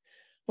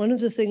 one of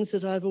the things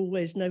that I've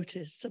always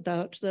noticed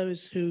about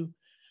those who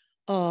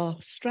are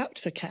strapped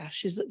for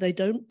cash is that they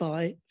don't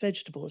buy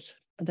vegetables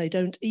and they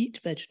don't eat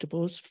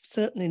vegetables,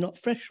 certainly not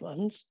fresh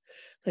ones.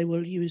 They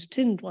will use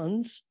tinned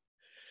ones.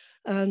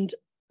 And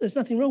there's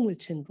nothing wrong with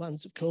tinned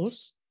ones, of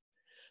course,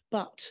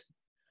 but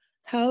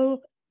how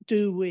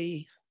do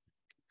we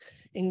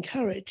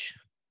encourage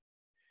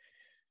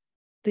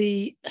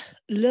the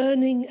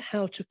learning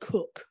how to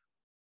cook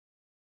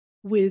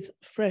with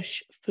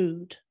fresh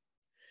food?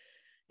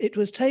 It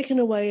was taken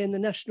away in the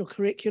national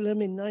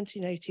curriculum in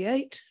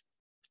 1988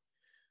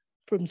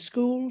 from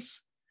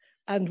schools,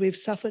 and we've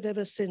suffered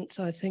ever since,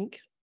 I think,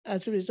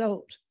 as a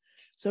result.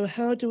 So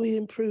how do we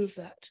improve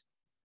that?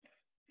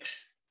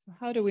 So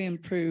how do we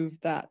improve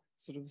that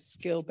sort of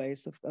skill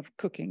base of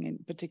cooking, and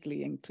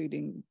particularly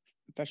including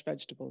fresh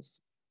vegetables?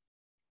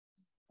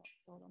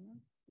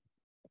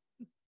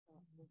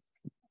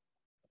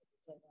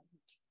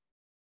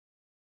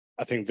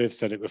 I think Viv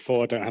said it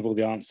before, I don't have all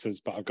the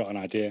answers, but I've got an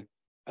idea.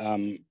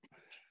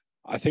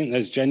 I think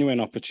there's genuine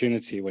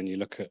opportunity when you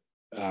look at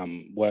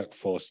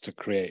workforce to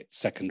create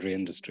secondary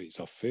industries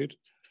of food,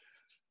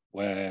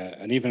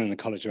 and even in the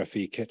College of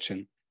FE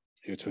kitchen,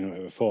 you were talking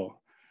about before,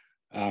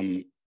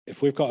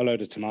 if we've got a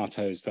load of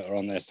tomatoes that are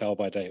on their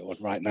sell-by date, or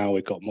right now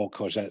we've got more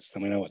courgettes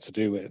than we know what to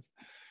do with,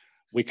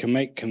 we can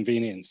make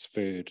convenience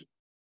food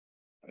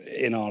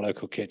in our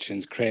local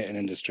kitchens, create an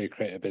industry,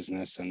 create a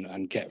business,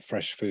 and get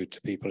fresh food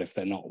to people if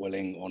they're not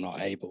willing or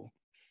not able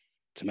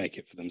to make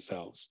it for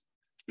themselves.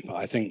 But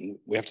I think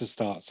we have to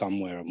start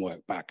somewhere and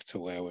work back to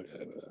where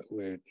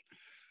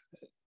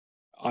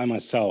I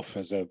myself,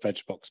 as a veg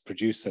box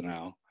producer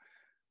now,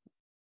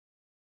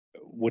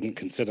 wouldn't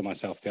consider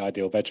myself the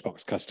ideal veg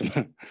box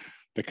customer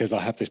because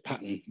I have this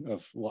pattern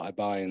of what I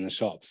buy in the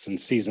shops, and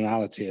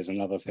seasonality is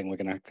another thing we're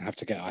going to have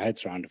to get our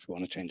heads around if we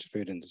want to change the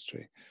food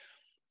industry.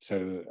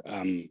 So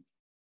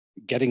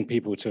getting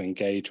people to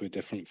engage with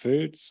different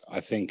foods,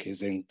 I think,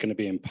 is going to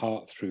be in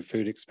part through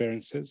food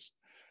experiences,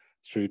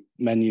 through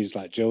menus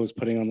like Jill's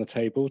putting on the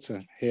table,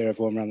 to hear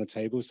everyone around the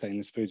table saying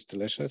this food's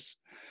delicious.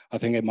 I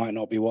think it might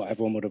not be what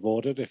everyone would have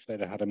ordered if they'd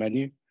had a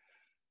menu,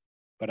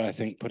 but I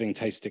think putting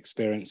taste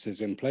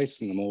experiences in place,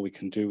 and the more we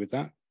can do with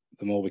that,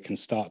 the more we can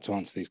start to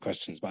answer these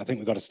questions. But I think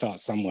we've got to start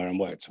somewhere and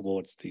work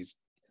towards these.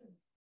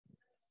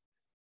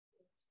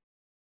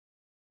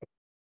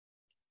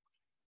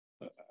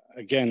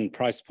 Again,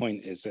 price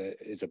point is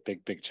a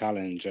big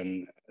challenge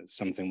and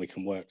something we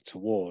can work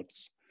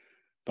towards.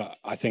 But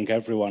I think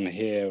everyone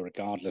here,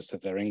 regardless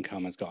of their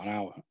income, has got an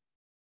hour.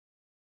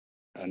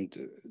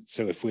 And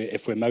so if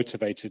we're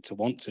motivated to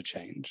want to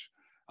change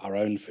our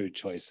own food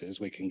choices,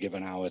 we can give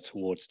an hour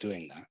towards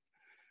doing that.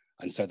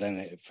 And so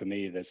then for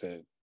me, there's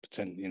a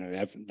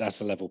potential,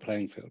 that's a level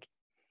playing field.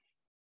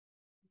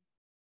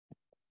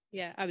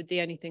 Yeah,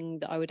 the only thing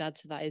that I would add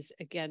to that is,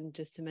 again,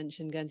 just to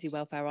mention Guernsey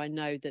Welfare, I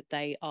know that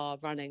they are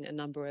running a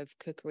number of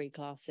cookery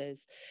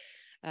classes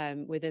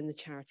within the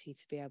charity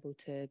to be able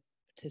to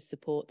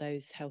support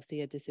those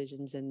healthier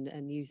decisions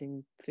and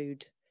using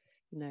food,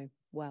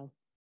 well.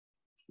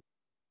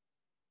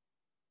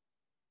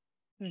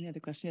 Any other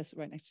question? Yes,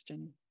 right next to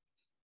Jenny.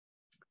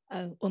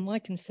 Well, my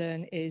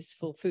concern is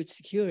for food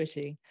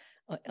security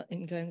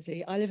in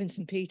Guernsey. I live in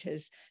St.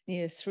 Peter's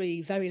near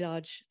 3 very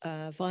large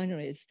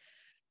vineries.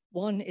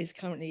 One is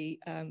currently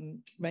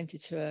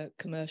rented to a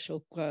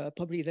commercial grower,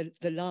 probably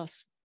the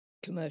last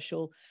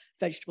commercial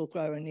vegetable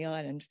grower in the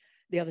island.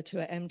 The other 2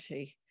 are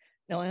empty.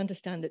 Now, I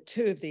understand that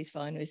 2 of these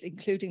vineries,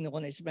 including the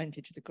one that's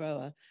rented to the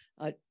grower,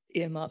 are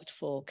earmarked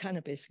for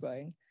cannabis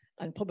growing,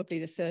 and probably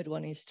the 3rd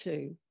one is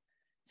too.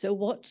 So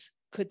what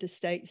could the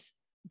states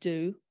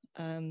do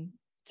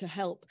to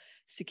help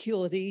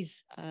secure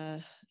these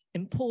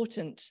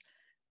important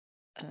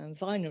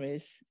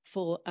vineries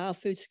for our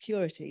food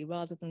security,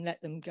 rather than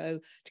let them go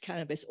to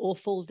cannabis or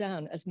fall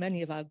down, as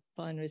many of our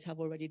vineries have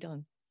already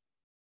done?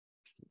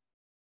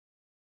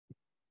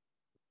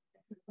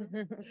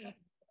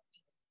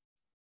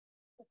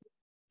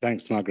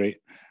 Thanks,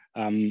 Marguerite.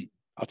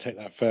 I'll take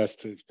that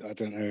first. I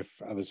don't know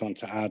if others want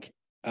to add.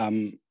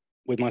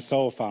 With my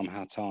soil farm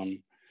hat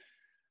on,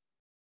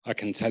 I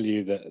can tell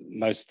you that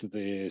most of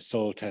the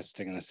soil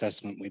testing and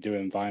assessment we do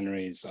in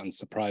vineries,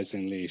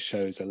 unsurprisingly,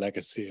 shows a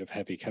legacy of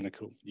heavy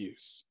chemical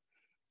use.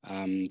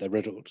 They're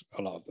riddled,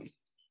 a lot of them.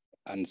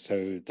 And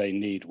so they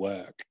need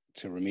work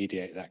to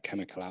remediate that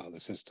chemical out of the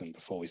system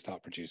before we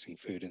start producing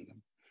food in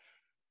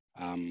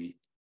them.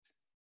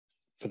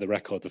 For the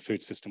record, the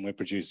food system we're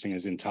producing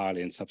is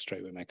entirely in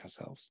substrate we make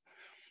ourselves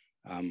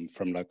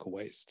from local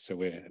waste. So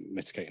we're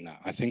mitigating that.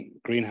 I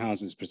think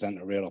greenhouses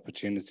present a real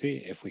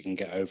opportunity if we can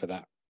get over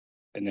that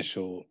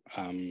initial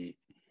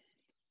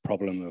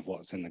problem of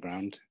what's in the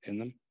ground in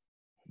them.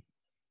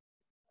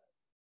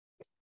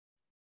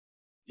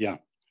 Yeah,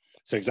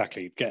 so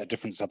exactly, get a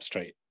different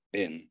substrate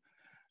in.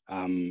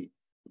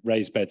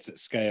 Raised beds at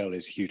scale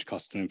is huge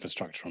cost and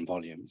infrastructure and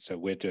volume. So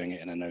we're doing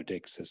it in a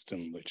no-dig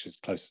system, which is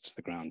closer to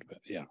the ground, but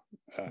yeah,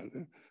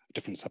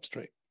 different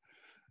substrate.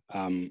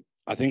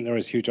 I think there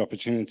is huge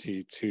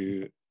opportunity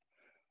to,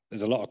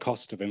 there's a lot of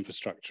cost of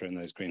infrastructure in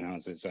those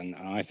greenhouses. And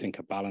I think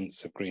a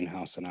balance of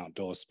greenhouse and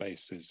outdoor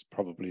space is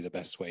probably the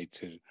best way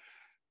to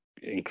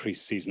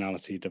increase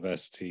seasonality,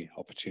 diversity,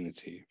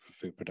 opportunity for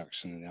food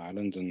production in the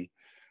island. And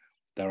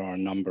there are a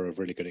number of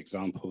really good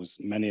examples.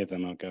 Many of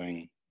them are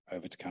going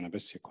over to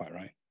cannabis, you're quite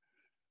right.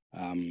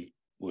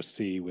 We'll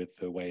see with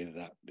the way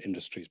that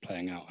industry is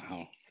playing out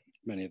how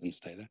many of them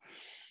stay there.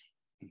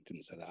 I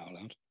didn't say that out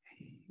loud.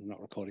 We're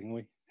not recording, are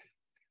we?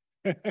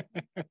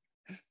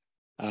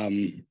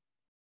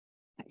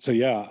 So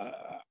yeah,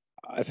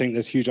 I think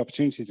there's huge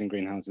opportunities in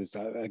greenhouses.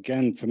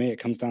 Again, for me, it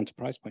comes down to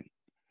price point.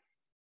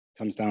 It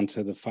comes down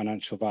to the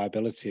financial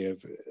viability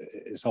of,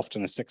 it's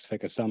often a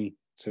six-figure sum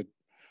to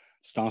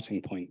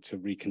starting point to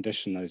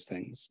recondition those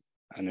things.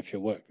 And if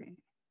you're working,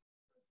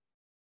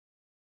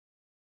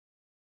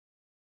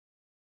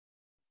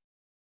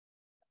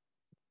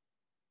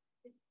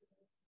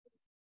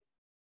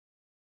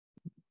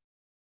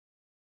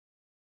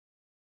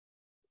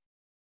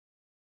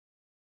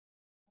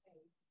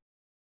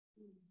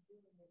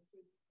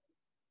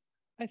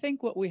 I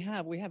think what we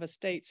have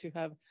estates who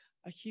have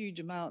a huge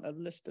amount of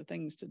list of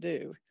things to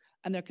do,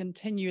 and they're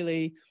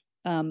continually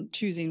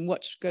choosing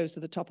what goes to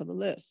the top of the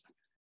list.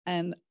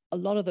 And a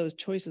lot of those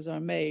choices are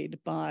made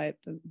by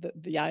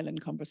the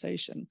island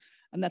conversation.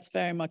 And that's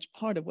very much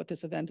part of what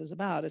this event is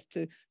about, is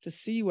to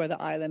see where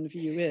the island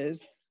view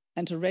is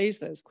and to raise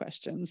those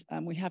questions.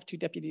 We have two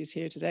deputies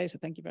here today, so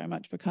thank you very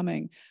much for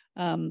coming.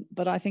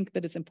 But I think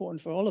that it's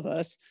important for all of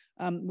us.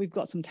 We've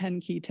got some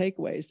 10 key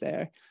takeaways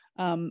there.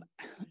 And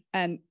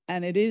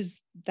it is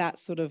that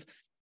sort of,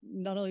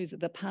 not only is it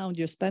the pound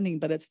you're spending,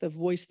 but it's the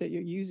voice that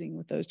you're using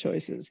with those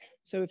choices.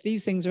 So if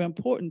these things are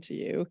important to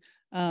you,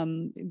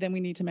 then we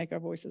need to make our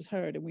voices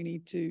heard, and we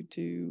need to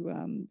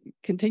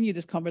continue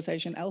this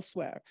conversation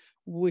elsewhere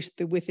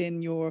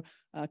within your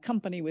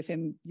company,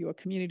 within your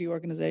community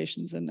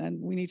organizations,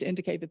 and we need to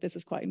indicate that this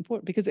is quite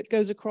important because it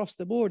goes across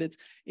the board.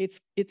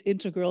 It's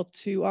integral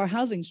to our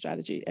housing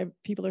strategy.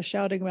 People are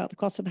shouting about the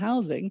cost of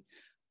housing,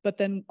 but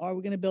then are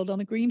we going to build on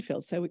the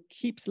greenfield? So it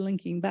keeps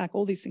linking back.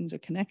 All these things are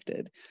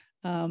connected,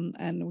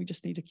 and we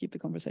just need to keep the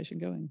conversation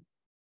going.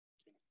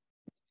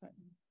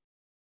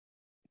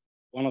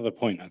 One other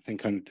point, I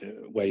think, on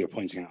where you're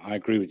pointing out, I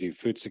agree with you.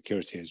 Food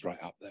security is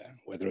right up there,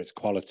 whether it's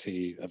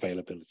quality,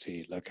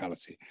 availability,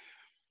 locality.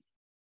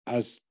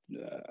 As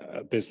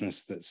a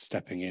business that's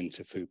stepping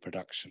into food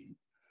production,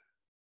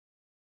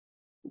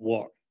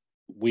 what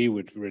we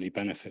would really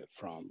benefit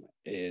from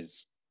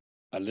is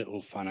a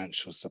little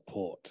financial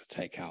support to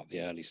take out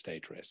the early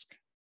stage risk,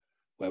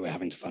 where we're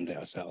having to fund it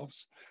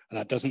ourselves. And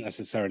that doesn't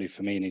necessarily,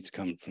 for me, need to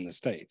come from the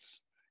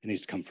States. It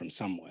needs to come from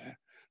somewhere,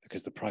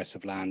 because the price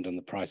of land and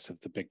the price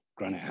of the big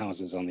granite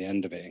houses on the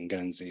end of it in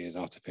Guernsey is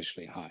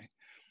artificially high.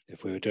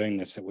 If we were doing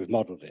this, we've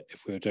modeled it.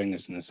 If we were doing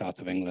this in the south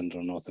of England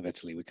or north of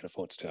Italy, we could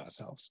afford to do it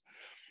ourselves.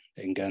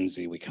 In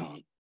Guernsey, we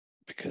can't,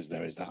 because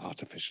there is that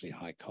artificially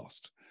high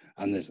cost,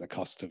 and there's the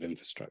cost of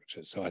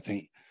infrastructure. So I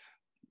think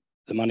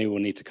the money will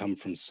need to come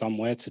from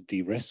somewhere to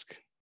de-risk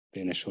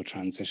the initial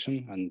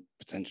transition and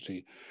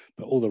potentially,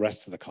 but all the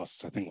rest of the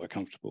costs, I think we're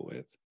comfortable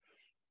with.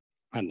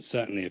 And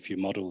certainly if you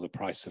model the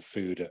price of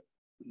food at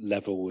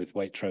level with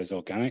Waitrose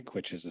Organic,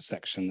 which is a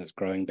section that's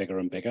growing bigger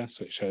and bigger,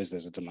 so it shows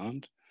there's a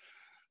demand,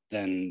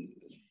 then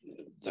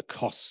the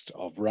cost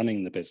of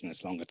running the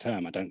business longer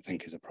term, I don't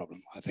think is a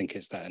problem. I think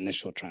it's that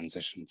initial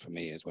transition for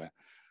me is where,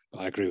 but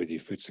I agree with you,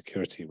 food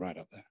security right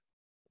up there.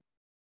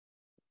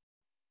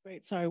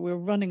 Great, sorry, we're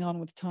running on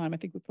with time. I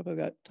think we've probably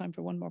got time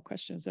for one more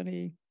question. Is there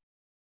any?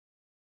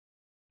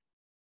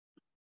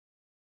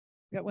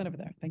 We got one over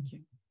there, thank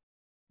you.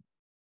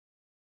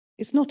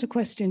 It's not a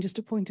question, just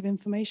a point of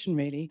information,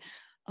 really.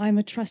 I'm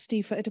a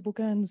trustee for Edible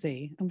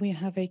Guernsey, and we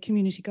have a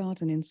community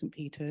garden in St.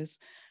 Peter's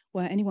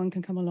where anyone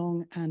can come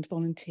along and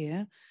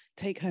volunteer,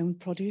 take home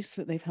produce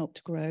that they've helped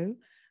to grow,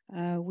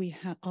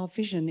 Our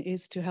vision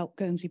is to help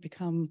Guernsey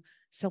become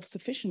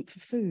self-sufficient for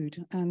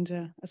food, and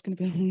that's going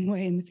to be a long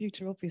way in the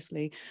future,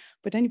 obviously.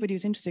 But anybody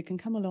who's interested can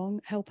come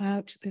along, help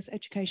out. There's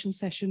education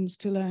sessions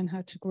to learn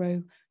how to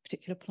grow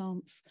particular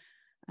plants.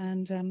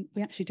 And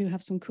we actually do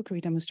have some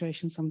cookery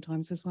demonstrations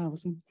sometimes as well,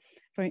 some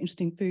very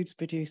interesting foods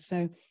produced.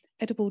 So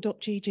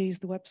edible.gg is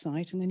the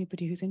website, and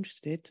anybody who's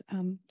interested,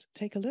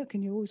 take a look,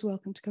 and you're always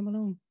welcome to come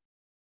along.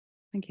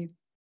 Thank you.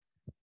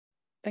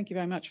 Thank you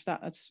very much for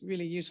that. That's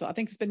really useful. I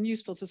think it's been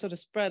useful to sort of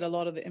spread a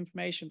lot of the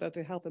information about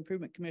the Health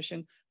Improvement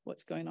Commission,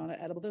 what's going on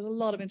at Edible. There's a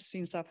lot of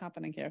interesting stuff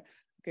happening here.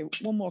 Okay,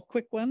 one more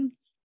quick one.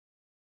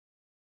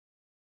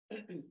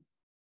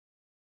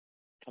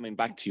 Coming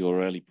back to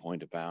your early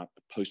point about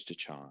the poster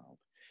child,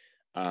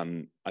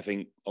 I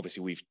think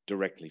obviously we've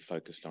directly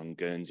focused on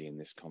Guernsey in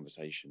this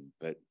conversation,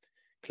 but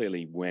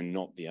clearly we're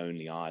not the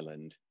only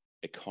island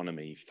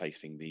economy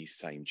facing these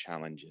same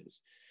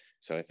challenges.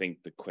 So I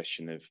think the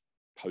question of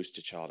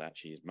poster child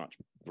actually is much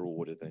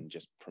broader than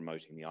just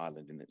promoting the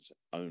island in its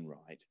own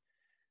right,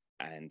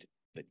 and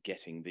that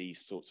getting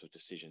these sorts of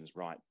decisions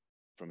right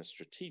from a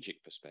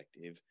strategic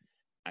perspective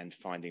and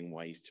finding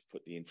ways to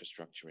put the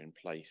infrastructure in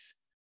place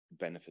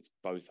benefits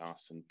both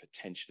us and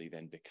potentially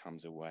then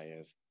becomes a way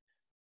of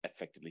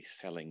effectively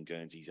selling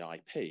Guernsey's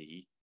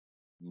IP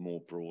more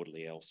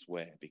broadly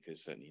elsewhere,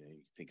 because certainly, you know, you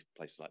think of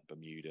places like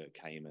Bermuda,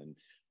 Cayman,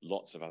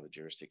 lots of other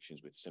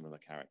jurisdictions with similar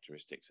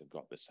characteristics have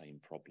got the same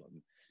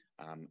problem.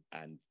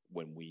 And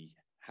when we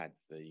had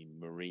the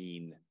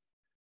marine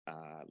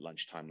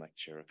lunchtime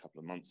lecture a couple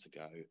of months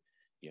ago,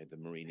 you know, the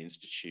Marine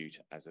Institute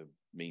as a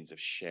means of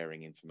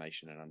sharing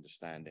information and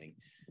understanding,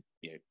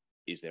 you know,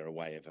 is there a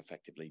way of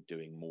effectively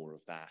doing more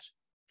of that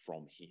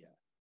from here?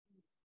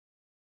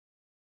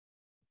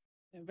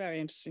 A very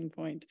interesting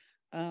point.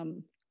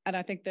 And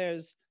I think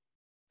there's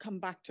come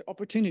back to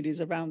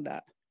opportunities around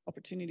that,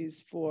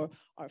 opportunities for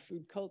our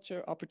food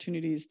culture,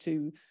 opportunities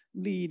to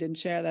lead and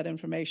share that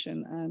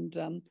information.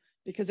 And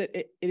because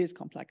it is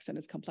complex, and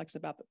it's complex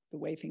about the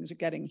way things are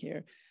getting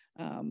here,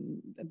 the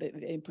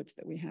inputs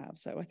that we have.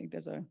 So I think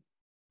there's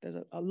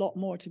a lot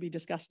more to be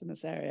discussed in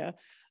this area.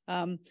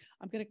 I'm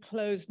going to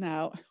close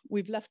now.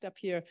 We've left up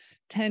here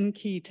 10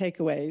 key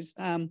takeaways.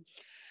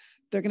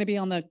 They're going to be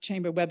on the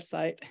Chamber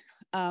website,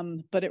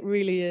 but it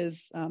really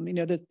is, you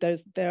know,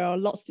 there are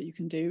lots that you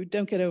can do.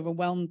 Don't get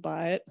overwhelmed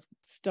by it.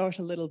 Start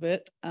a little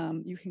bit.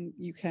 You can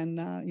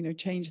you know,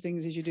 change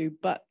things as you do,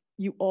 but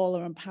you all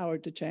are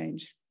empowered to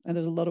change. And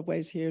there's a lot of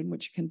ways here in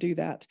which you can do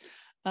that.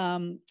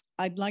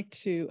 I'd like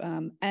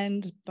to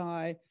end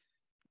by,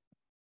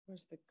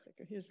 where's the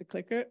clicker? Here's the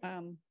clicker.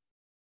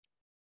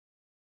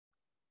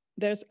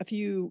 There's a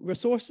few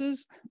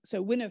resources.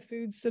 So Winner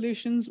Food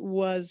Solutions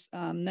was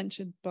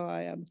mentioned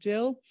by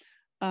Jill.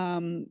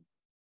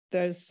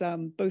 There's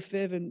both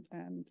Viv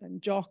and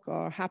Jock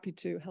are happy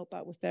to help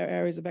out with their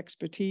areas of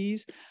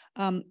expertise.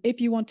 If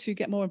you want to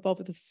get more involved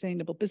with the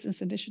Sustainable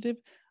Business Initiative,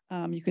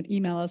 you can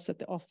email us at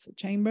the office at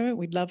Chamber.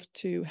 We'd love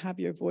to have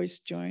your voice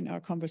join our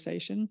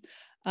conversation.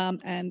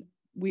 And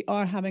we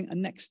are having a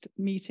next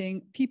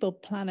meeting, People,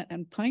 Planet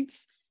and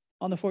Pints,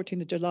 on the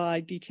 14th of July.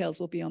 Details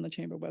will be on the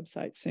Chamber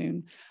website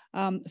soon.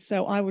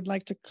 So I would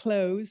like to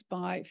close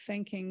by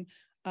thanking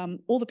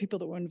all the people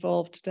that were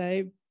involved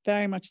today.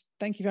 Very much,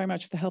 thank you very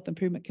much for the Health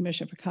Improvement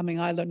Commission for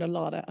coming. I learned a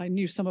lot. I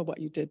knew some of what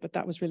you did, but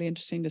that was really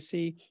interesting to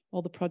see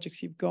all the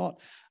projects you've got.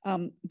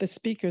 The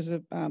speakers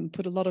have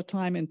put a lot of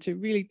time into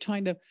really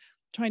trying to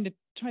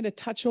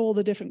touch all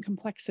the different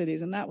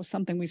complexities, and that was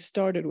something we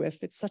started with.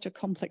 It's such a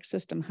complex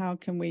system. How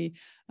can we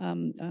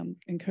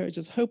encourage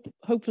us?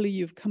 Hopefully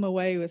you've come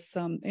away with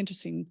some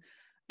interesting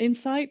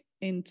insight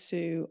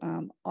into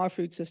our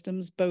food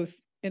systems, both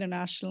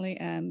internationally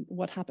and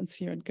what happens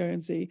here in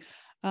Guernsey.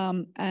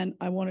 And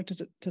I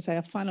wanted to say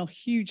a final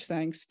huge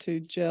thanks to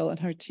Jill and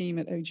her team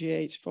at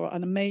OGH for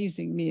an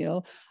amazing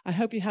meal. I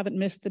hope you haven't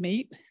missed the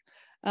meat,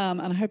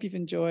 and I hope you've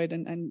enjoyed,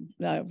 and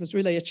it was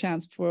really a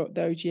chance for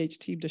the OGH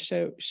team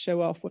to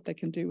show off what they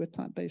can do with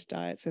plant-based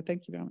diets. So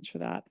thank you very much for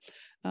that.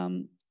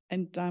 And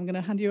I'm going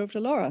to hand you over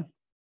to Laura.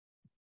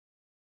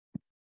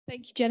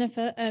 Thank you,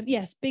 Jennifer.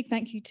 Yes, big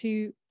thank you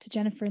to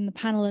Jennifer and the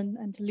panel,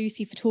 and to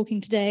Lucy for talking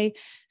today,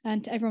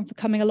 and to everyone for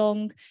coming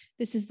along.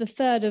 This is the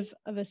third of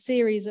a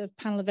series of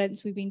panel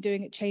events we've been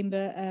doing at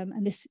Chamber,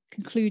 and this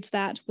concludes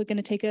that. We're going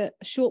to take a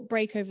short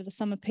break over the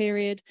summer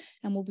period,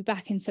 and we'll be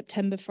back in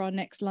September for our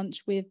next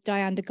lunch with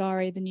Diane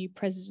Degare, the new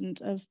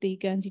president of the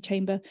Guernsey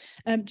Chamber.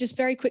 Just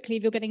very quickly,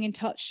 if you're getting in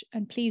touch,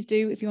 and please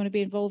do, if you want to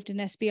be involved in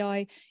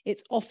SBI,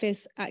 it's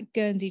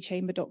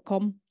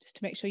office@guernseychamber.com, just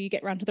to make sure you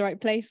get around to the right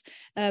place.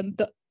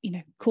 But you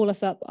know, call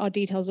us up. Our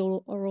details are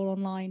all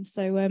online.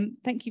 So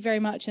thank you very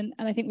much. And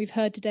I think we've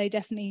heard today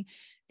definitely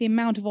the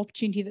amount of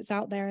opportunity that's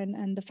out there,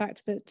 and the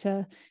fact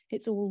that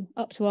it's all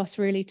up to us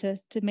really to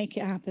make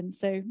it happen.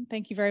 So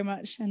thank you very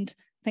much. And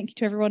thank you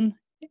to everyone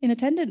in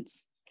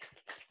attendance.